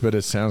that is, but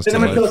it sounds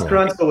Cinnamon delightful. Toast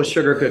Crunch, but with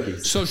sugar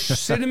cookies. So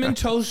Cinnamon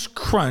Toast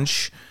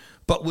Crunch,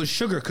 but with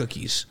sugar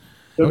cookies.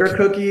 Sugar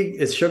cookie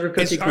is Sugar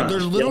Cookie Crunch. Are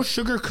there little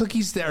sugar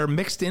cookies that are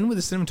mixed in with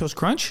the Cinnamon Toast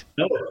Crunch?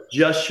 No,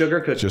 just sugar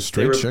cookies. Just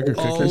straight sugar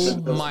cookies.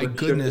 Oh, my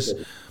goodness.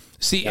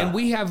 See, and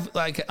we have,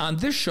 like, on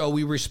this show,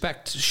 we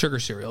respect sugar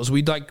cereals.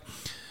 We'd like,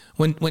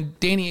 when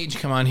Danny Age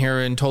come on here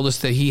and told us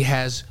that he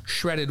has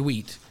shredded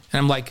wheat, and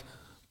I'm like,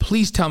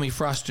 please tell me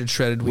frosted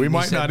shredded wheat. We And he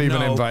might said, not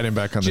even "No, invite him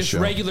back on the show.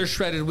 Just regular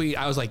shredded wheat."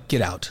 I was like,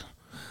 get out.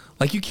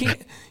 Like, you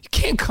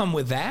can't come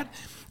with that.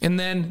 And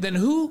then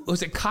who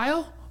was it?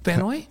 Kyle Van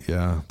Noy?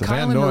 Yeah, the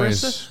Kyle Van and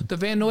Noys. Marissa, the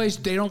Van Noys.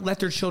 They don't let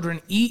their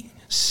children eat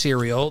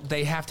cereal.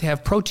 They have to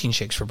have protein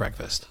shakes for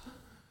breakfast.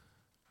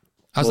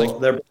 I was like,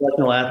 they're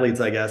professional athletes,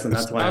 I guess, and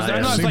that's why I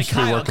am. was Seems like, to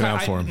be Kyle, working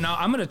out for him. No,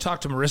 I'm going to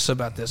talk to Marissa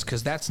about this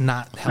because that's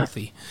not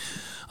healthy.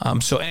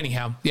 So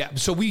anyhow, yeah.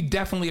 So we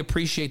definitely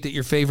appreciate that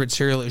your favorite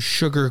cereal is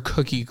Sugar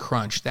Cookie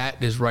Crunch.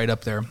 That is right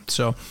up there.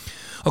 So,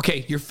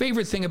 okay, your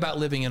favorite thing about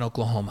living in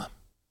Oklahoma,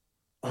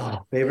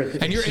 Favorite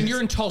thing. and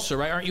you're in Tulsa,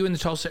 right? Aren't you in the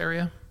Tulsa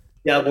area?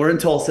 Yeah, we're in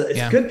Tulsa. It's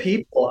Yeah. good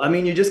people. I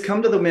mean, you just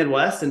come to the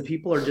Midwest and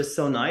people are just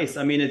so nice.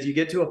 I mean, as you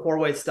get to a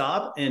 4-way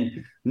stop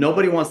and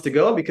nobody wants to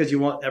go because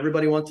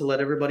everybody wants to let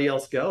everybody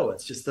else go.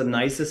 It's just the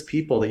nicest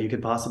people that you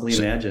could possibly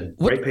imagine.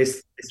 Great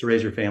place to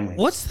raise your family.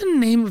 What's the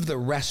name of the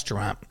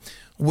restaurant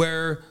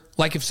where,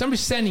 like, if somebody's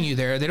sending you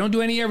there, they don't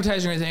do any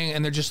advertising or anything,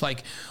 and they're just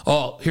like,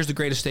 oh, here's the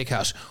greatest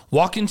steakhouse.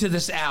 Walk into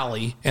this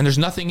alley, and there's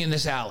nothing in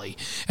this alley.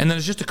 And then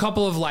there's just a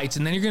couple of lights,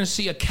 and then you're going to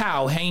see a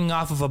cow hanging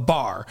off of a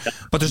bar.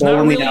 But there's not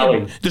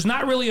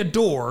really a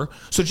door,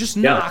 so just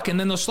knock, and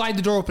then they'll slide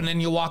the door open,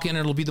 and you'll walk in, and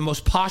it'll be the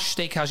most posh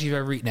steakhouse you've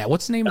ever eaten at.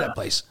 What's the name of that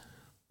place?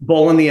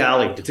 Bull in the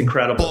Alley. It's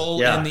incredible.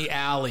 Bull in the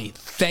Alley.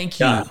 Thank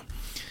you.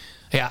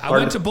 Yeah, I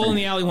went to Bull in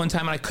the Alley one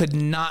time, and I could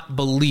not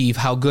believe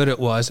how good it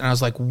was. And I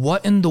was like,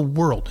 what in the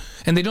world?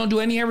 And they don't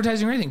do any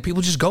advertising or anything.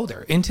 People just go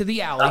there, into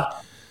the alley,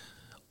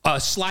 a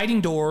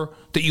sliding door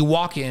that you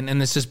walk in, and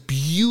it's this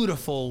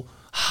beautiful,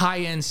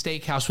 high-end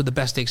steakhouse with the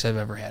best steaks I've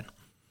ever had.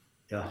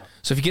 Yeah.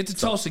 So if you get to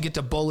Tulsa, get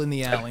to Bull in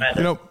the Alley.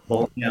 You know,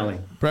 Bull in the Alley.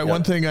 Brett,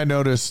 one thing I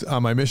noticed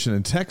on my mission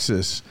in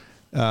Texas,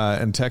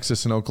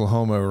 and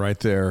Oklahoma are right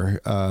there,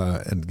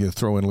 and you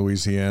throw in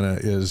Louisiana,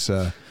 is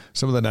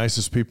some of the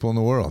nicest people in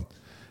the world.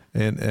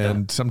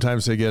 And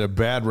sometimes they get a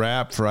bad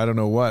rap for I don't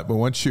know what, but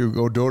once you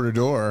go door to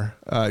door,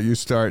 you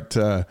start,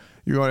 you're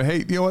going,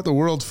 hey, you know what? The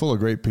world's full of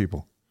great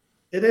people.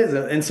 It is.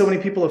 And so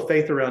many people of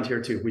faith around here,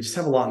 too. We just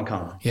have a lot in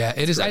common. Yeah,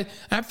 it is. I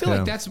feel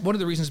like that's one of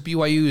the reasons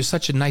BYU is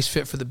such a nice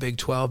fit for the Big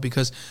 12,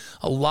 because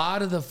a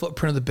lot of the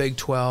footprint of the Big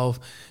 12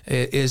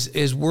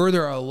 is where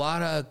there are a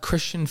lot of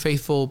Christian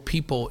faithful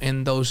people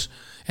in those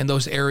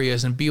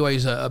areas, and BYU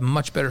is a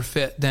much better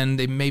fit than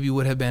they maybe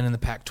would have been in the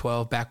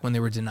Pac-12 back when they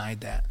were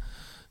denied that.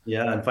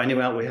 Yeah, and finding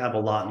out we have a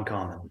lot in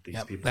common with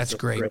these people. That's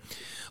great.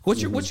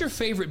 What's your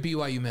favorite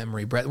BYU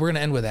memory, Brett? We're going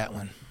to end with that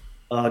one.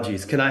 Oh,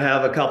 geez. Can I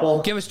have a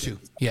couple? Give us two.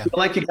 Yeah.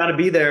 Like, you got to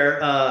be there,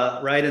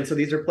 right? And so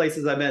these are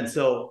places I've been.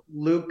 So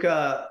Luke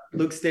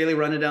Staley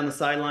running down the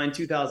sideline,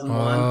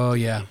 2001. Oh,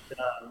 yeah.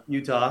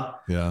 Utah.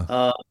 Yeah.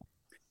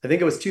 I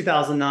think it was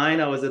 2009.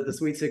 I was at the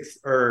Sweet Six,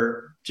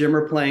 or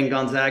Jimmer playing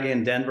Gonzaga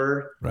in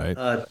Denver. Right.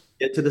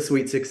 Get to the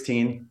Sweet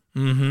 16.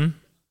 Mm-hmm.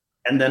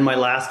 And then my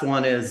last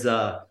one is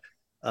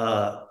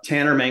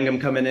Tanner Mangum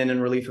coming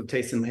in relief of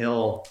Taysom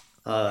Hill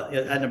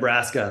at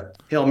Nebraska.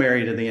 Hail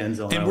Mary to the end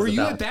zone. And were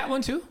you at that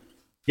one too?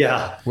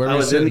 Yeah. Where I were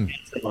was you in sitting? the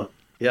end zone.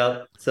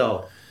 Yeah.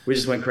 So we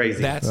just went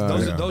crazy.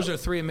 Those are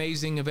three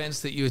amazing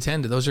events that you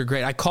attended. Those are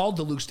great. I called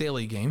the Luke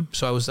Staley game,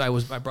 so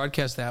I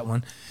broadcast that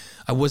one.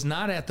 I was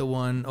not at the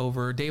one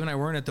over. Dave and I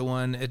weren't at the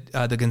one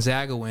at the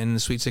Gonzaga win in the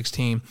Sweet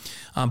 16,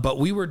 but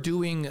we were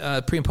doing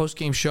a pre and post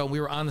game show. And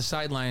we were on the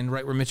sideline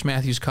right where Mitch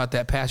Matthews caught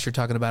that pass you're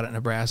talking about at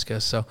Nebraska.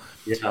 So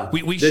yeah,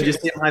 we did you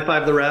see him high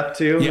five the ref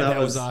too? Yeah, that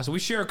was awesome. We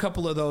share a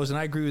couple of those, and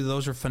I agree with you.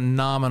 Those are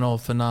phenomenal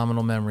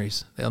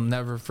memories. I'll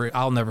never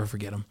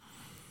forget them.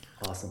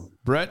 Awesome.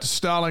 Brett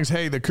Stallings,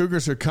 hey, the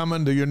Cougars are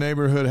coming to your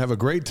neighborhood. Have a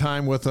great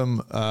time with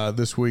them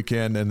this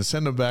weekend, and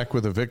send them back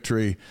with a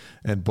victory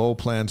and bowl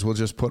plans. We'll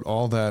just put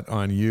all that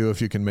on you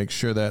if you can make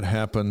sure that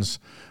happens,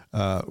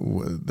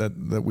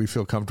 that we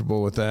feel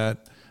comfortable with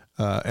that,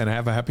 and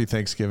have a happy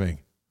Thanksgiving.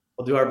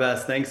 We'll do our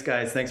best. Thanks,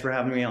 guys. Thanks for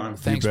having me on.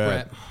 Thanks,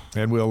 Brett.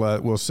 And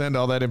we'll send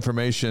all that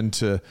information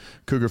to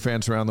Cougar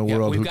fans around the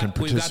world who can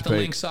participate. We've got the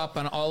links up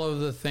on all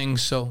of the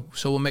things, so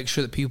we'll make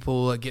sure that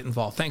people get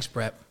involved. Thanks,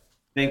 Brett.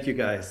 Thank you,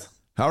 guys.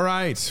 All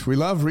right. We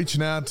love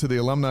reaching out to the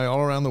alumni all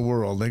around the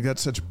world. They got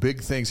such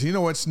big things. You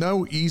know, it's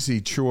no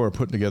easy chore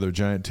putting together a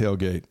giant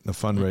tailgate, a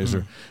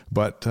fundraiser,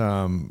 but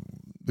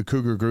the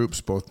Cougar groups,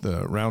 both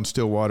around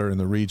Stillwater and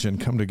the region,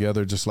 come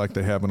together just like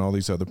they have in all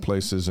these other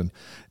places.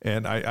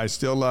 And I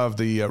still love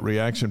the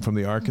reaction from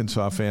the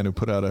Arkansas fan who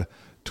put out a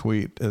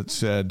tweet that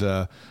said,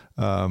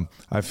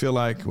 I feel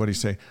like, what do you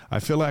say?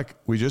 I feel like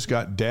we just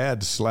got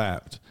dad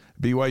slapped.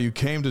 BYU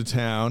came to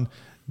town.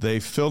 They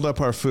filled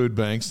up our food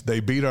banks. They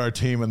beat our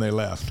team and they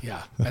left.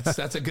 Yeah,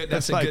 that's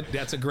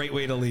a great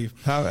way to leave.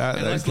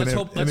 Let's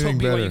hope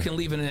BYU can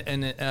leave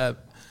an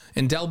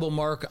indelible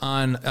mark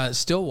on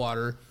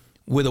Stillwater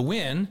with a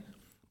win,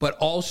 but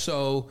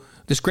also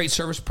this great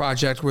service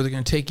project where they're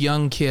going to take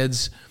young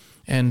kids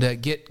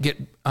and get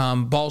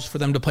balls for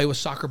them to play with,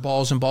 soccer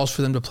balls, and balls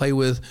for them to play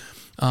with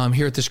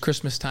here at this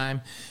Christmas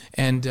time,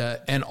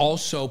 and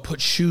also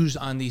put shoes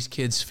on these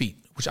kids' feet,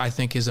 which I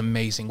think is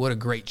amazing. What a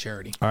great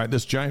charity. All right,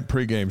 this giant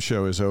pregame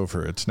show is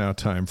over. It's now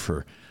time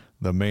for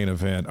the main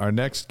event. Our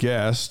next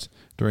guest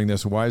during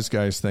this Wise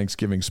Guys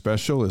Thanksgiving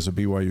special is a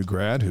BYU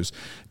grad who's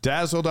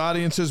dazzled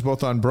audiences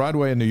both on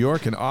Broadway in New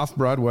York and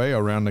off-Broadway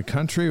around the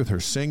country with her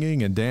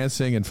singing and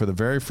dancing. And for the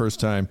very first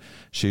time,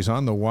 she's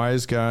on the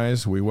Wise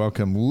Guys. We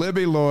welcome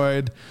Libby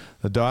Lloyd,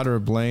 the daughter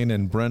of Blaine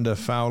and Brenda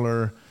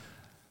Fowler.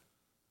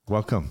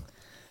 Welcome.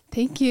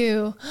 Thank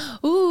you.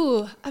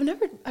 Ooh, I've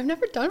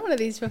never done one of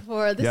these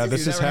before.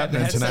 This is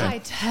happening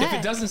tonight. If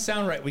it doesn't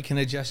sound right, we can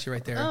adjust you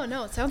right there. Oh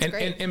no, it sounds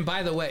great. And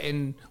by the way,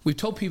 and we've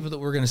told people that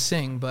we're going to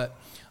sing, but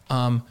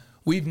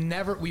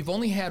we've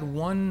only had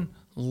one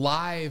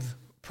live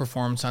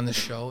performance on the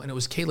show, and it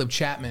was Caleb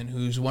Chapman,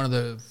 who's one of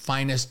the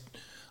finest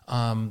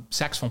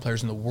saxophone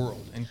players in the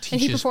world, and teaches.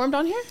 And he performed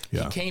on here?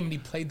 Yeah. He came and he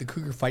played the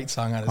Cougar Fight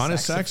song on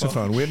his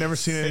saxophone. We had never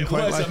seen anything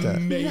quite like that.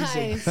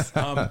 Amazing.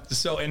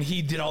 Nice. And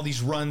he did all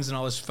these runs and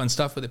all this fun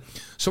stuff with it.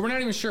 So we're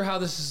not even sure how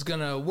this is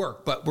going to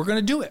work, but we're going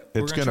to do it.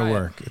 It's going to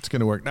work. It's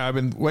going to work. Now, I've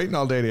been waiting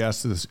all day to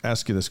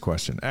ask you this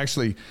question.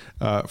 Actually,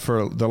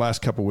 for the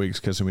last couple of weeks,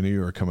 because we knew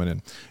you were coming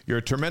in. You're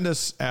a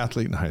tremendous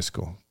athlete in high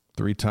school.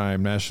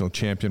 3-time national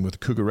champion with the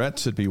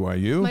Cougarettes at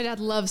BYU. My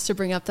dad loves to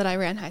bring up that I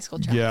ran high school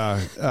track. Yeah.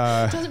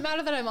 It doesn't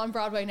matter that I'm on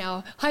Broadway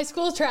now. High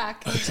school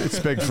track. It's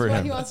big for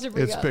him. He wants to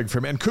bring it's up. big for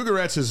him. And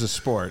Cougarettes is a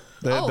sport.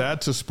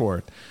 That's a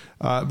sport.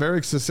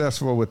 Very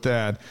successful with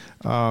that.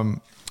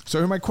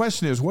 So my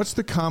question is, what's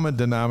the common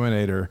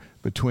denominator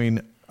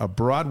between a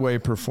Broadway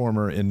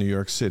performer in New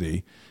York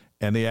City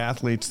and the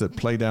athletes that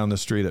play down the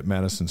street at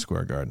Madison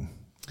Square Garden?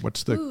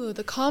 What's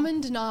the common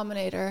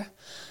denominator?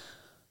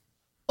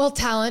 Well,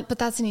 talent, but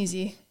that's an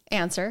easy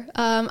answer.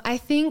 I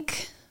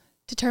think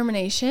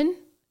determination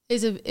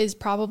is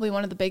probably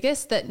one of the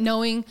biggest, that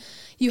knowing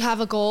you have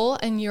a goal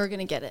and you're going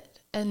to get it,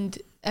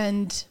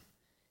 and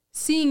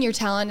seeing your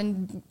talent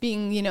and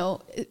being,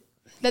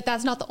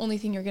 that's not the only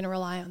thing you're going to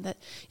rely on, that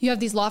you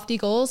have these lofty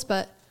goals,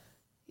 but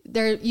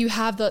you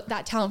have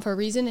that talent for a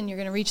reason and you're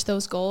going to reach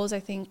those goals. I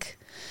think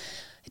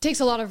it takes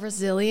a lot of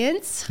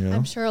resilience. Yeah.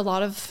 I'm sure a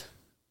lot of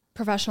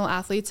professional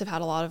athletes have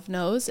had a lot of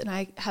no's, and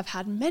I have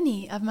had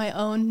many of my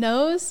own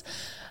no's,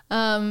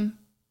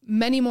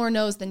 many more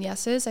no's than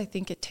yeses. I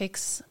think it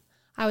takes,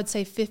 I would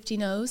say, 50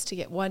 no's to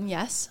get one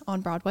yes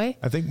on Broadway.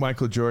 I think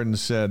Michael Jordan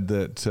said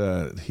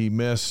that he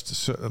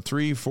missed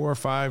 3, 4,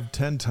 5,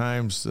 10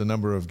 times the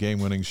number of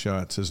game-winning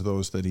shots as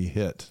those that he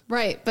hit.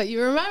 Right, but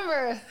you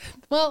remember,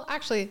 well,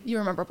 actually, you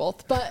remember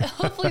both, but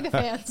hopefully the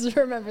fans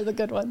remember the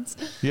good ones.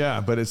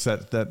 Yeah, but it's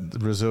that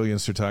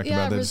resilience you're talking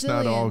about. That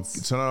resilience.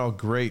 It's not all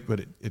great, but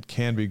it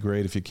can be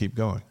great if you keep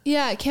going.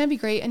 Yeah, it can be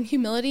great. And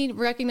humility,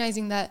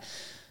 recognizing that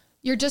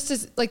you're just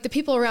as, the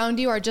people around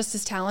you are just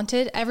as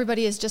talented.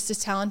 Everybody is just as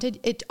talented.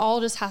 It all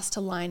just has to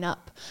line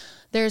up.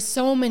 There's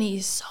so many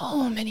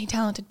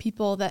talented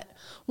people that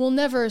will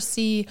never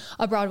see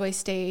a Broadway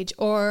stage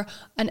or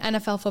an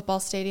NFL football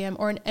stadium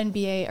or an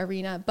NBA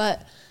arena,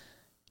 but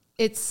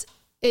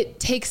it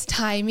takes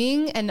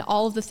timing and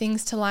all of the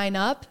things to line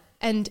up.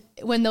 And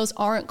when those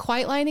aren't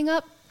quite lining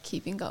up,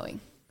 keeping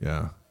going.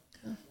 Yeah.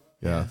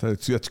 Yeah,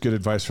 that's good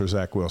advice for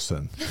Zach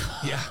Wilson.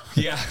 Yeah.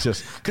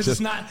 Because it's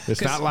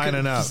not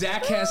lining up.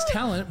 Zach has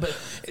talent, but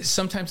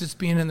sometimes it's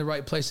being in the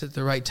right place at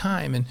the right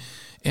time.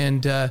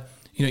 And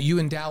you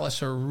and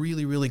Dallas are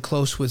really, really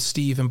close with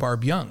Steve and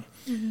Barb Young.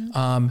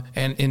 Mm-hmm.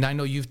 And I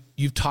know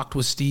you've talked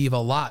with Steve a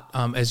lot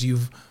as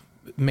you've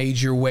made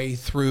your way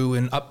through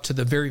and up to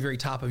the very, very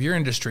top of your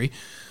industry.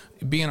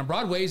 Being on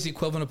Broadway is the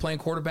equivalent of playing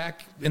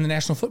quarterback in the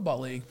National Football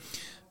League.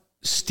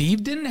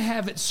 Steve didn't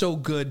have it so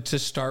good to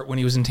start when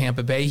he was in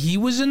Tampa Bay. He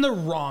was in the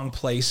wrong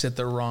place at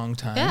the wrong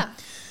time. Yeah.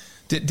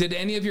 Did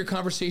any of your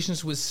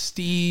conversations with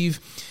Steve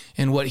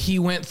and what he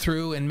went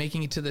through and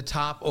making it to the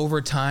top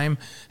over time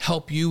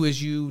help you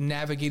as you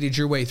navigated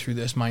your way through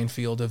this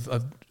minefield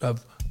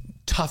of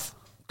tough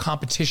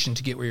competition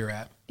to get where you're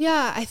at?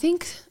 Yeah, I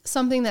think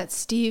something that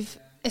Steve,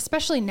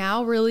 especially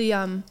now, really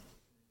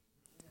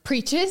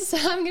preaches.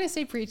 I'm going to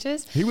say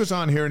preaches. He was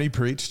on here and he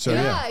preached. So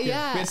yeah. We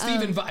had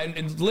Steve and Vi,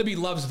 and Libby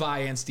loves Vi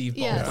and Steve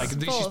both. Yes,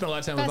 She spent a lot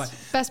of time with Vi.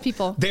 Best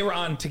people. They were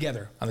on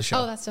together on the show.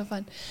 Oh, that's so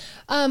fun.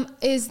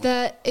 Is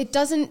that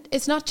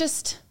it's not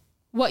just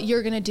what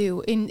you're going to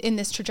do in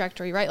this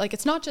trajectory, right?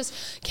 It's not just,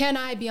 can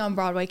I be on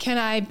Broadway? Can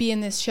I be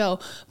in this show?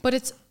 But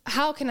it's,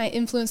 how can I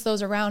influence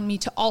those around me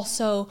to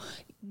also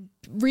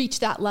reach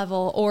that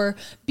level or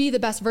be the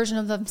best version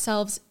of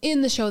themselves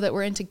in the show that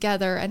we're in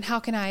together? And how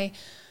can I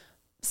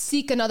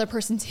seek another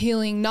person's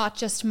healing, not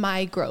just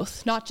my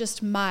growth, not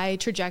just my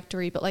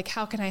trajectory, but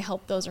how can I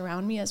help those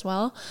around me as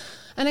well?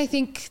 And I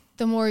think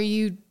the more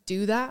you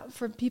do that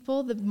for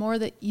people, the more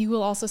that you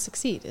will also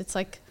succeed. It's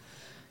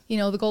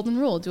the golden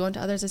rule, do unto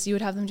others as you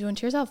would have them do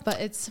unto yourself. But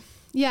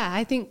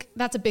I think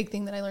that's a big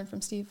thing that I learned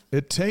from Steve.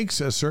 It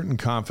takes a certain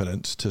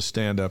confidence to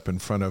stand up in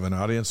front of an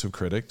audience of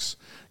critics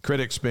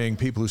being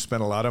people who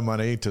spend a lot of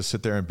money to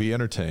sit there and be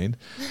entertained,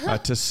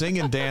 to sing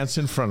and dance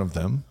in front of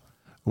them.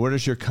 Where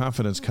does your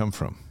confidence come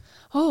from?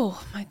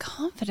 Oh, my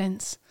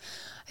confidence.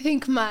 I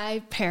think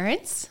my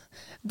parents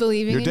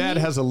believing Your in dad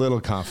me. has a little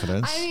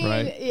confidence, I mean,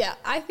 right? yeah,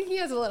 I think he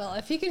has a little.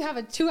 If he could have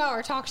a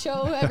 2-hour talk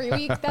show every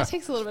week, that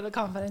takes a little bit of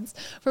confidence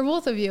for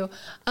both of you.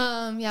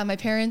 Yeah, my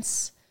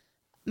parents,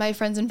 my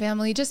friends and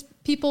family, just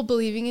people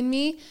believing in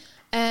me.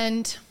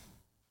 And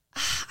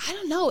I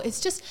don't know,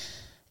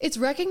 it's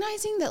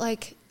recognizing that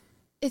like,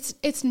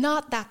 it's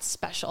not that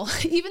special,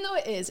 even though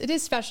it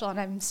is special. And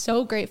I'm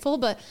so grateful,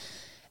 but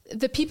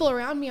the people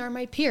around me are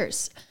my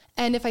peers.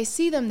 And if I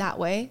see them that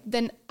way,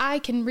 then I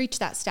can reach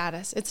that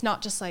status. It's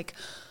not just like,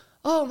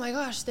 oh my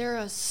gosh, they're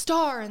a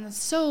star and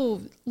it's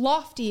so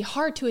lofty,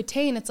 hard to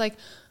attain. It's like,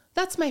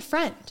 that's my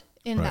friend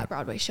in that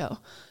Broadway show.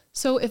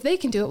 So if they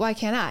can do it, why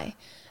can't I?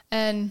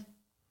 And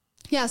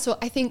yeah, so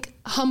I think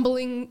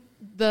humbling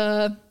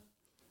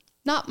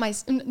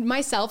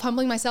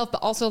humbling myself,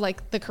 but also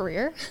like the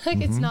career, like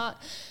it's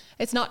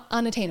not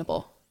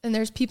unattainable. And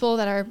there's people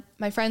that are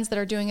my friends that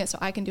are doing it, so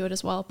I can do it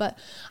as well. But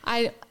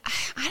I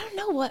don't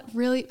know what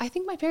really, I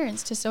think my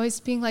parents just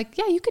always being like,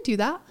 yeah, you could do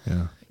that.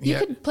 Yeah. You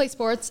could play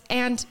sports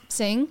and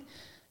sing.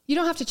 You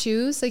don't have to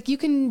choose. Like you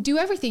can do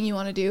everything you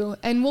want to do,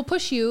 and we'll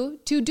push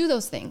you to do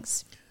those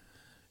things.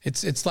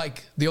 It's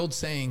like the old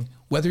saying,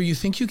 whether you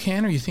think you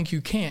can or you think you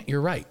can't, you're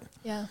right.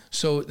 Yeah.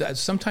 So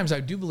sometimes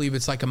I do believe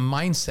it's like a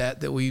mindset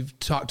that we've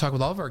talked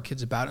with all of our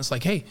kids about. It's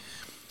like, hey,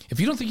 if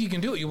you don't think you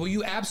can do it, well,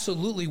 you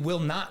absolutely will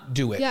not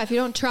do it. Yeah, if you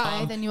don't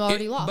try, then you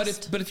already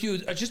lost. But if you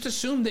just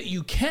assume that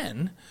you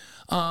can,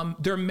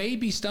 there may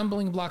be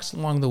stumbling blocks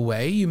along the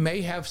way. You may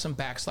have some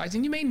backslides,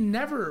 and you may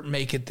never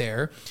make it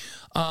there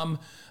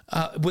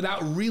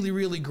without really,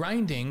 really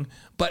grinding.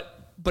 But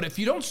if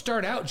you don't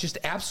start out just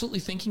absolutely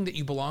thinking that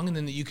you belong and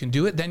then that you can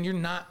do it, then you're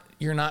not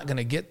going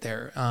to get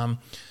there.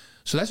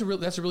 So that's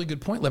a really good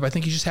point, Lib. I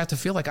think you just have to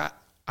feel like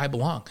I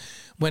belong.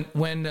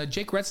 When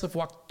Jake Retzlaff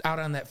walked out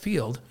on that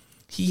field,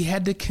 he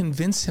had to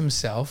convince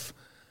himself,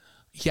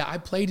 yeah, I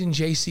played in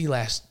JC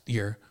last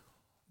year,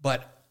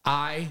 but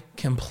I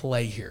can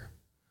play here.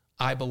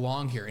 I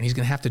belong here. And he's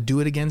going to have to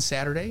do it again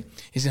Saturday.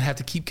 He's going to have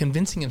to keep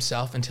convincing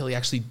himself until he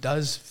actually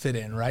does fit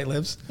in, right,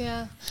 Libs?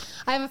 Yeah.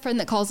 I have a friend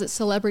that calls it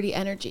celebrity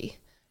energy.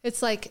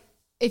 It's like,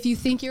 if you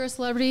think you're a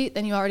celebrity,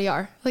 then you already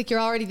are. Like, you're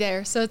already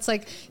there. So it's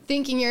like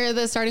thinking you're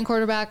the starting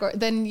quarterback, or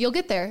then you'll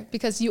get there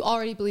because you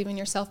already believe in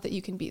yourself that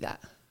you can be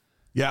that.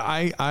 Yeah,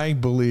 I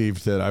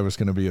believed that I was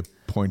going to be a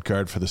point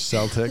guard for the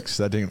Celtics.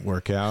 That didn't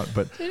work out,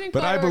 but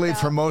I believe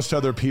for most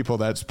other people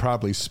that's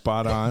probably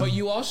spot on. But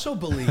you also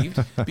believed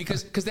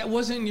because that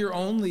wasn't your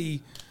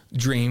only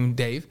dream,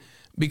 Dave.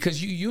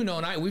 Because you know,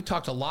 and we've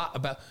talked a lot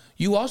about.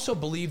 You also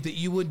believed that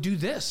you would do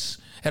this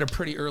at a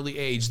pretty early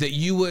age. That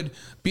you would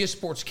be a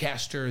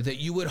sportscaster. That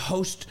you would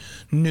host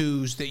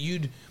news.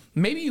 That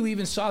maybe you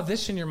even saw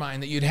this in your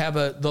mind, that you'd have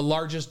the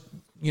largest,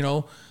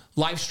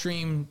 live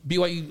stream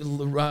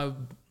BYU.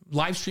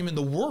 Live stream in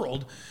the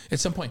world at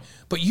some point.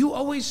 But you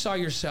always saw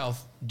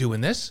yourself doing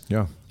this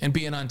and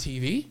being on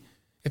TV.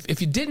 If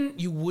you didn't,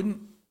 you wouldn't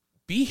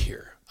be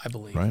here, I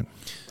believe. Right.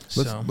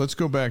 Let's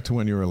go back to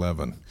when you were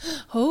 11.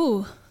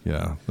 Oh.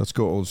 Yeah, let's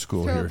go old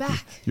school Throw here. it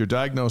back. You're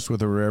diagnosed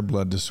with a rare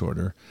blood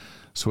disorder.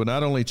 So it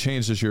not only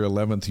changes your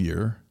 11th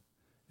year,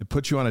 it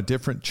puts you on a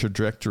different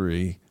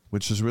trajectory,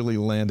 which has really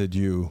landed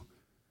you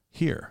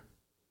here.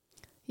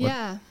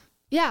 Yeah.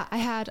 Yeah, I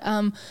had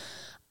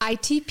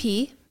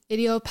ITP.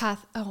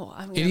 Idiopathic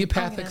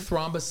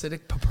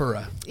thrombocytic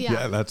purpura.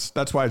 Yeah,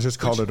 that's why I just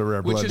called it a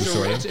rare blood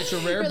disorder. It's a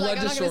rare blood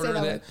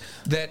disorder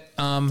that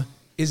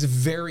is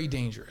very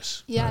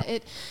dangerous. Yeah,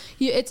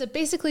 it's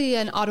basically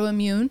an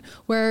autoimmune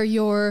where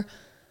your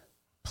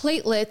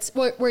platelets,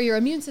 where your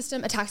immune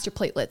system attacks your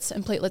platelets,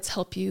 and platelets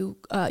help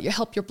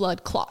your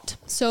blood clot.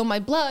 So my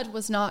blood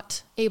was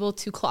not able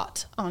to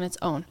clot on its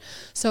own.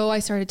 So I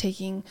started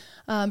taking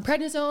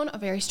prednisone, a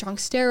very strong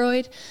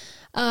steroid.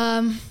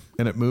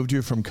 And it moved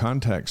you from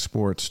contact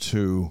sports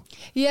to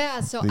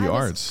the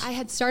arts. I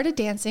had started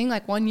dancing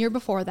like 1 year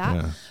before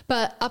that,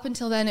 but up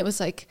until then it was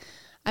like,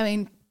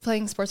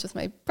 playing sports with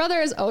my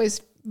brothers, always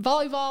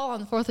volleyball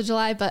on the 4th of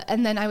July,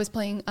 and then I was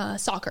playing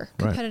soccer,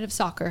 competitive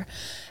soccer.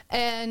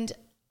 And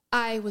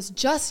I was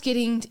just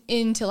getting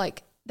into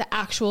like the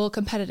actual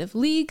competitive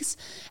leagues.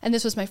 And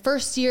this was my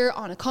first year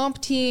on a comp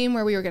team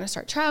where we were going to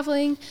start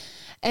traveling.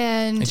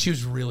 And she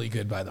was really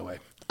good, by the way.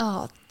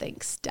 Oh,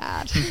 thanks,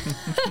 Dad.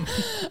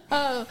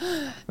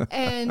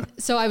 And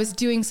so I was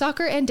doing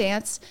soccer and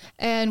dance,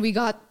 and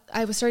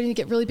I was starting to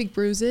get really big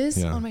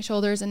bruises on my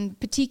shoulders and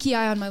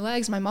petechiae on my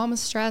legs. My mom was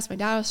stressed. My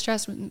dad was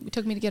stressed. It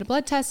took me to get a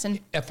blood test. And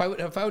if I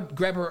would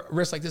grab her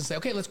wrist like this and say,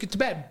 okay, let's get to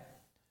bed.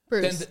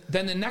 Bruce.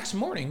 Then the next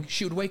morning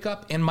she would wake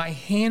up and my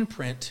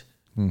handprint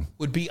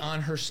would be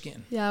on her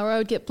skin. Yeah, or I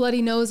would get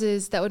bloody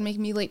noses that would make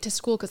me late to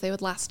school because they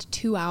would last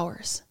 2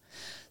 hours.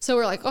 So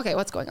we're like, okay,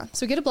 what's going on?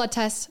 So we get a blood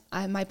test.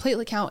 My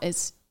platelet count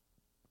is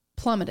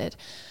plummeted.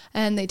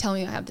 And they tell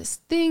me I have this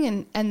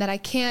thing and that I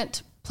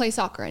can't play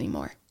soccer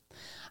anymore.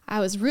 I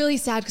was really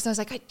sad because I was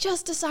like, I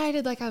just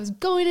decided like I was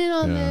going in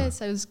on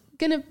this. I was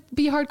going to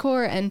be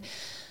hardcore. And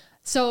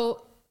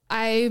so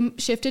I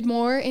shifted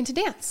more into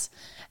dance.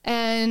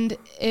 And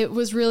it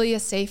was really a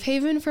safe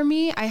haven for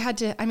me.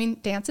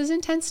 Dance is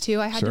intense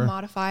too. I had to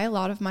modify a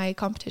lot of my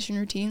competition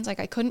routines. Like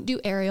I couldn't do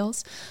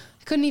aerials.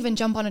 I couldn't even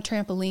jump on a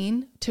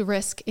trampoline to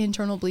risk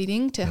internal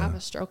bleeding to have a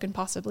stroke and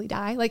possibly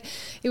die. Like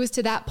it was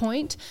to that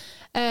point.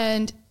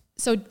 And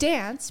so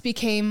dance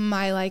became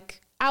my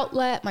like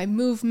outlet, my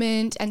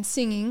movement, and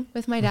singing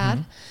with my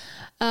dad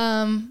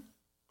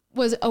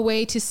was a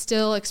way to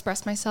still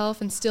express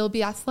myself and still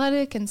be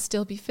athletic and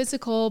still be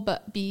physical,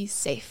 but be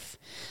safe.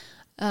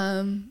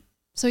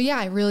 So yeah,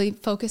 I really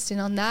focused in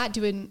on that,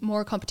 doing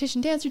more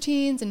competition dance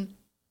routines. And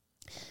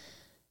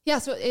yeah,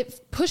 so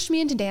it pushed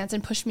me into dance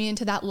and pushed me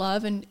into that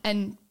love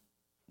and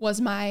was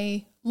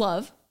my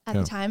love at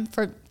the time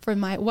for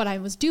what I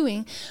was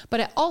doing.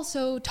 But it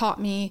also taught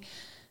me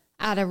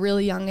at a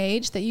really young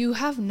age that you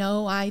have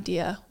no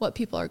idea what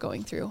people are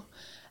going through.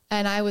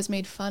 And I was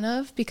made fun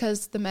of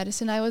because the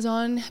medicine I was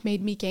on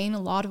made me gain a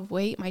lot of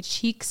weight. My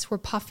cheeks were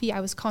puffy. I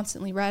was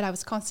constantly red. I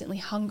was constantly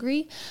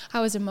hungry. I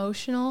was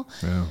emotional.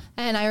 Yeah.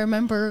 And I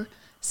remember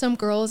some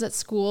girls at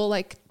school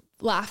like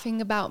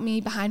laughing about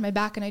me behind my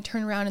back, and I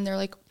turn around and they're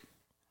like,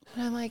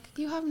 and I'm like,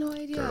 you have no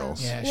idea.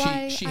 Girls. Yeah,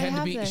 why she I had to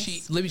have be.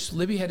 this.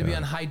 Libby had to be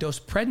on high dose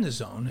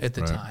prednisone at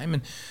the time,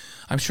 and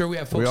I'm sure we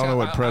have folks We all know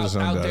what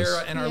prednisone out does.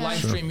 there in our live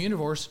stream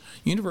universe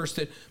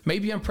that may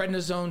be on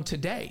prednisone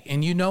today,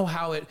 and you know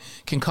how it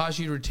can cause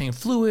you to retain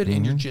fluid,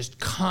 and you're just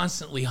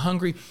constantly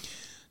hungry.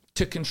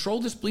 To control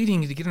this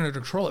bleeding, to get under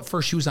control, at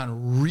first she was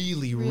on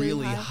really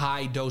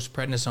high dose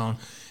prednisone,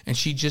 and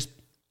she just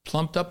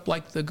plumped up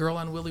like the girl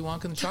on Willy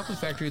Wonka and the Chocolate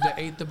Factory that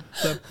ate the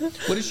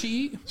what did she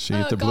eat? She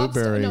ate the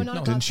blueberry.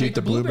 Didn't she eat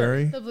the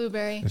blueberry? The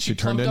blueberry. And she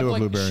turned into a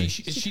blueberry.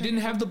 She didn't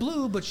have the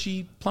blue, but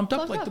she plumped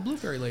up like the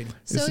blueberry lady.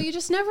 So you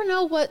just never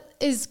know what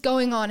is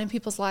going on in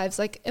people's lives,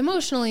 like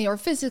emotionally or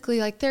physically.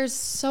 Like there's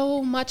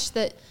so much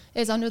that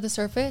is under the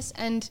surface,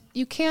 and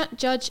you can't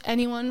judge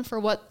anyone for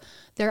what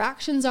their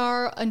actions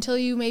are until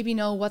you maybe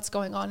know what's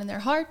going on in their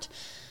heart.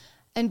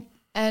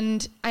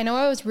 And I know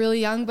I was really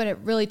young, but it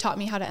really taught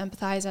me how to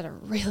empathize at a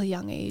really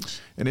young age.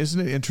 And isn't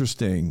it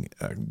interesting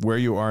where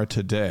you are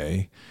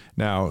today?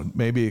 Now,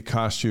 maybe it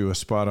cost you a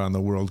spot on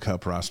the World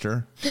Cup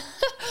roster.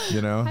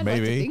 You know, I'd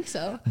maybe. like to think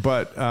so.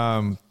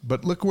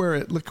 But look where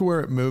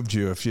it moved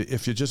you.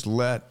 If you just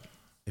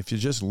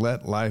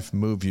let life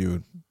move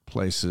you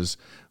places,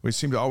 we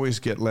seem to always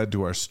get led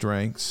to our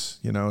strengths,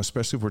 you know,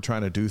 especially if we're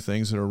trying to do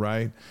things that are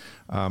right.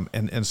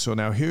 And so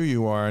now here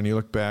you are, and you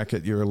look back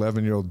at your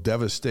 11-year-old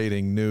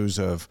devastating news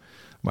of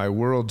my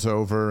world's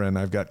over and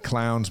I've got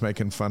clowns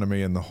making fun of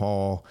me in the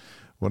hall.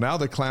 Well, now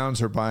the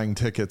clowns are buying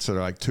tickets that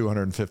are like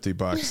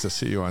 $250 to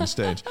see you on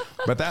stage.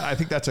 But I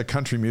think that's a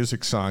country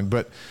music song.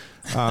 But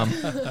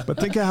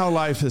think of how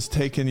life has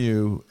taken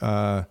you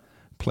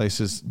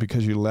places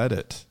because you let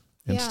it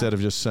instead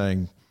of just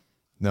saying,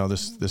 no,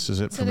 this is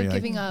it for me. Instead of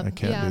giving up, I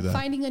can't do that.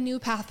 Finding a new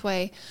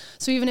pathway.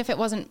 So even if it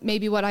wasn't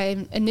maybe what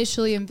I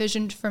initially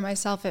envisioned for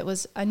myself, it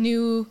was a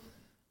new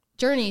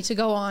journey to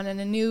go on and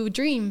a new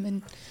dream.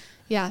 And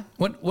yeah.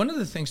 One of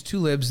the things too,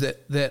 Libs, that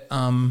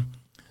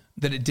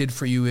it did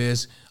for you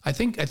is I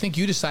think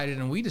you decided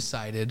and we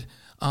decided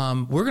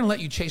we're going to let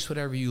you chase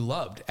whatever you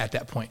loved at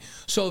that point.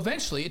 So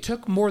eventually, it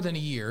took more than a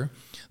year.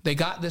 They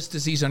got this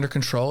disease under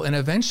control, and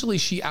eventually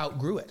she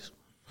outgrew it.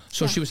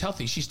 So she was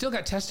healthy. She still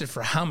got tested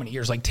for how many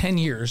years? Like 10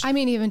 years. I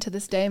mean, even to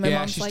this day, my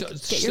mom's she like,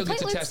 still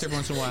gets a test every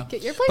once in a while.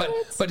 Get your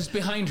platelets. But it's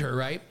behind her,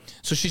 right?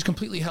 So she's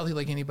completely healthy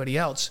like anybody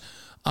else.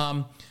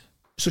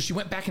 So she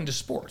went back into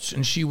sports,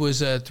 and she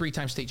was a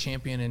 3-time state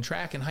champion in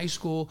track in high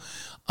school.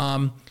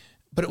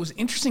 But it was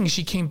interesting.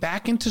 She came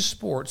back into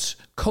sports.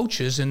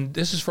 Coaches, and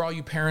this is for all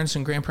you parents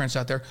and grandparents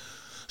out there,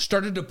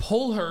 started to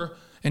pull her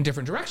in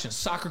different directions.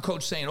 Soccer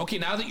coach saying, okay,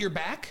 now that you're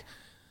back,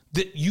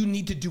 that you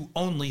need to do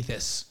only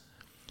this.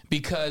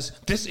 Because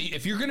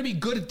if you're going to be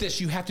good at this,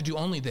 you have to do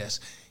only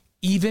this.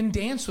 Even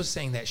dance was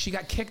saying that. She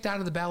got kicked out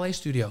of the ballet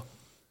studio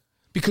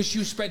because she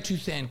was spread too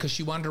thin, because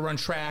she wanted to run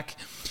track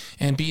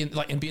and be in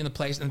the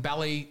place. And the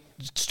ballet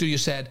studio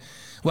said,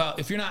 well,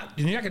 if you're not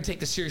going to take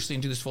this seriously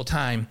and do this full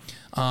time,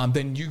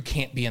 then you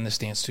can't be in this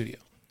dance studio.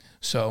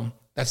 So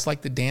that's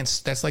like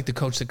the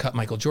coach that cut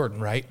Michael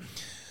Jordan, right?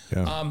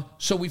 Yeah.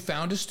 So we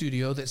found a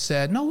studio that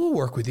said, no, we'll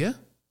work with you.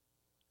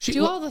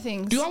 Do all the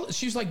things.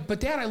 She's like, but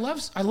Dad, I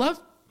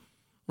love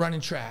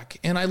running track,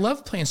 and I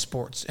love playing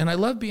sports, and I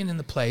love being in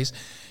the plays,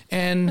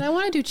 and I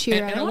want to do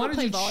cheer, and I want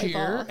to do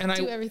cheer, and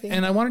do everything,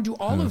 and I want to do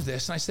all of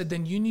this. And I said,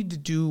 then you need to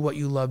do what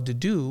you love to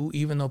do,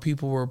 even though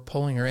people were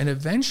pulling her. And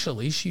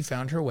eventually, she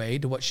found her way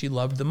to what she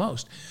loved the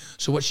most.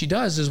 So what she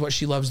does is what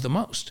she loves the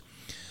most.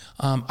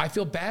 I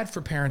feel bad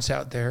for parents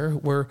out there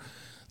where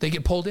they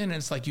get pulled in, and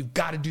it's like, you've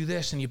got to do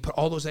this, and you put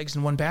all those eggs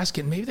in one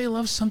basket, and maybe they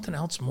love something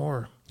else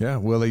more. Yeah,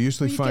 well, they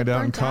usually find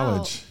out in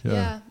college.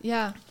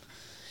 Yeah.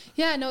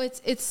 Yeah, no,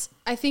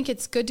 I think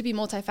it's good to be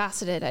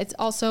multifaceted. It's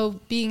also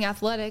being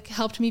athletic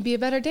helped me be a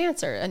better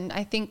dancer. And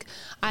I think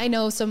I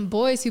know some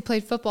boys who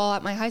played football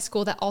at my high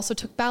school that also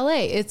took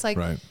ballet. It's like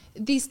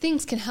these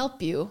things can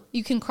help you.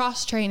 You can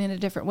cross train in a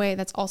different way.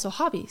 That's also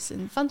hobbies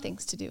and fun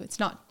things to do. It's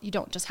not, you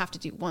don't just have to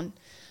do one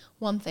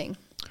thing.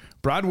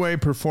 Broadway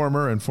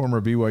performer and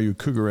former BYU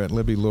Cougarette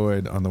Libby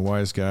Lloyd on the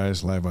Wise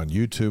Guys, live on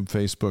YouTube,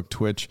 Facebook,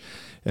 Twitch,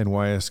 and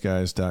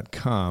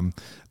wiseguys.com.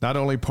 Not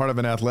only part of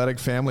an athletic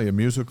family, a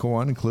musical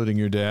one, including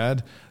your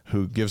dad,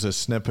 who gives us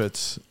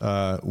snippets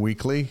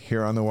weekly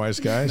here on the Wise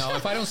Guys. No,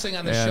 if I don't sing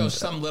on the show,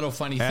 some little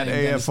funny thing. And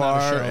then it's not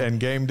a show. AFR and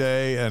Game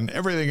Day and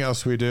everything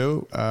else we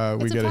do,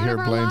 we get to hear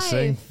Blaine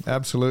sing.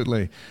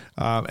 Absolutely.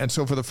 And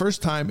so for the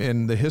first time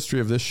in the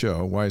history of this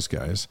show, Wise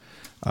Guys,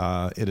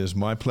 it is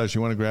my pleasure.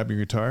 You want to grab your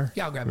guitar?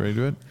 Yeah, I'll grab it. Ready to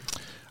do it?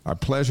 Our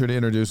pleasure to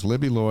introduce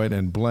Libby Lloyd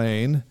and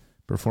Blaine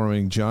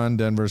performing John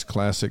Denver's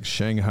classic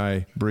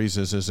Shanghai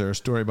Breezes. Is there a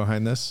story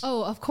behind this?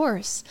 Oh, of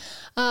course.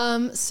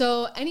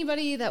 So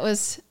anybody that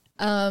was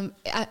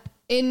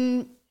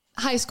in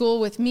high school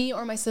with me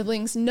or my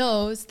siblings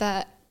knows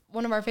that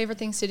one of our favorite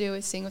things to do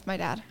is sing with my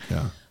dad.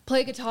 Yeah.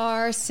 Play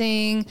guitar,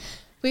 sing.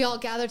 We all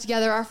gather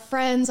together. Our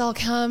friends all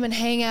come and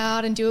hang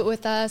out and do it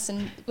with us.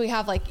 And we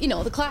have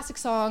the classic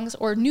songs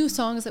or new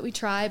songs that we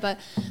try. But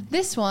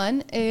this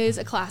one is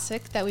a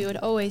classic that we would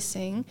always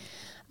sing.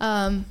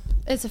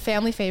 It's a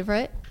family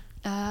favorite.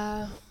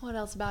 What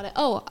else about it?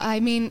 Oh, I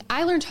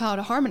learned how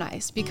to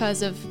harmonize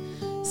because of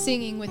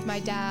singing with my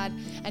dad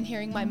and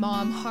hearing my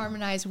mom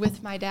harmonize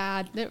with my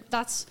dad.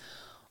 That's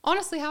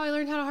honestly how I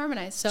learned how to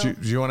harmonize. So, do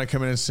you want to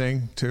come in and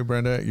sing too,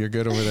 Brenda? You're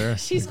good over there.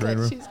 She's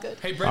good. She's good.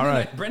 Hey,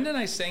 Brenda and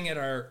I sang at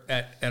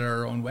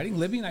our own wedding.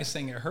 Libby and I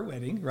sang at her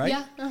wedding, right?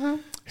 Yeah. Uh-huh.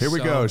 Here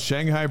we go.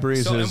 Shanghai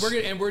Breezes. So,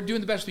 and we're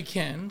doing the best we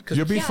can.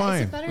 You'll be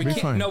fine. Be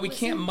fine. No, we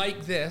can't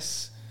mic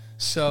this.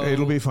 So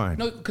it'll be fine.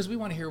 No, because we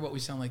want to hear what we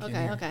sound like.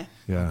 Okay.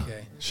 Yeah.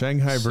 Okay.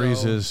 Shanghai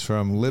Breezes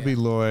from Libby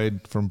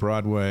Lloyd from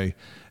Broadway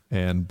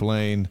and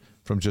Blaine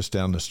from just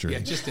down the street. Yeah,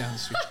 just down the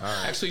street.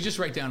 Right. Actually, just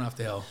right down off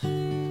the hill.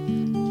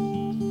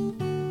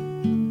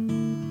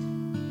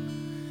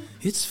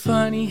 It's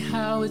funny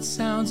how it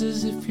sounds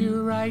as if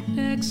you're right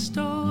next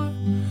door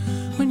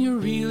when you're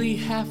really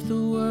half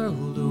the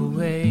world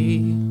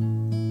away.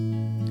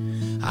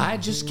 I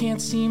just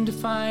can't seem to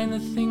find the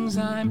things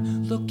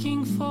I'm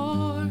looking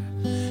for,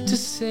 to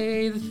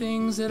say the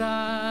things that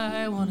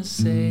I want to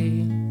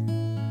say.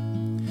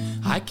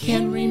 I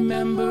can't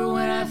remember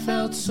when I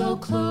felt so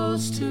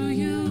close to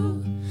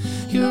you.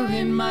 You're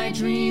in my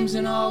dreams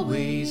and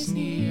always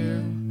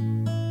near.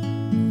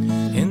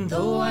 And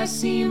though I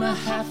seem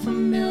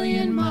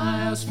 500,000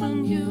 miles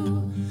from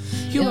you,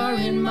 you are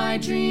in my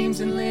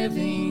dreams and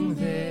living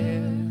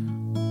there.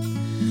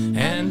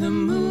 And the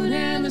moon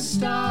and the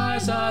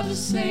stars are the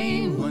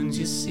same ones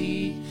you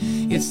see.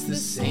 It's the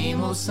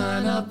same old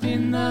sun up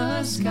in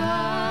the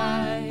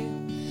sky.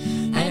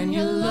 And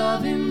your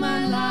love in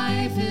my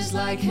life is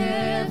like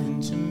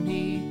heaven to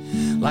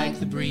me, like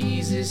the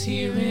breezes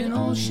here in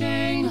old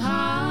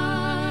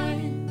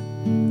Shanghai.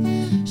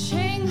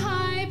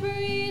 Shanghai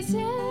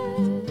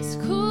breezes,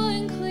 cool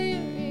and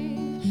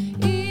clearing,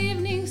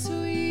 evening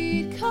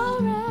sweet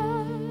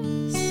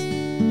caress.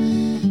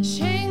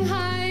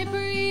 Shanghai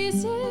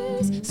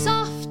breezes,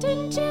 soft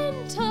and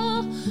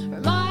gentle,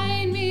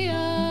 remind me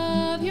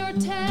of your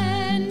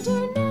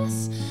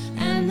tenderness.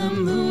 And the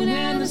moon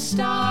and the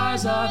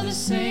stars are the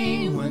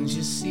same ones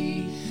you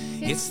see.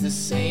 It's the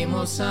same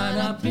old sun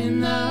up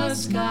in the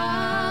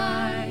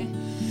sky.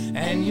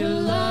 And your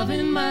love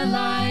in my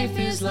life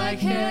is like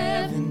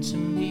heaven to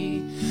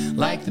me,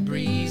 like the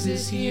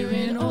breezes here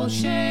in old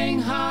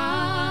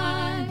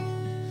Shanghai,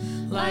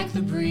 like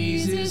the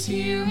breezes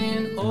here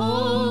in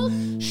old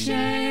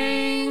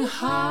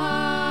Shanghai.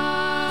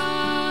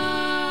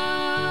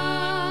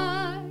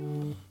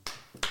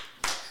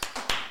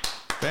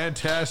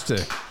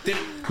 Fantastic. Did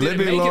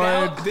Libby it make Lloyd, it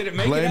out? Did it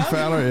make Blaine it out?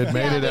 Fowler, it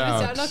made it Did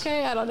out. it sound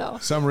okay? I don't know.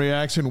 Some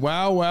reaction.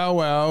 Wow, wow,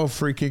 wow.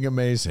 Freaking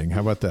amazing.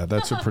 How about that?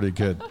 That's a pretty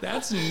good.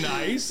 That's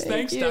nice.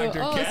 Thanks, you.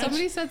 Dr. Oh, Catch.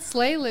 somebody said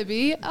slay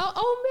Libby.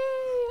 Oh, me.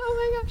 Oh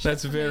my gosh.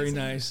 That's very amazing.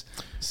 nice.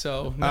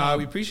 So,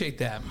 we appreciate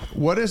that.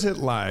 What is it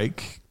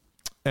like?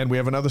 And we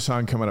have another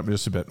song coming up in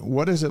just a bit.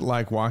 What is it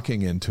like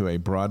walking into a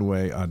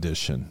Broadway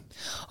audition?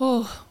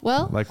 Oh,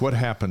 well. Like what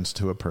happens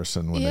to a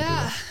person when they do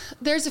that?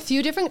 There's a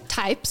few different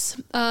types.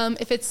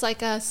 If it's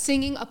like a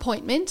singing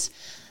appointment,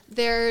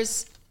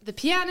 there's the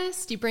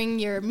pianist. You bring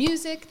your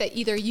music that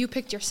either you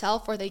picked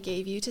yourself or they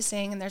gave you to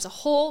sing, and there's a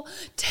whole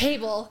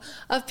table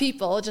of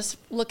people just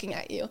looking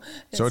at you.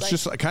 So it's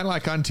just kind of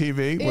like on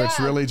TV where it's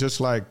really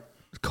just like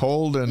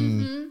cold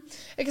and...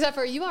 Except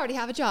for you already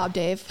have a job,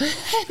 Dave.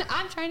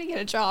 I'm trying to get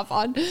a job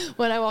on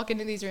when I walk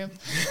into these rooms.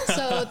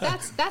 So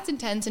that's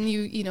intense. And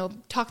you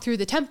talk through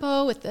the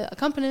tempo with the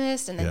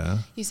accompanist, and then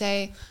you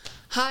say,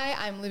 "Hi,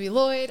 I'm Libby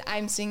Lloyd.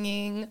 I'm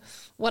singing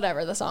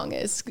whatever the song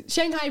is,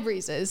 Shanghai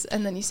Breezes,"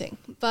 and then you sing.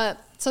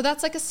 So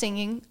that's like a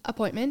singing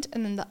appointment.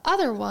 And then the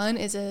other one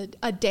is a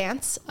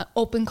dance, an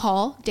open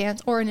call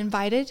dance, or an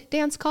invited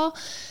dance call.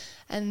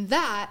 And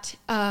that,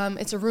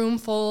 it's a room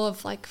full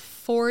of like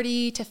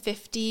 40 to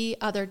 50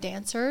 other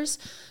dancers.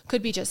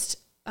 Could be just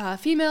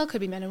female,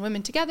 could be men and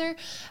women together.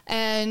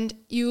 And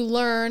you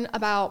learn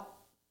about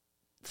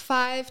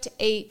 5 to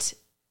 8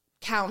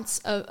 counts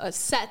of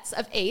sets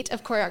of 8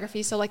 of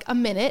choreography. So like a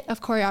minute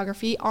of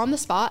choreography on the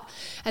spot.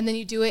 And then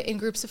you do it in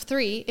groups of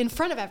 3 in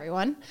front of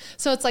everyone.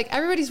 So it's like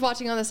everybody's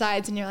watching on the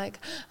sides and you're like,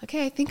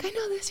 okay, I think I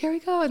know this. Here we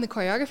go. And the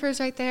choreographer's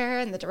right there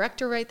and the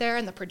director right there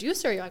and the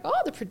producer. You're like,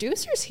 oh, the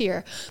producer's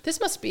here. This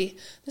must be,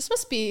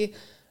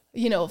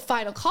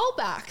 final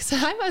callbacks.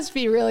 I must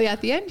be really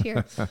at the end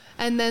here.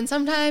 And then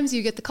sometimes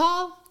you get the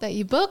call that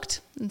you booked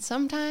and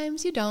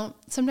sometimes you don't.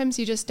 Sometimes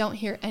you just don't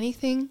hear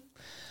anything.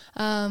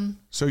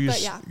 So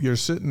you're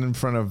sitting in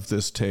front of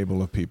this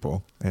table of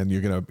people, and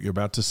you're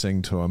about to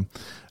sing to them,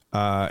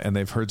 and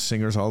they've heard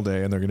singers all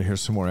day, and they're going to hear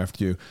some more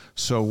after you.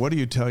 So what do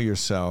you tell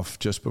yourself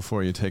just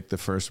before you take the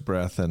first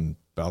breath and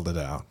belt it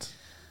out?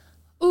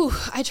 Ooh,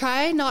 I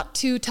try not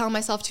to tell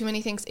myself too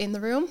many things in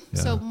the room.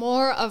 Yeah. So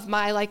more of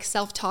my like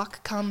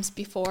self-talk comes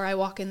before I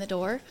walk in the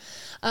door.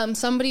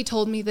 Somebody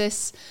told me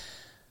this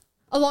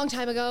a long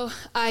time ago.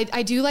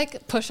 I do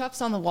like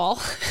push-ups on the wall.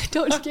 I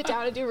don't get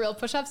down and do real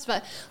push-ups,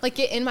 but like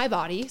get in my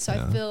body. So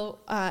I feel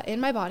in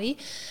my body.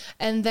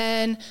 And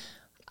then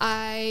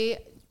I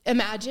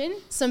imagine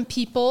some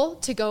people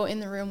to go in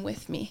the room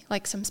with me,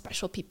 like some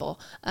special people.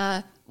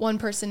 One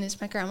person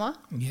is my grandma,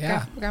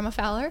 Grandma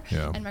Fowler,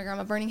 and my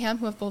grandma Birmingham,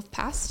 who have both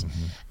passed.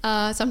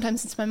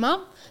 Sometimes it's my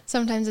mom,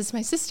 sometimes it's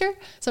my sister,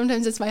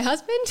 sometimes it's my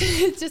husband.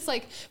 It's just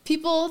like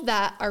people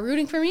that are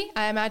rooting for me.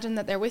 I imagine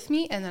that they're with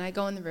me, and then I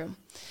go in the room.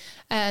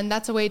 And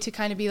that's a way to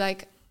kind of be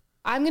like,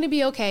 I'm going to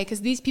be okay because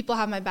these people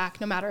have my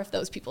back no matter if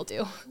those people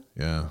do.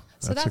 Yeah.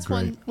 So that's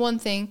one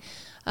thing.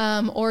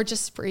 Or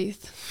just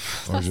breathe.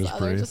 Or just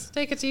breathe. Just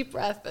take a deep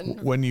breath. And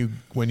when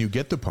you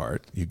get the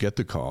part, you get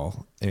the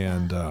call,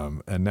 and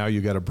now you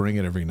got to bring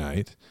it every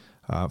night.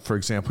 For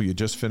example, you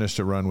just finished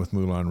a run with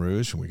Moulin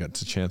Rouge, and we got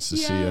the chance to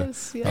see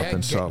you up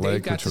in Salt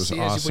Lake, which was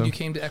awesome. When you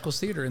came to Eccles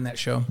Theater in that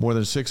show. More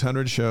than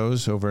 600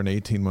 shows over an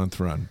 18-month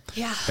run.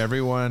 Yeah.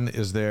 Everyone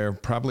is there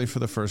probably for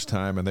the first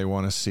time, and they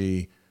want to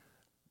see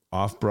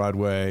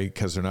off-Broadway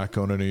because they're not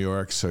going to New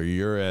York, so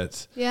you're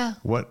at... Yeah.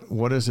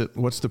 What is it?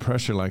 What's the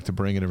pressure like to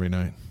bring it every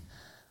night?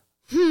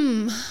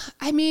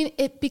 I mean,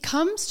 it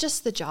becomes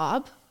just the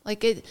job.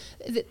 Like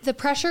the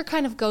pressure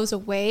kind of goes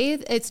away.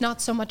 It's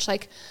not so much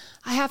like,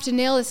 I have to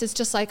nail this. It's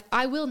just like,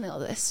 I will nail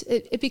this.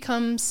 It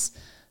becomes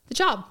the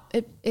job.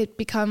 It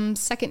becomes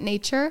second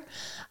nature.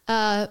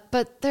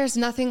 But there's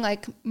nothing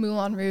like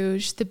Moulin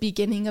Rouge, the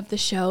beginning of the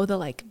show, the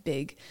like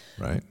big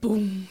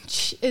boom.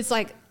 It's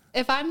like,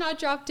 if I'm not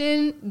dropped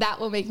in, that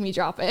will make me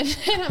drop in.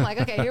 And I'm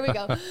like, okay, here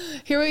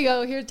we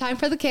go. Here's time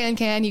for the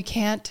can. You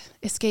can't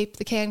escape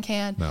the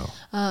can.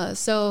 No.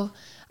 So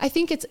I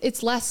think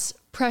it's less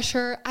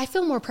pressure. I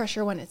feel more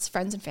pressure when it's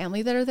friends and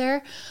family that are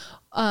there,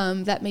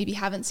 that maybe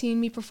haven't seen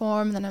me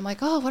perform. And then I'm like,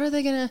 oh, what are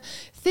they going to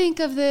think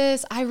of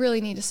this? I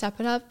really need to step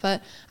it up.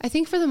 But I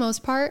think for the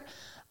most part,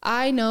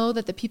 I know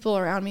that the people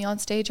around me on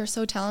stage are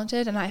so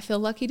talented, and I feel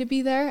lucky to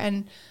be there,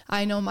 and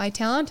I know my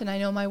talent and I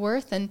know my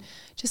worth, and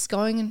just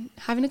going and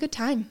having a good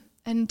time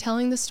and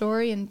telling the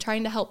story and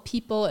trying to help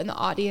people in the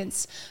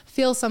audience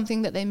feel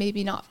something that they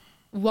maybe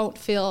won't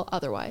feel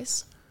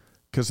otherwise.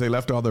 Because they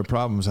left all their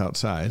problems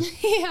outside.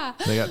 Yeah.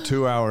 They got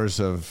 2 hours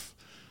of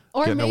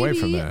getting away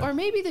from that. Or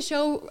maybe the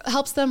show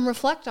helps them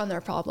reflect on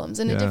their problems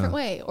in a different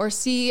way, or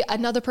see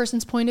another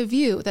person's point of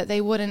view that they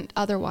wouldn't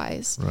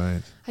otherwise.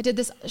 Right. I did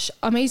this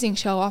amazing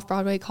show off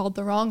Broadway called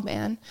The Wrong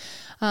Man,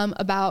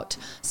 about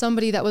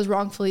somebody that was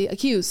wrongfully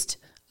accused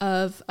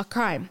of a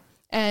crime.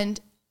 And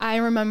I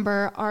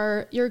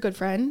remember your good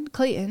friend,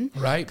 Clayton,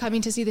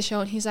 coming to see the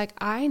show, and he's like,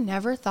 I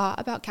never thought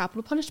about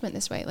capital punishment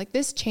this way. Like,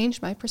 this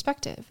changed my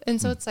perspective.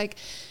 And so it's like,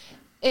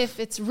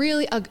 if it's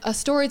really a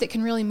story that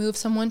can really move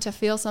someone to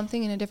feel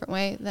something in a different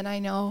way, then I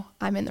know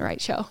I'm in the right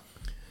show.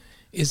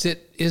 Is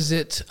it,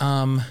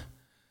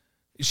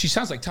 she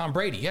sounds like Tom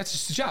Brady. That's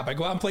just the job. I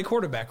go out and play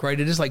quarterback, right?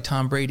 It is like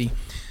Tom Brady.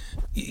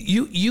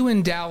 You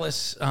and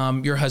Dallas,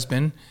 your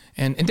husband,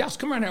 and Dallas,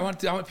 come around here.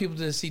 I want people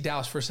to see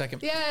Dallas for a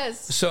second.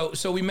 Yes.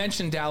 So we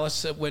mentioned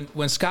Dallas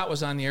when Scott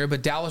was on the air,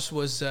 but Dallas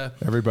was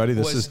everybody.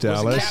 This is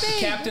Dallas,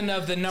 captain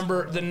of the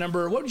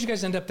number. What did you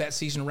guys end up that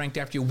season ranked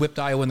after you whipped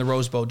Iowa in the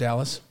Rose Bowl?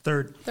 Dallas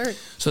Third.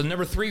 So the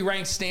number 3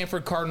 ranked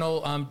Stanford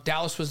Cardinal.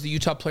 Dallas was the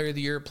Utah Player of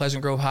the Year at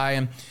Pleasant Grove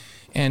High,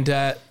 and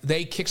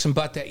they kicked some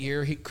butt that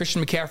year.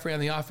 Christian McCaffrey on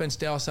the offense,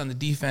 Dallas on the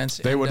defense.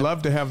 They would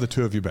love to have the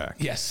two of you back.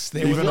 Yes,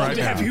 they would love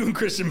to have you and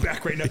Christian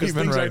back right now.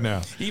 Even right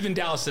now. Even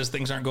Dallas says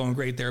things aren't going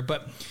great there.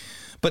 But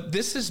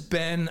this has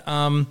been,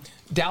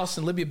 Dallas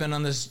and Libby have been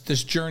on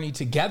this journey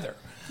together.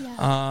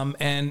 Yeah.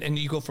 And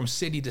you go from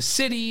city to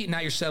city. Now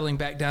you're settling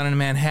back down in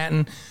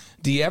Manhattan.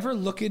 Do you ever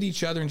look at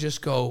each other and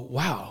just go,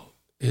 wow,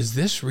 is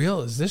this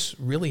real? Is this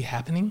really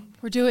happening?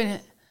 We're doing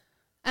it.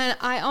 And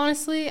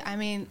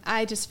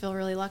I just feel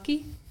really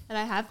lucky that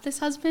I have this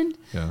husband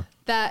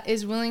that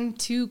is willing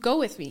to go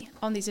with me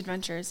on these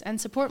adventures and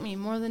support me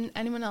more than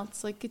anyone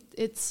else. Like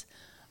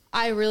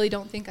I really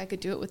don't think I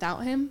could do it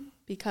without him,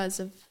 because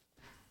of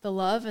the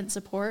love and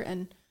support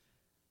and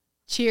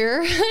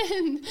cheer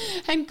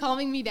and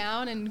calming me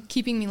down and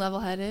keeping me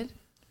level-headed.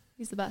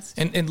 He's the best.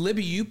 And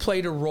Libby, you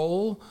played a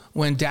role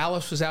when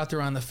Dallas was out there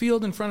on the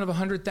field in front of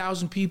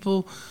 100,000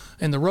 people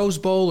in the Rose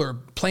Bowl, or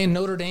playing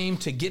Notre Dame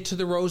to get to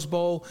the Rose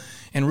Bowl,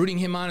 and rooting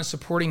him on and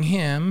supporting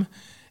him.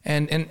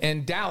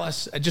 And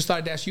Dallas, I just thought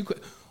I'd ask you,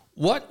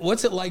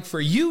 what's it like for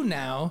you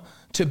now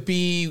to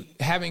be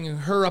having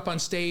her up on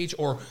stage?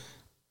 Or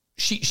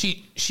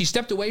she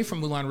stepped away from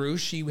Moulin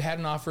Rouge. She had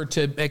an offer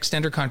to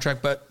extend her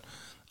contract, but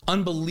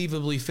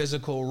unbelievably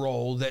physical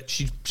role that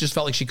she just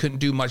felt like she couldn't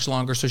do much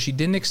longer, so she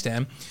didn't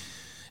extend.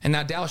 And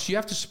now, Dallas, you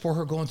have to support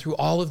her going through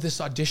all of this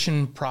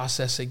audition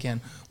process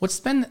again. What's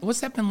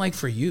that been like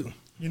for you?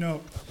 You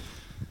know,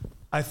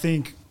 I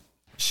think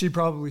she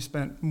probably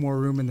spent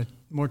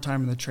more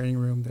time in the training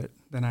room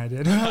than I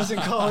did when I was in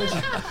college.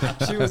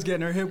 She was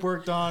getting her hip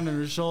worked on and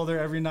her shoulder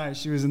every night.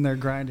 She was in there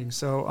grinding.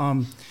 So,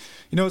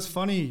 you know, it's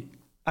funny.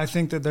 I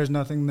think that there's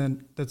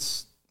nothing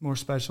that's more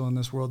special in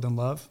this world than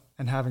love,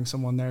 and having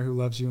someone there who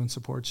loves you and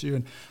supports you.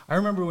 And I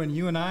remember when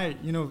you and I,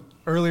 you know,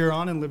 earlier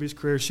on in Libby's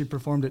career, she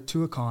performed at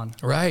Tuacahn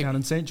down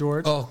in St.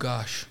 George. Oh,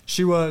 gosh.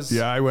 She was...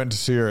 Yeah, I went to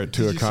see her at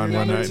Tuacahn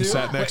one night and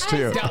sat next to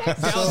you.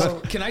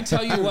 Dallas, can I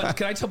tell you what?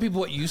 Can I tell people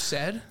what you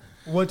said?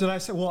 What did I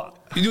say? Well...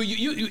 You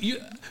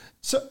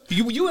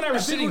and I were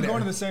sitting we're there.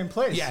 going to the same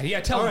place. Yeah.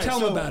 Tell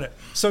them about it.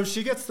 So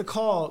she gets the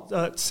call,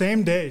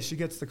 same day she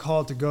gets the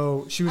call to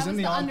go. She was I in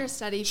was the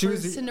understudy for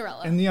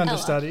Cinderella. In the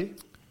understudy.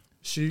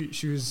 She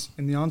was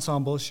in the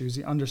ensemble. She was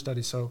the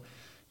understudy. So,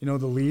 you know,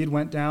 the lead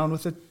went down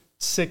with a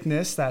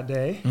sickness that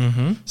day.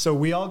 Mm-hmm. So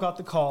we all got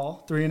the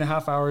call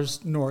 3.5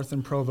 hours north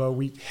in Provo.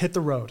 We hit the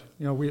road.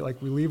 You know, we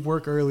leave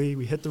work early.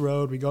 We hit the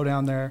road. We go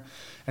down there.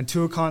 And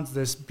Tuacahn's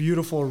this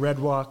beautiful Red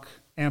Walk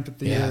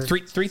amphitheater.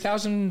 Yeah,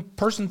 3,000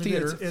 person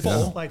theater. It's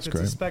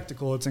a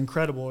spectacle. It's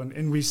incredible.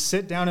 And we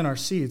sit down in our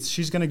seats.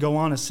 She's going to go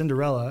on as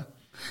Cinderella.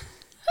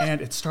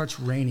 And it starts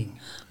raining.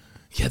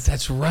 Yeah,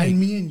 that's right. And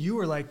me and you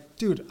were like,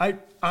 dude,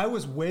 I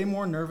was way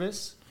more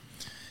nervous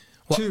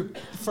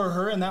for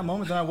her in that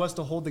moment than I was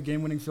to hold the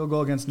game-winning field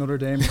goal against Notre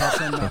Dame.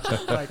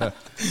 Like,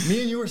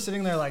 me and you were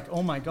sitting there like,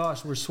 oh my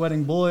gosh, we're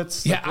sweating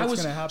bullets. Yeah, like,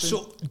 what's going to happen?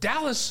 So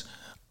Dallas,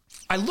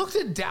 I looked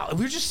at Dallas.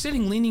 We were just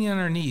sitting, leaning on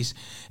our knees,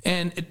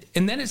 and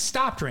then it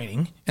stopped raining,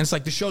 and it's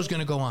like the show's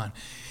going to go on,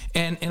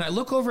 and I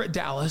look over at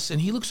Dallas, and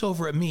he looks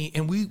over at me,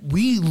 and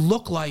we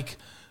look like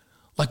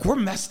we're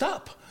messed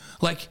up,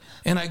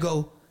 and I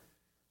go,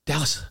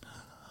 Dallas,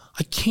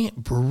 I can't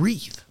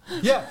breathe.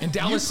 Yeah, and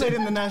Dallas you played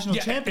in the national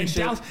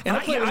championship. And I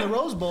played in the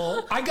Rose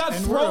Bowl. I got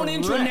thrown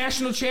into a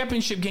national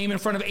championship game in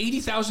front of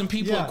 80,000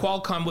 people at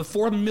Qualcomm with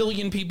 4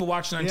 million people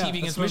watching on TV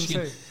against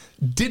Michigan.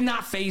 Did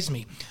not faze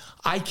me.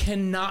 I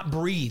cannot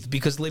breathe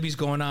because Libby's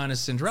going on as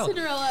Cinderella.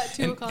 Cinderella at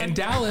 2 o'clock. And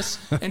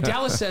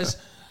Dallas says,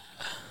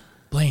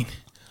 Blaine,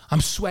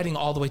 I'm sweating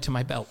all the way to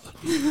my belt.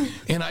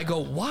 And I go,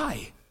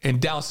 why? And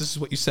Dallas, this is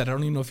what you said. I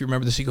don't even know if you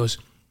remember this. He goes,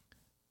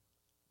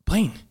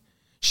 Blaine,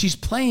 she's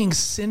playing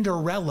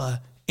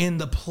Cinderella in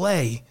the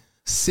play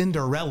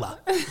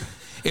Cinderella.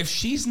 If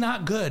she's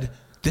not good,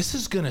 this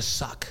is going to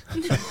suck.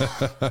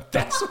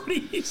 That's what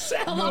he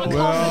said.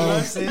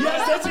 Yes,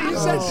 that's what he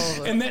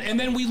said. And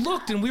then we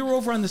looked, and we were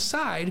over on the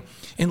side,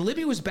 and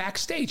Libby was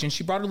backstage, and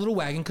she brought her little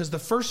wagon because the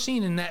first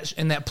scene in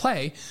that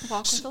play,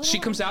 she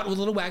comes out with a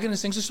little wagon and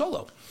sings a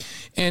solo.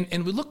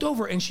 And we looked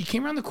over, and she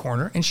came around the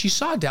corner, and she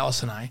saw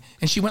Dallas and I,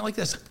 and she went like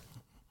this.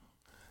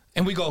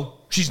 And we go,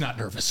 she's not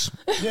nervous.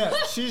 Yeah,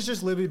 she's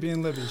just Libby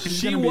being Libby.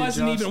 She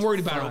wasn't even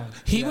worried about it.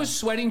 He was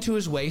sweating to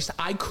his waist.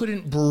 I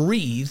couldn't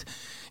breathe.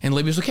 And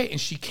Libby was okay.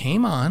 And she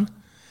came on,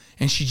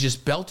 and she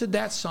just belted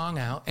that song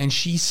out, and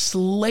she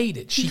slayed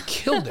it. She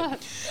killed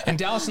it. And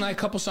Dallas and I, a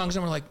couple songs,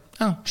 and we're like,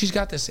 oh, she's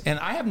got this. And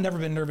I have never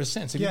been nervous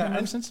since. Have you been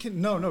nervous since?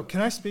 No. Can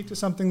I speak to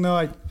something,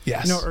 though?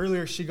 Yes. You know,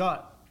 earlier she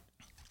got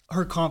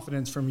her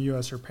confidence from you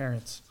as her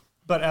parents.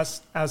 But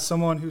as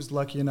someone who's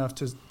lucky enough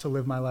to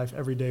live my life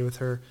every day with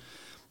her,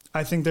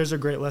 I think there's a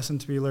great lesson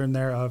to be learned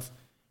there of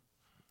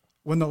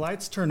when the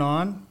lights turn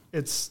on,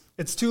 it's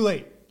too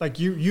late. Like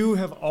you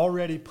have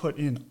already put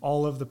in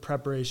all of the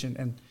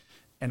preparation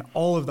and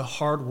all of the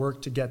hard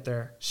work to get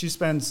there. She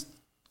spends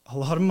a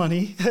lot of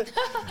money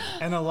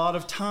and a lot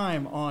of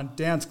time on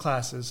dance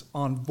classes,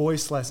 on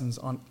voice lessons,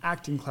 on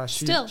acting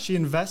class. She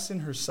invests in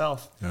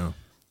herself,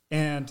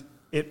 and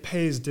it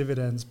pays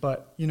dividends.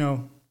 But, you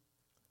know,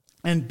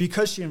 and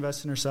because she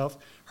invests in herself,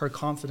 her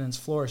confidence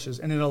flourishes,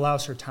 and it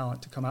allows her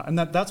talent to come out. And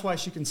that's why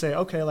she can say,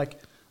 okay, like,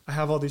 I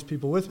have all these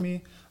people with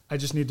me. I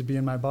just need to be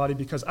in my body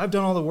because I've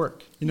done all the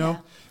work, you know?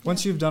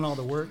 Once you've done all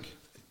the work,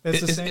 it's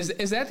the same.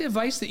 Is that the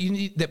advice that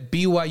that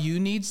BYU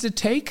needs to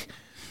take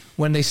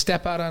when they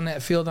step out on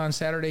that field on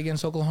Saturday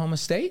against Oklahoma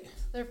State?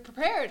 They're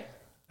prepared.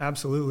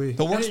 Absolutely.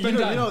 The work's been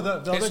done. You know,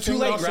 the it's too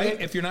late,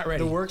 right? If you're not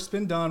ready. The work's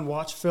been done.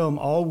 Watch film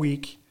all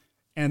week.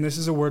 And this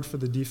is a word for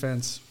the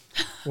defense.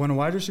 When a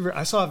wide receiver,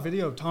 I saw a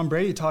video of Tom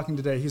Brady talking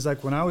today. He's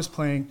like, when I was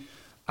playing,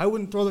 I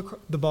wouldn't throw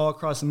the ball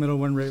across the middle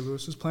when Ray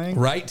Lewis was playing.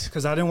 Right.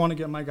 Because I didn't want to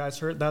get my guys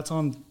hurt. That's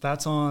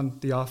on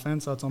the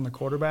offense. That's on the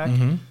quarterback.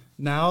 Mm-hmm.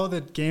 Now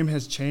the game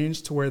has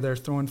changed to where they're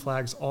throwing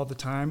flags all the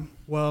time.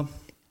 Well,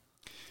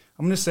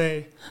 I'm going to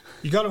say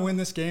you got to win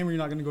this game or you're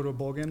not going to go to a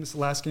bowl game. This is the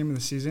last game of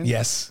the season.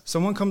 Yes.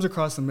 Someone comes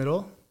across the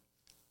middle,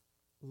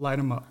 light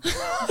them up.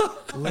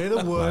 Lay the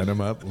wood. Light them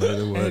up, lay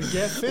the wood. And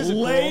get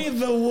physical. Lay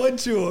the wood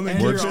to him.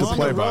 And Words you're to on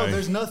play the road. by.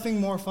 There's nothing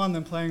more fun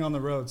than playing on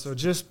the road. So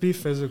just be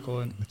physical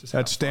and just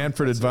That's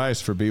Stanford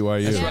advice for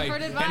BYU. That's Stanford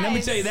right. advice. And let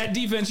me tell you, that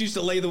defense used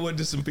to lay the wood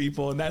to some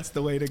people, and that's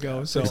the way to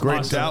go. So Great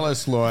awesome.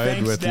 Dallas Lloyd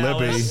Thanks, with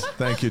Dallas. Libby.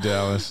 Thank you,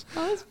 Dallas.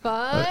 That was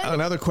fun.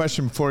 Another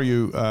question for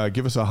you.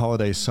 Give us a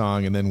holiday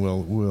song, and then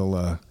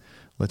we'll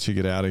let you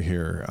get out of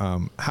here.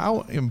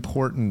 How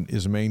important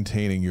is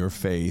maintaining your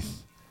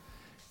faith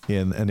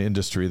in an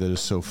industry that is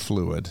so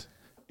fluid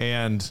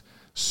and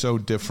so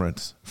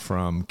different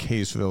from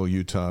Kaysville,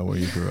 Utah, where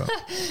you grew up?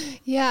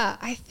 Yeah,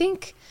 I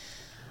think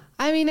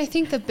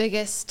the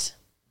biggest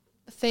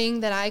thing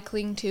that I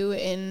cling to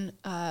in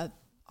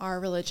our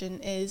religion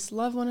is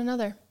love one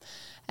another.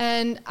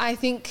 And I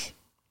think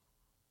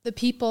the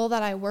people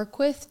that I work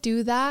with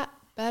do that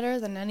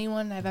better than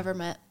anyone I've ever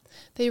met.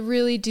 They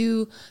really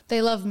do.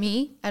 They love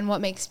me and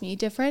what makes me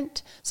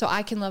different, so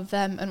I can love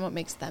them and what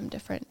makes them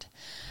different.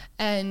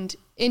 And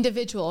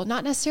individual,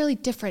 not necessarily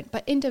different,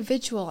 but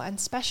individual and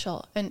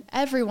special. And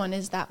everyone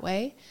is that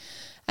way.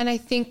 And I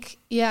think,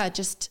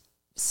 just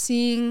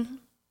seeing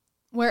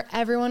where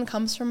everyone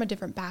comes from a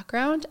different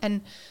background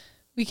and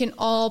we can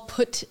all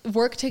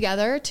work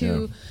together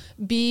to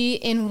be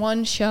in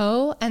one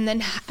show and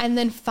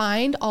then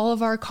find all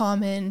of our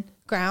common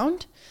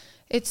ground.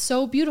 It's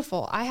so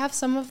beautiful. I have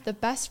some of the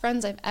best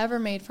friends I've ever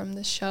made from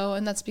this show,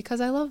 and that's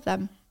because I love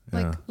them,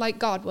 like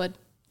God would,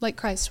 like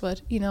Christ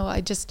would.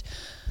 I just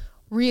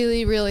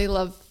really, really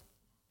love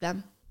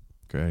them.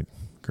 Great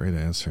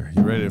answer.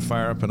 You ready to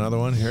fire up another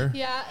one here?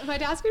 Yeah, my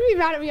dad's gonna be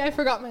mad at me. I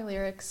forgot my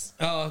lyrics,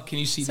 Oh, can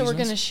you see so these we're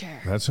ones? gonna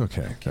share. That's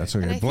okay. That's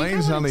And I okay. think I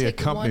Blaine's wanna on the take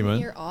accompaniment.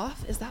 1 ear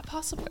off. Is that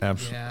possible?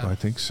 Absolutely. Yeah. I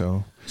think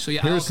so. So,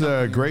 yeah, Here's I'll the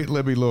accompany great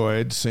Libby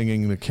Lloyd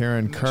singing the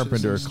Karen Make sure this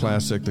Carpenter is done.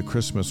 classic, The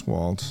Christmas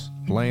Waltz.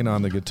 Blaine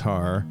on the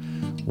guitar.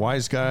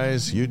 Wise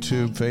Guys,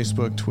 YouTube,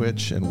 Facebook,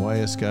 Twitch, and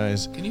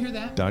wiseguys.com. Can you hear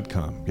that?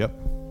 Yep.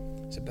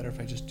 Is it better if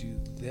I just do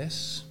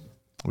this?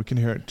 We can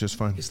hear it just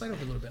fine. Okay, slide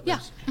over a little bit. Yeah.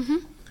 Liz.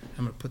 I'm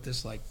going to put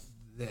this like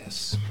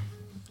this.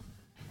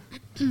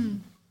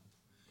 And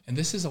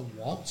this is a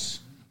waltz.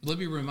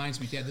 Libby reminds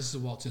me, Dad, this is a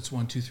waltz. It's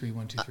 1, 2, 3,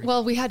 1, 2, 3.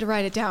 Well, we had to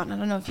write it down. I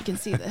don't know if you can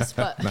see this,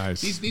 but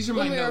Nice. These are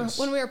my notes.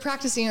 when we were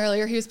practicing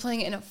earlier, he was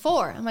playing it in a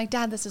 4. I'm like,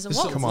 Dad, this is a This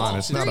is waltz. Come on,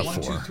 waltz. it's not a 1,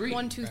 2, 4. 3.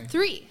 1, 2, right?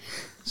 3.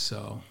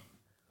 So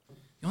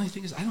the only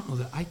thing is, I don't know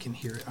that I can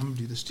hear it. I'm going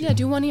to do this too. Yeah,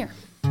 do 1 ear.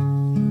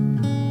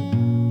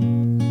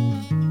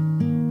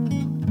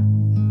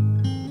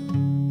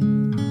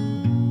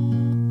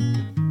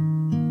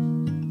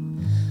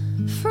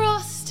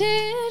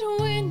 Frosted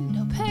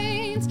window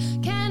panes,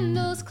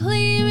 candles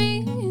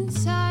gleaming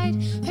inside,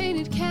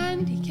 painted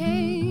candy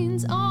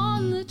canes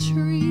on the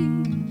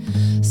tree.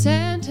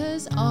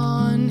 Santa's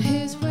on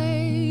his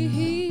way,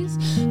 he's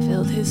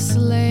filled his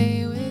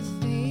sleigh with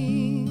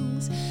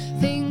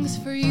things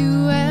for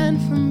you and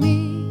for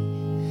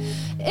me.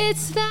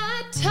 It's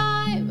that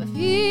time of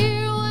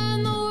year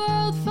when the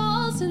world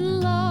falls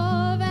in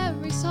love.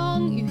 Every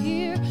song you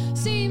hear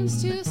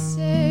seems to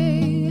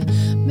say,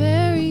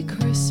 Merry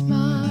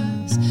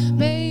Christmas,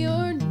 may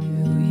your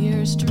New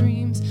Year's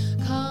dreams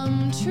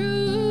come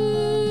true.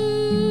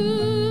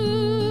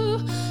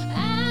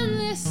 And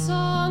this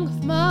song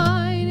of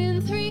mine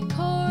in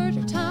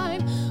 3/4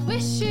 time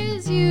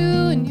wishes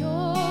you and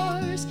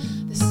yours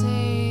the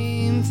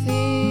same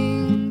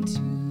thing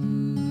too.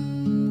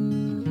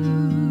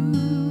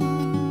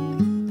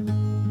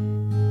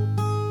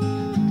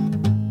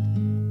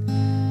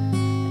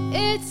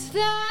 It's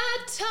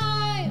that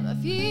time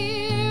of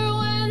year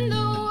when the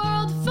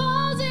world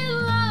falls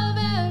in love.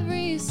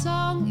 Every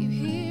song you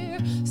hear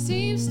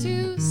seems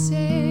to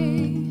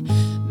say,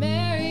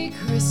 Merry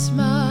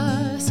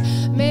Christmas,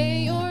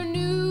 may your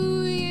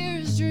New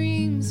Year's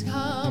dreams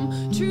come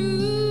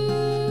true.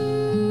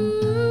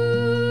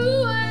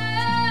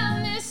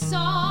 And this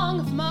song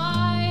of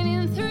mine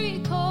in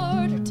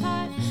 3/4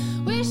 time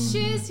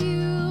wishes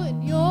you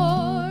and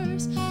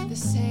yours the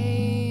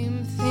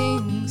same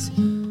things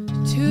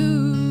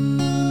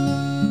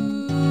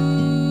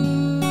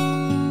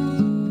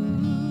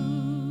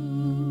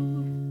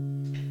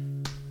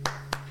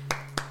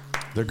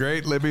The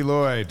great Libby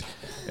Lloyd.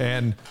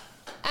 And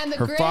And the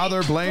her great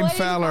father, Blaine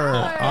Fowler,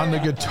 on the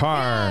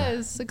guitar.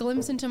 Yes, a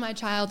glimpse into my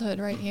childhood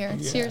right here.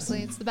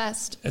 Seriously, it's the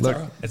best. Look,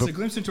 It's a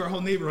glimpse into our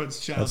whole neighborhood's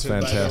That's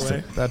childhood.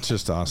 fantastic. That's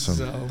just awesome.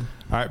 So- All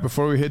right,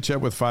 before we hit you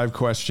up with 5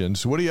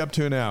 questions, what are you up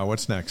to now?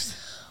 What's next?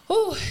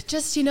 Oh,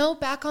 just,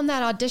 back on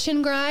that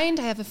audition grind.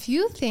 I have a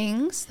few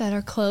things that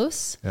are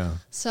close. Yeah.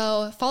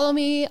 So follow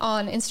me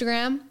on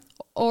Instagram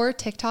or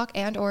TikTok.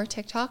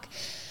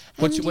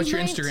 What's And your you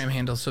might- Instagram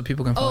handle so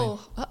people can follow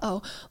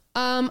you?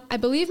 I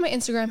believe my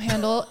Instagram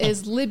handle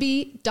is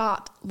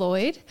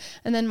libby.lloyd.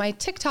 And then my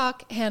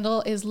TikTok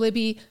handle is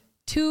libby2_Lloyd.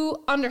 2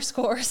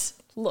 underscores.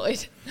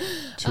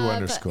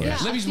 yeah.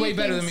 Libby's a few way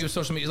better than things. me with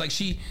social media. Like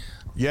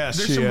Yes,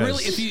 There's she some is.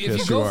 really, if you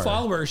Yes, go you are.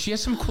 follow her, she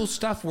has some cool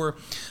stuff where,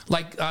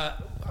 like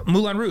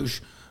Moulin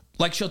Rouge,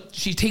 like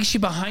she takes you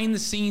behind the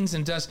scenes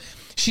and does.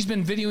 She's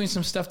been videoing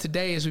some stuff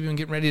today as we've been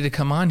getting ready to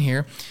come on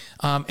here,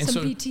 and Some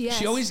so BTS.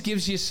 she always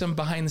gives you some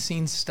behind the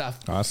scenes stuff.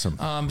 Awesome.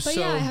 But So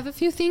yeah, I have a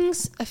few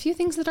things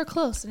that are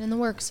close and in the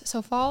works.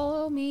 So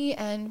follow me,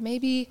 and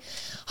maybe,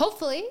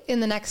 hopefully, in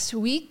the next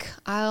week,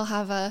 I'll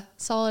have a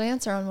solid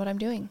answer on what I'm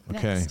doing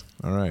Okay. next.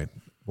 All right.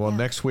 Well,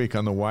 next week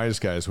on the Wise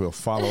Guys, we'll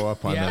follow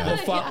up on yeah,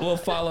 that. we'll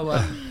follow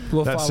up.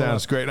 We'll That follow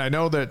sounds up. great. I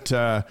know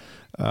that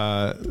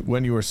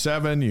when you were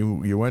 7,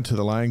 you went to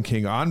The Lion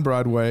King on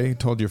Broadway,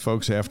 told your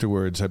folks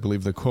afterwards, I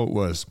believe the quote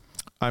was,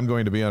 "I'm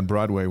going to be on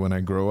Broadway when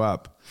I grow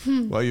up."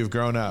 Well, you've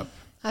grown up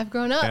I've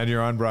grown up, and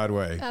you're on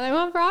Broadway. and I'm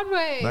on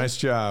Broadway. Nice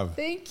job.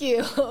 Thank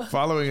you.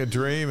 Following a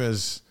dream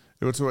it's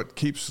what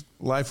keeps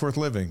life worth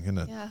living, isn't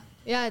it?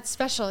 Yeah, it's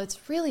special. It's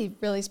really,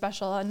 really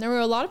special. And there were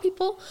a lot of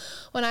people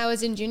when I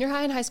was in junior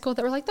high and high school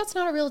that were like, "That's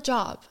not a real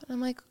job." And I'm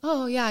like,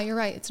 "Oh, yeah, you're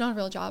right. It's not a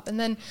real job." And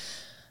then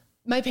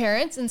my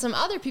parents and some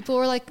other people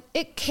were like,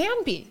 "It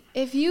can be.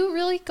 If you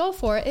really go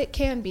for it, it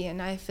can be."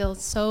 And I feel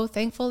so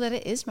thankful that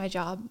it is my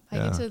job. I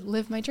get to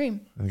live my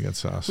dream. I think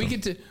that's awesome.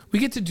 We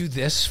get to do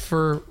this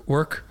for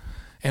work,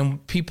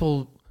 and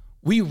people,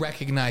 Dave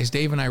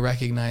and I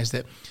recognize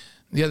that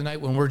the other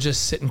night when we're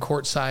just sitting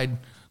courtside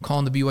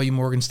calling the BYU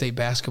Morgan State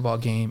basketball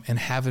game and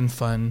having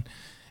fun,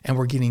 and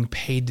we're getting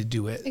paid to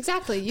do it.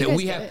 Exactly. You That guys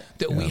we get have it.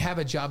 that we have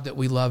a job that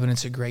we love and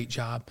it's a great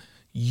job.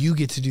 You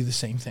get to do the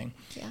same thing.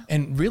 Yeah.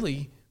 And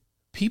really,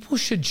 people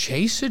should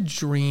chase a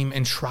dream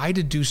and try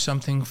to do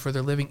something for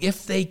their living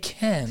if they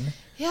can.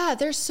 Yeah,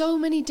 there's so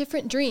many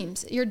different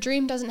dreams. Your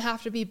dream doesn't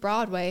have to be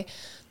Broadway.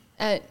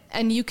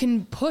 And you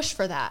can push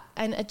for that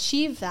and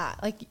achieve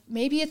that. Like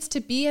maybe it's to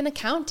be an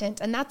accountant,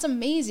 and that's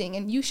amazing.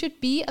 And you should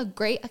be a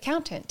great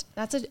accountant.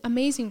 That's an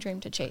amazing dream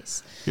to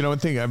chase. You know, one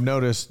thing I've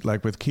noticed,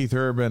 like with Keith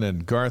Urban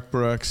and Garth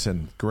Brooks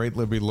and great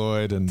Libby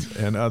Lloyd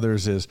and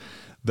others, is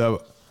the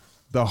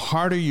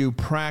harder you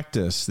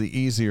practice, the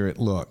easier it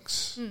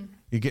looks.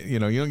 You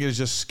don't get to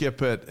just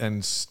skip it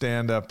and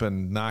stand up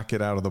and knock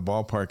it out of the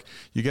ballpark.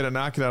 You get to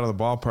knock it out of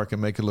the ballpark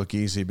and make it look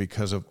easy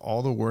because of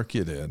all the work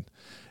you did.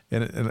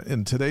 And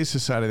in today's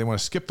society, they want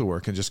to skip the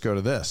work and just go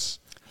to this.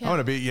 Yeah. I want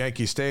to be at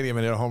Yankee Stadium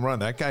and hit a home run.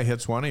 That guy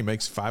hits one, he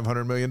makes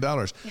 $500 million.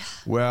 Yeah.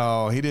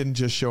 Well, he didn't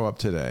just show up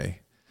today.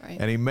 Right.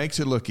 And he makes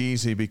it look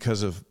easy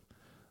because of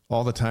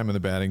all the time in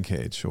the batting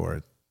cage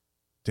or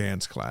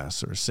dance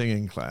class or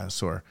singing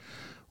class or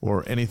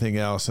anything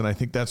else. And I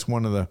think that's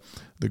one of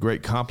the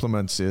great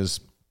compliments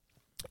is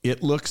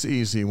it looks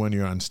easy when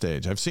you're on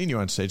stage. I've seen you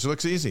on stage. It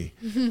looks easy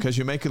because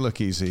you make it look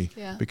easy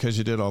because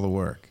you did all the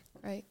work.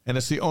 Right. And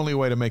it's the only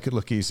way to make it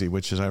look easy,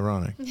 which is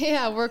ironic.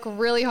 Yeah, work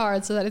really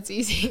hard so that it's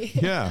easy.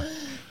 Yeah.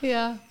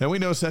 Yeah. And we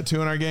notice that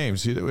too in our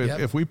games.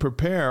 If we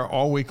prepare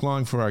all week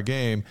long for our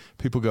game,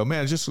 people go,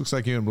 "Man, it just looks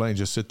like you and Blaine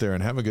just sit there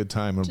and have a good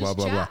time and Just blah,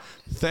 blah, chat.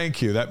 blah."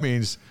 Thank you. That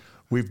means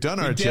we've done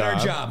our did job.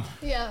 our job.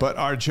 Yeah. But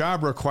our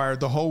job required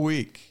the whole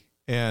week.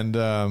 And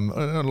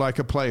like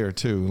a player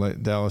too,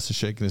 like Dallas is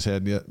shaking his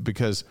head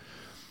because,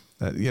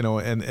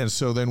 and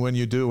so then when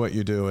you do what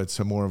you do, it's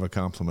more of a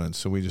compliment.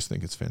 So we just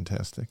think it's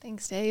fantastic.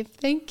 Thanks, Dave.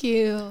 Thank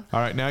you. All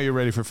right, now you're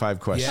ready for 5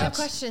 questions. Yeah. 5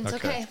 questions.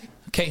 Okay.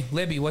 Okay,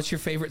 Libby, what's your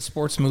favorite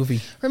sports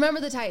movie? Remember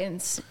the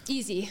Titans.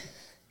 Easy.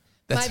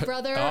 That's My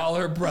brother- all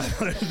her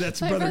brother.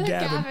 That's My brother brother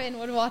Gavin. Gavin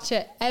would watch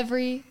it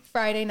every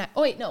Friday night.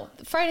 Oh, wait, no.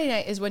 Friday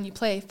night is when you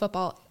play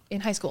football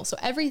in high school. So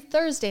every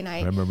Thursday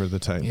night, Remember the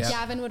Titans. Yeah.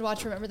 Gavin would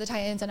watch Remember the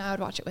Titans, and I would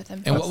watch it with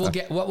him. And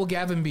what will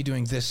Gavin be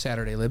doing this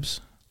Saturday, Libs?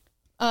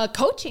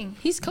 Coaching.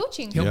 He's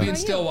coaching. He'll How be in about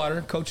you?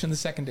 Stillwater, coaching the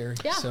secondary.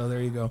 Yeah. So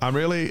there you go. I'm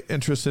really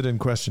interested in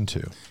question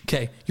 2.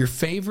 Okay, your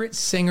favorite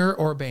singer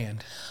or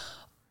band?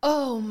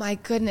 Oh my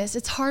goodness.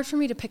 It's hard for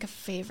me to pick a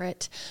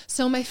favorite.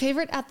 So my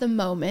favorite at the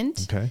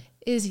moment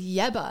is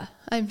Yeba.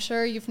 I'm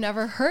sure you've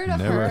never heard of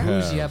Never her.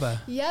 have. Who's Yeba?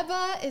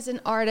 Yeba is an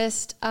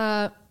artist.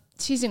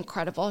 She's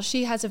incredible.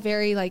 She has a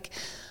very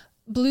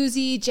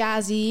bluesy,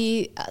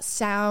 jazzy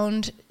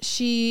sound.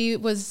 She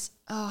was,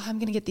 I'm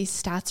going to get these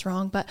stats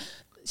wrong, but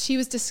she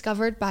was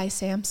discovered by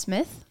Sam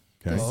Smith.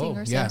 Okay. The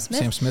singer yeah, Sam Smith.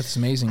 Sam Smith's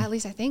amazing. At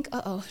least I think.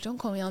 Don't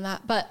quote me on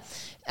that.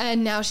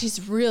 And now she's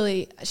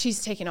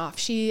taken off.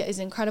 She is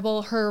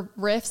incredible. Her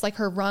riffs, like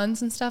her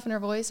runs and stuff, and her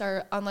voice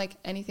are unlike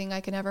anything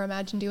I could ever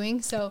imagine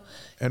doing. So,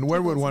 And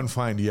where would one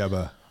find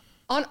Yeba?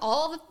 on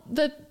all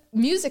the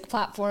music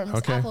platforms,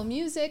 Okay. Apple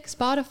Music,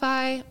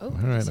 Spotify. All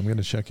right, I'm going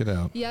to check it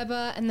out.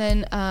 Yeba, and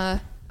then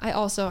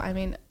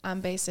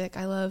I'm basic.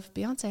 I love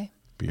Beyonce.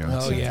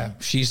 Beyonce. Oh, yeah.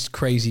 She's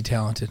crazy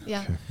talented.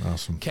 Yeah. Okay,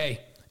 awesome. Okay,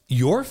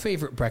 your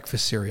favorite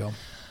breakfast cereal?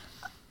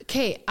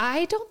 Okay,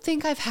 I don't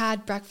think I've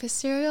had breakfast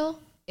cereal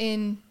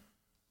in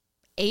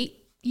 8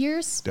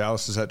 years.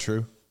 Dallas, is that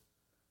true?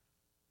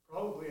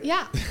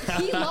 Yeah,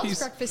 he loves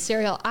breakfast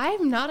cereal.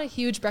 I'm not a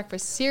huge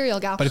breakfast cereal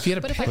gal. But if you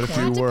had to if pick I one. had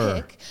But if you to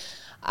were. pick,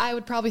 I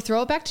would probably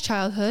throw it back to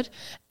childhood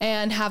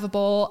and have a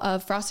bowl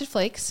of Frosted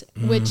Flakes,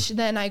 which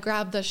then I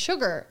grab the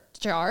sugar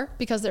jar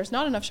because there's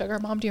not enough sugar.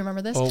 Mom, do you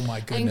remember this? Oh, my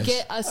goodness. And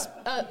get us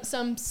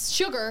some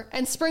sugar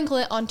and sprinkle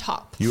it on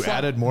top. You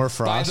added more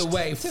frost. By the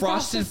way, To Frosted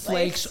Frosted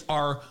Flakes Flakes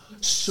are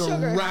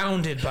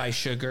surrounded by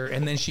sugar,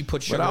 and then she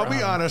put sugar But I'll be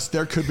on. honest,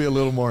 there could be a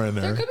little more in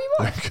there. There could be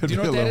more. There could Do you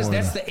know be what a that little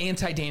is? more. That's the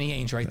anti-Danny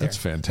Ainge right there. That's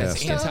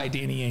fantastic. That's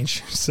anti-Danny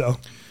Ainge.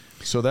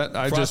 So that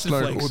I just Frosted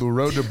learned Flakes. the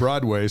road to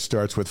Broadway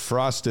starts with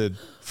frosted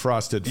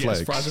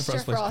flakes. Frosted Extra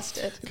Flakes.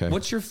 frosted. Okay.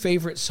 What's your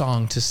favorite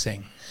song to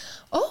sing?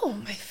 Oh,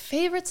 my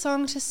favorite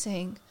song to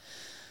sing.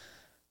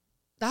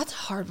 That's a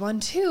hard one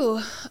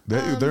too.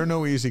 There are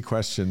no easy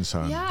questions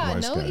on Yeah,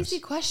 Wise no Guys. easy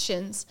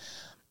questions.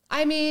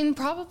 I mean,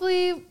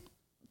 probably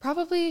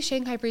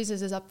Shanghai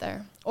Breezes is up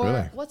there. Or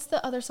Really? what's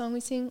the other song we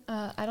sing?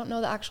 I don't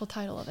know the actual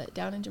title of it.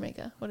 Down in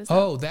Jamaica. What is that?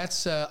 Oh,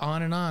 that's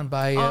On and On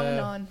by... On and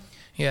On.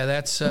 Yeah,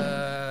 that's... Oh,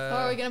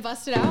 are we gonna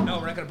bust it out? No,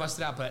 we're not going to bust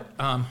it out, but...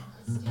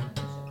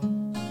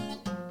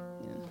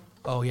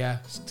 Oh, yeah,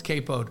 it's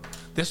Capoed.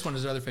 This one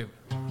is our other favorite.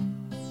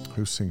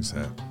 Who sings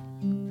that?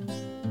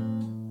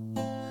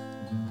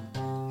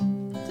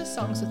 This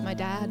song's with my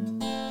dad.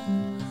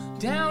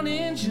 Down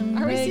in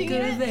Are we singing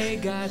Jamaica, it? they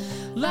got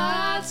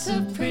lots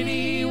of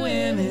pretty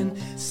women.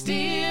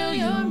 Steal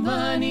your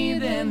money,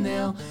 then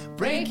they'll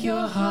break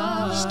your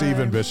heart.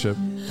 Stephen Bishop.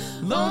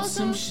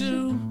 Lonesome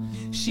Shoe,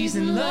 she's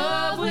in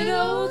love with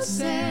old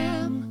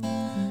Sam.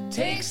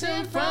 Takes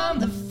him from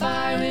the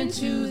fire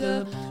into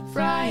the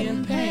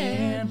frying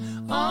pan.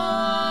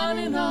 On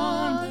and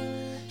on,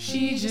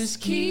 she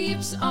just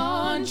keeps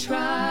on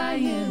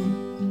trying.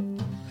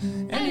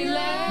 And he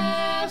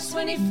laughs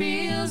when he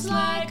feels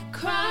like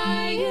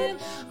crying.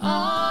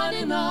 On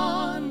and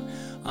on,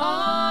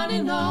 on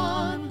and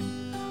on,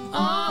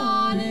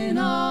 on and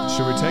on.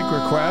 Should we take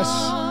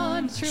requests?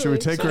 Should we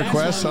take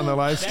requests on the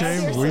live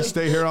stream? We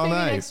stay here all Maybe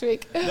night. next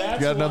week. You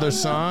got another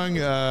song?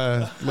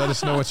 Let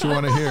us know what you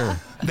want to hear.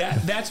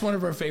 That's one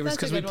of our favorites That's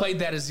because a we good played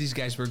that as these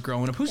guys were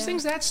growing up. Who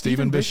sings that?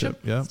 Stephen Bishop.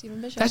 Yeah.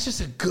 Stephen Bishop. That's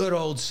just a good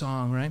old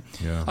song, right?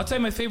 Yeah. I'll tell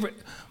you my favorite.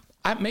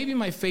 Maybe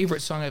my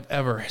favorite song I've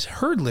ever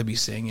heard Libby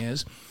sing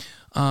is.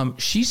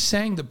 She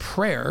sang the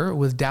prayer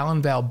with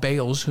Dallin Val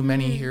Bales, who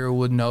many here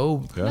would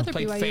know. Another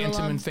Played BYU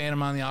Phantom alum. and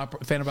Phantom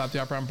of the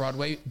Opera on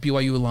Broadway.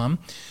 BYU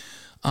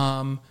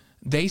alum.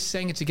 They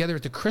sang it together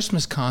at the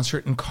Christmas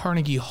concert in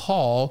Carnegie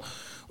Hall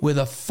with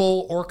a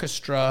full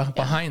orchestra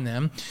behind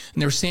them.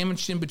 And they were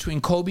sandwiched in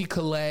between Kobe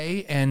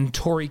Calais and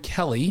Tori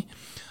Kelly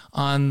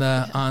on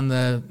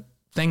the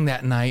thing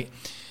that night.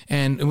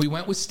 And we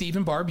went with Steve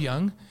and Barb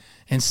Young.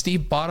 And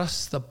Steve bought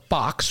us the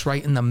box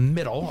right in the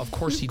middle. Of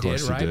course he did,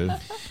 right? did.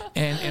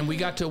 And we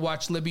got to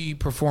watch Libby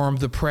perform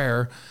the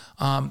prayer.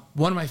 One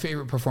of my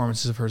favorite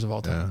performances of hers of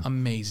all time. Yeah.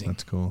 Amazing.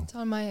 That's cool. It's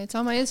on my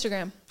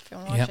Instagram if you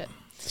want to watch Yep. it.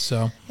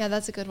 So Yeah,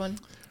 that's a good one.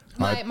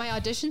 My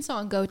audition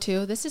song go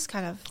to. This is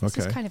kind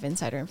of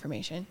insider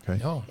information.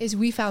 Okay. oh, Is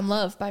 "We Found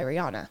Love" by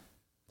Rihanna.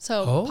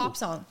 So Oh. pop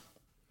song.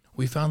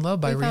 We Found Love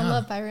by "We Rihanna. Found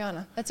Love" by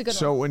Rihanna. That's a good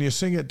So one. when you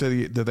sing it,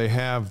 do they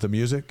have the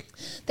music?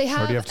 They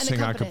have or do you have to an sing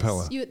a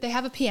accompanist. cappella? They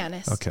have a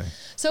pianist. Okay.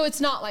 So it's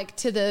not like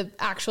to the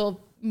actual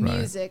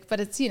music, but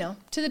it's to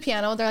the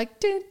piano. They're like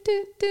do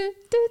do do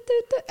do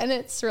do do, and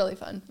it's really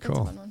fun. It's a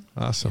Cool. fun one.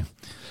 Awesome.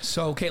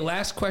 So, okay,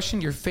 last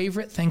question. Your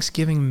favorite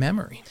Thanksgiving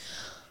memory?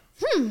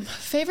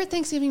 Favorite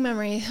Thanksgiving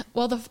memory?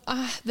 Well,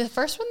 the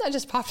first one that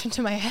just popped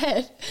into my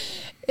head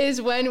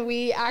is when I'm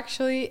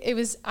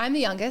the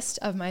youngest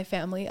of my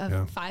family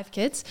of 5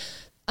 kids.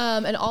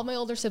 And all my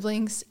older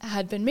siblings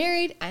had been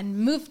married and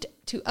moved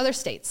to other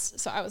states.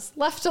 So I was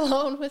left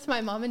alone with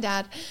my mom and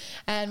dad,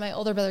 and my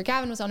older brother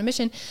Gavin was on a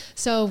mission.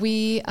 So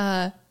we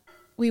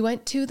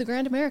went to the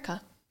Grand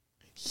America.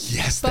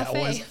 Yes, that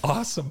Buffet. was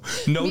awesome.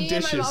 No Me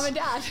dishes. and my mom and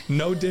dad.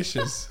 No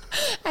dishes.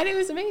 And it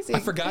was amazing. I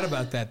forgot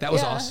about that. That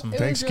was Yeah, awesome. it was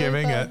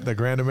Thanksgiving really at fun. the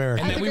Grand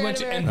American. And then the we Grand went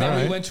to American. All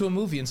right. we went to a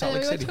movie in Salt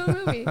And Lake we City. went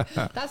to a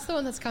movie. That's the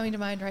one that's coming to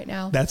mind right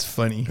now. That's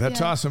funny. That's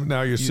Yeah. awesome.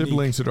 Now your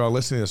siblings that are all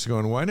listening to this are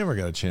going, well, I never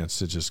got a chance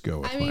to just go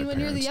with I mean, my when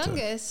you're the parents to-"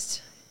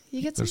 youngest,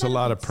 you get some There's a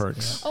lot of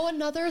benefits. perks. Oh,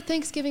 another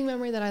Thanksgiving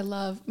memory that I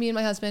love. Me and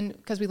my husband,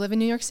 because we live in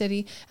New York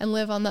City and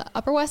live on the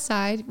Upper West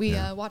Side, we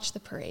watch the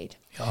parade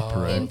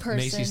in person.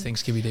 Macy's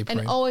Thanksgiving Day Parade.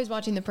 And always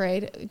watching the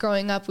parade.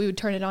 Growing up, we would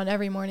turn it on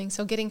every morning.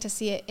 So getting to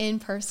see it in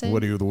person.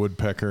 Woody the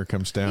Woodpecker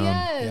comes down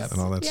Yes. and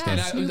all that Yeah.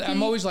 stuff. and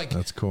I'm always like,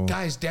 That's cool.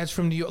 Guys, Dad's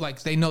from New York.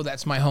 Like, they know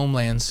that's my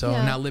homeland. So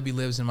Yeah. now Libby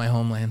lives in my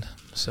homeland.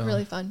 So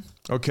Really fun.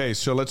 Okay,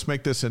 so let's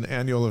make this an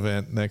annual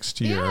event next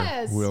year.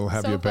 Yes, We'll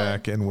have so you fun.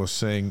 back and we'll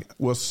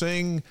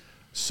sing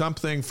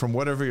something from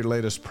whatever your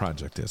latest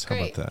project is. How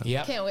Great. about that?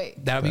 Yep. Can't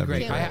wait. That'd be That'd be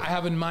great. great. I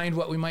have in mind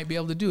what we might be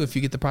able to do if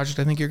you get the project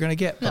I think you're going to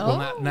get. But we'll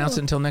not announce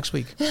it until next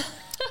week.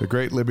 The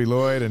great Libby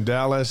Lloyd and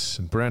Dallas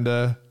and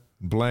Brenda,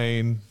 and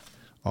Blaine,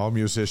 all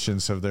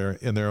musicians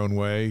in their own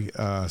way.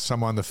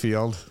 Some on the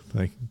field.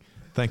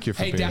 Thank you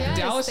for Hey, being here. Yes,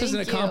 Dallas is an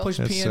thank you. accomplished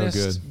That's so pianist.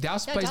 good.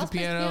 Dallas Yeah, plays Dallas the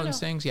plays piano piano. and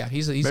sings. Yeah,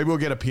 he's Maybe we'll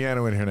get a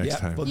piano in here next Yeah,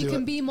 time. we'll You do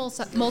can it. be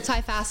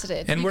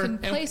multifaceted. And you we're- can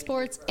and- play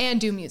sports and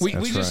do music. we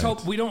That's just right.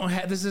 hope we don't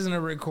have this isn't a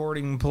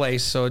recording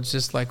place, so it's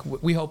just like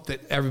we hope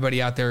that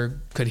everybody out there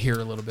could hear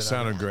a little bit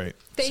Sounded of great.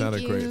 Thank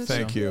Sounded you. great.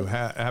 Thank So- you.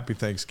 Happy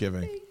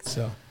Thanksgiving. it.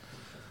 So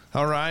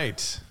All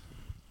right.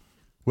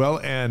 Well,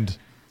 and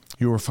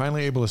you were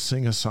finally able to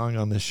sing a song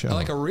on this show.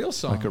 Like a real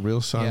song. Like a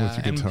real song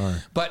with your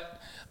guitar.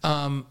 But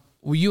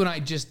you and I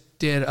just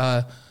did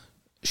a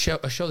show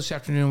this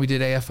afternoon. We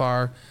did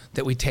AFR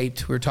that we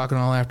taped. We were talking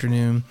all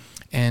afternoon.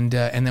 And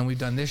then we've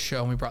done this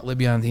show, and we brought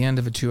Libby on at the end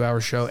of a 2-hour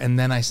show, and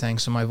then I sang,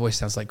 so my voice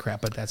sounds like crap,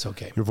 but that's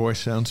okay. Your voice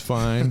sounds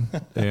fine,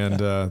 and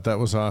that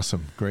was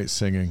awesome. Great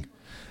singing.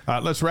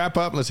 Let's wrap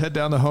up. Let's head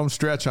down the home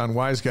stretch on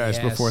Wise Guys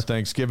before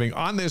Thanksgiving.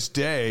 On this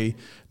day,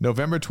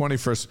 November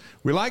 21st,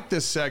 we like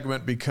this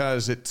segment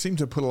because it seems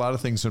to put a lot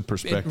of things in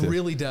perspective. It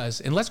really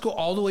does. And let's go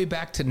all the way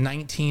back to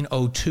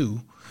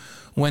 1902,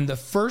 when the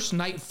first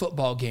night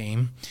football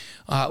game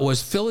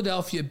was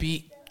Philadelphia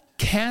beat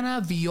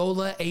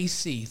Cana-Viola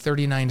AC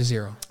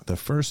 39-0. The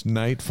first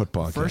night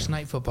football game. First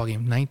night football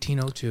game,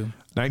 1902.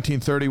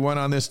 1931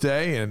 on this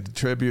day, and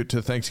tribute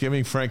to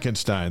Thanksgiving,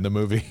 Frankenstein, the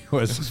movie,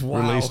 was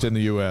released in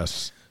the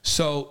U.S.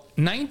 So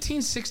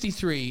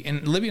 1963,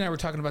 and Libby and I were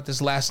talking about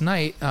this last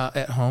night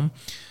at home,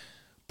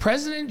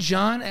 President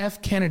John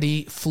F.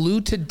 Kennedy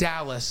flew to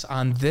Dallas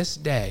on this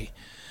day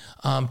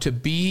to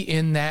be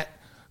in that,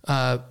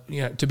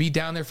 to be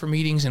down there for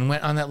meetings, and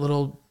went on that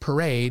little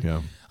parade.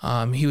 Yeah.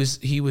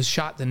 He was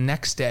shot the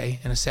next day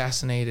and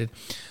assassinated.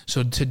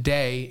 So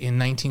today, in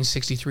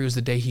 1963, was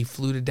the day he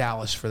flew to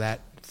Dallas for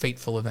that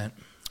fateful event.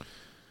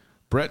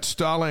 Brett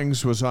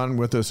Stallings was on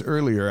with us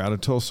earlier out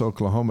of Tulsa,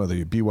 Oklahoma,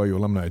 the BYU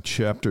alumni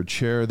chapter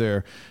chair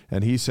there,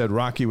 and he said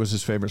Rocky was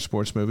his favorite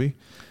sports movie.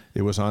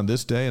 It was on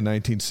this day in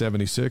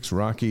 1976.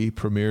 Rocky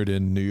premiered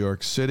in New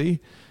York City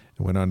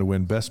and went on to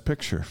win Best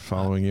Picture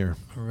following year.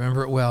 I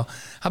remember it well.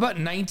 How about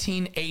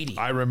 1980?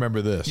 I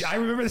remember this. Yeah, I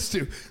remember this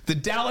too. The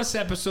Dallas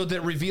episode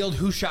that revealed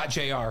who shot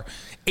JR.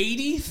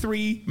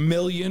 83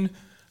 million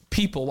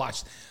people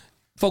watched.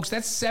 Folks,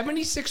 that's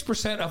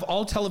 76% of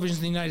all televisions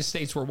in the United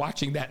States were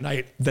watching that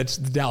night. That's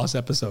the Dallas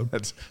episode.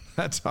 That's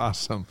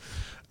awesome.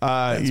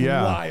 That's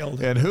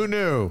wild. And who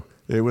knew?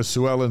 It was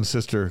Sue Ellen's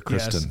sister,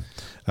 Kristen.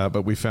 Yes.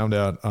 But we found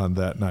out on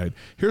that night.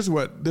 Here's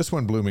what, this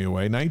one blew me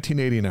away.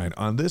 1989.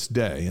 On this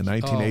day in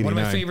 1989. One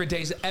of my favorite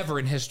days ever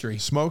in history.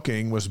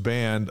 Smoking was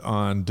banned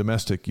on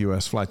domestic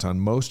U.S. flights, on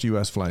most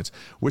U.S. flights,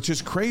 which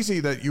is crazy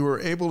that you were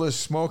able to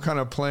smoke on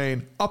a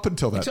plane up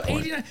until that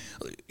point. 89.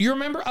 You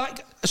remember,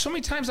 like, so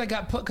many times I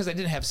got put, because I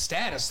didn't have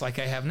status like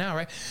I have now,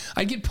 right?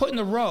 I'd get put in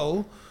the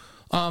row,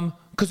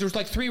 because there's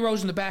like 3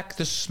 rows in the back,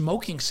 the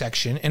smoking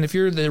section. And if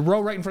you're the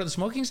row right in front of the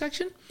smoking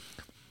section,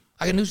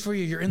 I got news for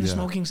you. You're in the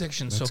smoking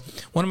section. So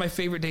one of my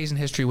favorite days in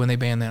history when they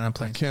banned that on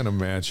planes. I can't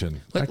imagine.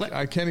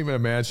 I can't even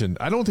imagine.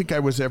 I don't think I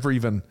was ever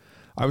even...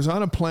 I was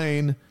on a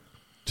plane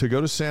to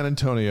go to San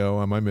Antonio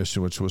on my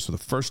mission, which was the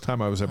first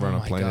time I was ever on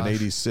a plane in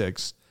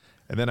 86.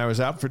 And then I was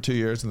out for 2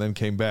 years and then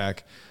came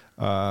back.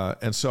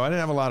 And so I didn't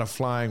have a lot of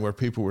flying where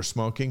people were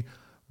smoking.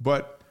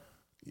 But,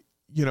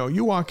 you know,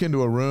 you walk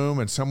into a room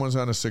and someone's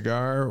on a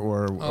cigar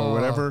or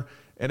whatever...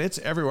 And it's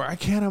everywhere. I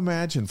can't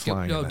imagine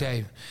flying. No,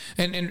 Dave.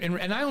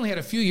 And I only had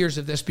a few years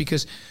of this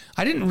because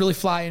I didn't really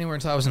fly anywhere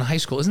until I was in high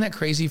school. Isn't that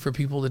crazy for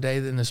people today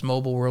in this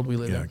mobile world we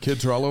live in? Yeah,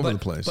 kids are all over the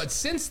place. But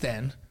since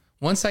then,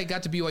 once I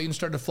got to BYU and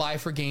started to fly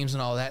for games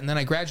and all that, and then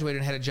I graduated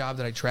and had a job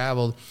that I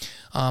traveled,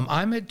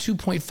 I'm at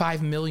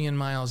 2.5 million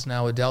miles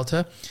now with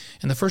Delta.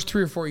 And the first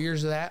 3 or 4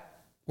 years of that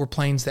were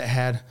planes that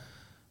had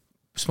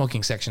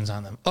smoking sections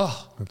on them.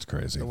 Oh, that's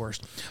crazy. The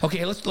worst.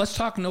 Okay, let's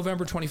talk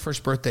November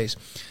 21st birthdays.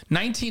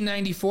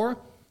 1994,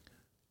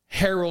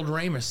 Harold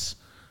Ramis,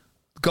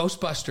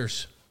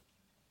 Ghostbusters.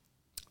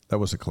 That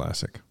was a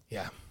classic.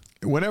 Yeah.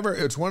 Whenever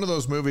it's one of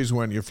those movies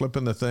when you're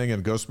flipping the thing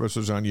and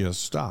Ghostbusters on, you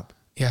stop.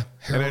 Yeah.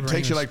 Harold and it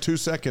takes you like 2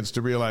 seconds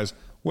to realize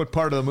what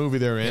part of the movie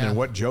they're in and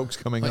what joke's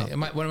coming up.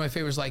 One of my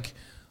favorites, like,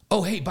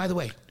 oh, hey, by the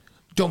way,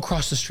 don't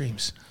cross the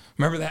streams.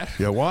 Remember that?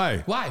 Yeah, why?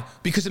 Why?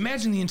 Because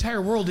imagine the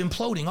entire world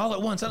imploding all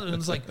at once.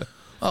 It's like,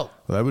 oh.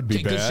 Well, that would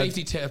be bad. Good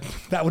safety tip.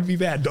 That would be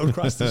bad. Don't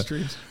cross the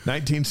streams.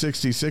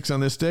 1966 on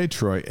this day,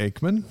 Troy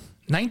Aikman.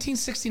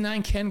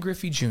 1969, Ken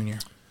Griffey Jr.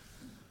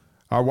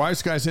 Our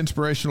Wise Guys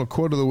inspirational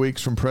quote of the week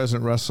is from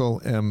President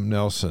Russell M.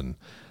 Nelson,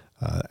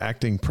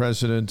 acting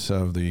president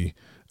of the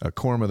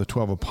Quorum of the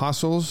 12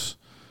 Apostles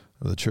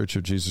of the Church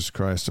of Jesus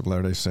Christ of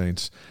Latter-day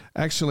Saints.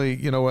 Actually,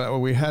 you know,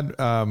 we had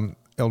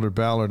Elder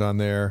Ballard on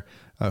there,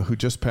 who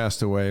just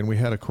passed away, and we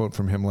had a quote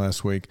from him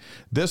last week.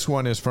 This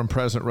one is from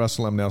President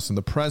Russell M. Nelson,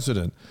 the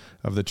president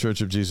of the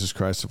Church of Jesus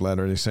Christ of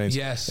Latter-day Saints.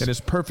 Yes. And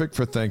it's perfect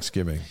for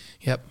Thanksgiving.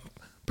 Yep.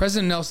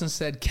 President Nelson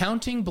said,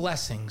 counting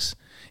blessings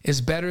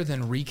is better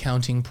than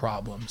recounting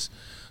problems.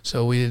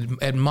 So we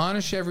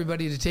admonish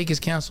everybody to take his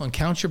counsel and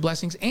count your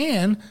blessings.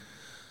 And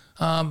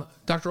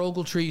Dr.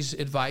 Ogletree's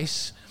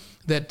advice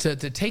that to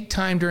take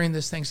time during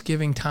this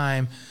Thanksgiving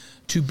time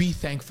to be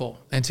thankful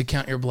and to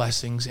count your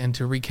blessings and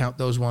to recount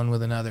those one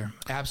with another.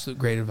 Absolute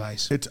great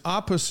advice. It's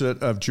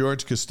opposite of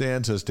George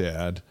Costanza's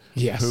dad,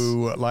 yes,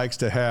 who likes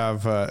to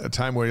have a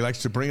time where he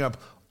likes to bring up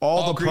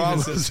all the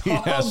problems he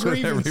has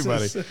with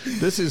everybody.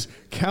 This is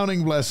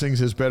counting blessings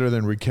is better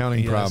than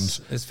recounting problems.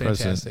 It's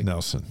fantastic. President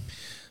Nelson.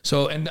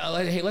 So, and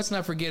hey, let's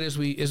not forget as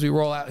we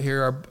roll out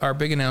here, our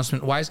big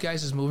announcement, Wise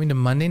Guys is moving to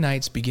Monday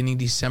nights beginning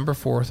December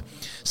 4th.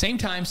 Same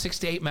time, 6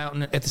 to 8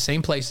 Mountain at the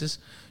same places,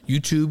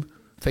 YouTube,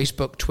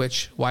 Facebook,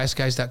 Twitch,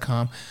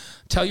 wiseguys.com.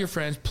 Tell your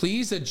friends,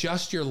 please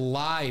adjust your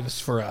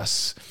lives for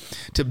us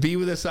to be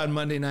with us on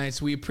Monday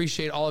nights. We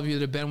appreciate all of you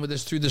that have been with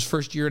us through this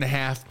first year and a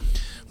half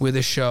with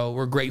this show.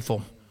 We're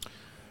grateful.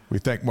 We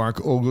thank Mark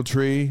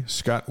Ogletree,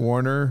 Scott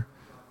Warner,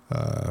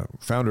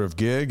 founder of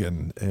Gig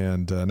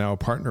and now a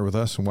partner with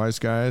us and Wise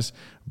Guys,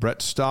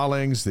 Brett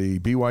Stallings, the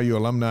BYU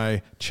alumni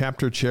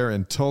chapter chair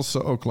in Tulsa,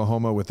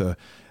 Oklahoma, with a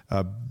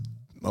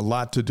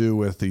lot to do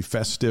with the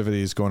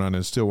festivities going on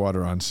in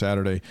Stillwater on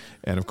Saturday,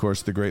 and of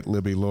course the great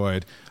Libby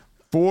Lloyd.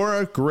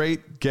 4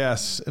 great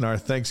guests in our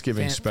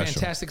Thanksgiving special.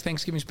 Fantastic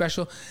Thanksgiving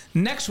special.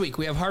 Next week,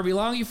 we have Harvey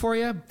Longy for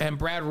you and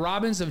Brad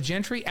Robbins of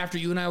Gentry. After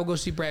you and I will go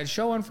see Brad's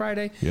show on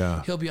Friday,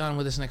 he'll be on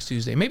with us next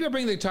Tuesday. Maybe I'll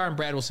bring the guitar and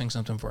Brad will sing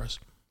something for us.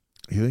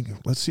 You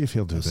think? Let's see if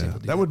he'll do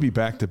that. That would be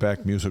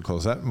back-to-back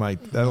musicals.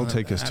 That'll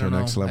take us to the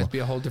next level. That'd be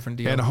a whole different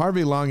deal. And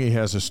Harvey Longy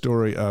has a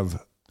story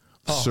of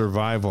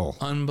survival,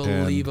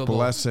 unbelievable, and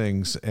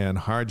blessings and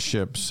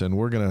hardships, and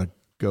we're going to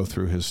go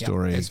through his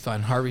story. It's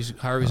fun. Harvey's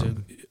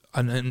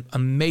an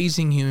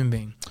amazing human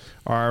being.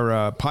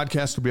 Our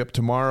podcast will be up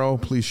tomorrow.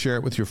 Please share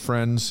it with your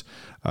friends.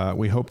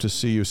 We hope to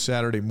see you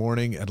Saturday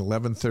morning at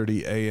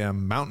 11:30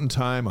 a.m. Mountain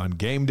Time on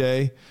game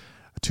day.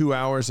 2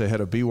 hours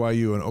ahead of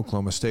BYU and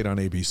Oklahoma State on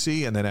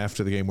ABC, and then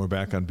after the game, we're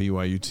back on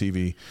BYU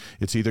TV.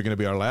 It's either going to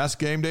be our last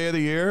game day of the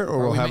year, or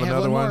we'll have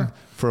another one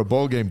for a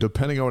bowl game,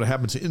 depending on what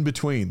happens in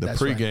between the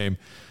pregame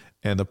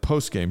and the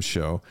postgame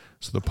show.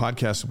 So the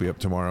podcast will be up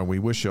tomorrow. We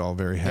wish you all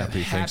very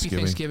happy Thanksgiving.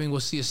 Happy Thanksgiving. We'll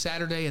see you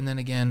Saturday and then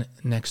again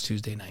next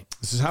Tuesday night.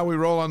 This is how we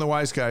roll on the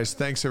Wise Guys.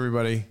 Thanks,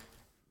 everybody.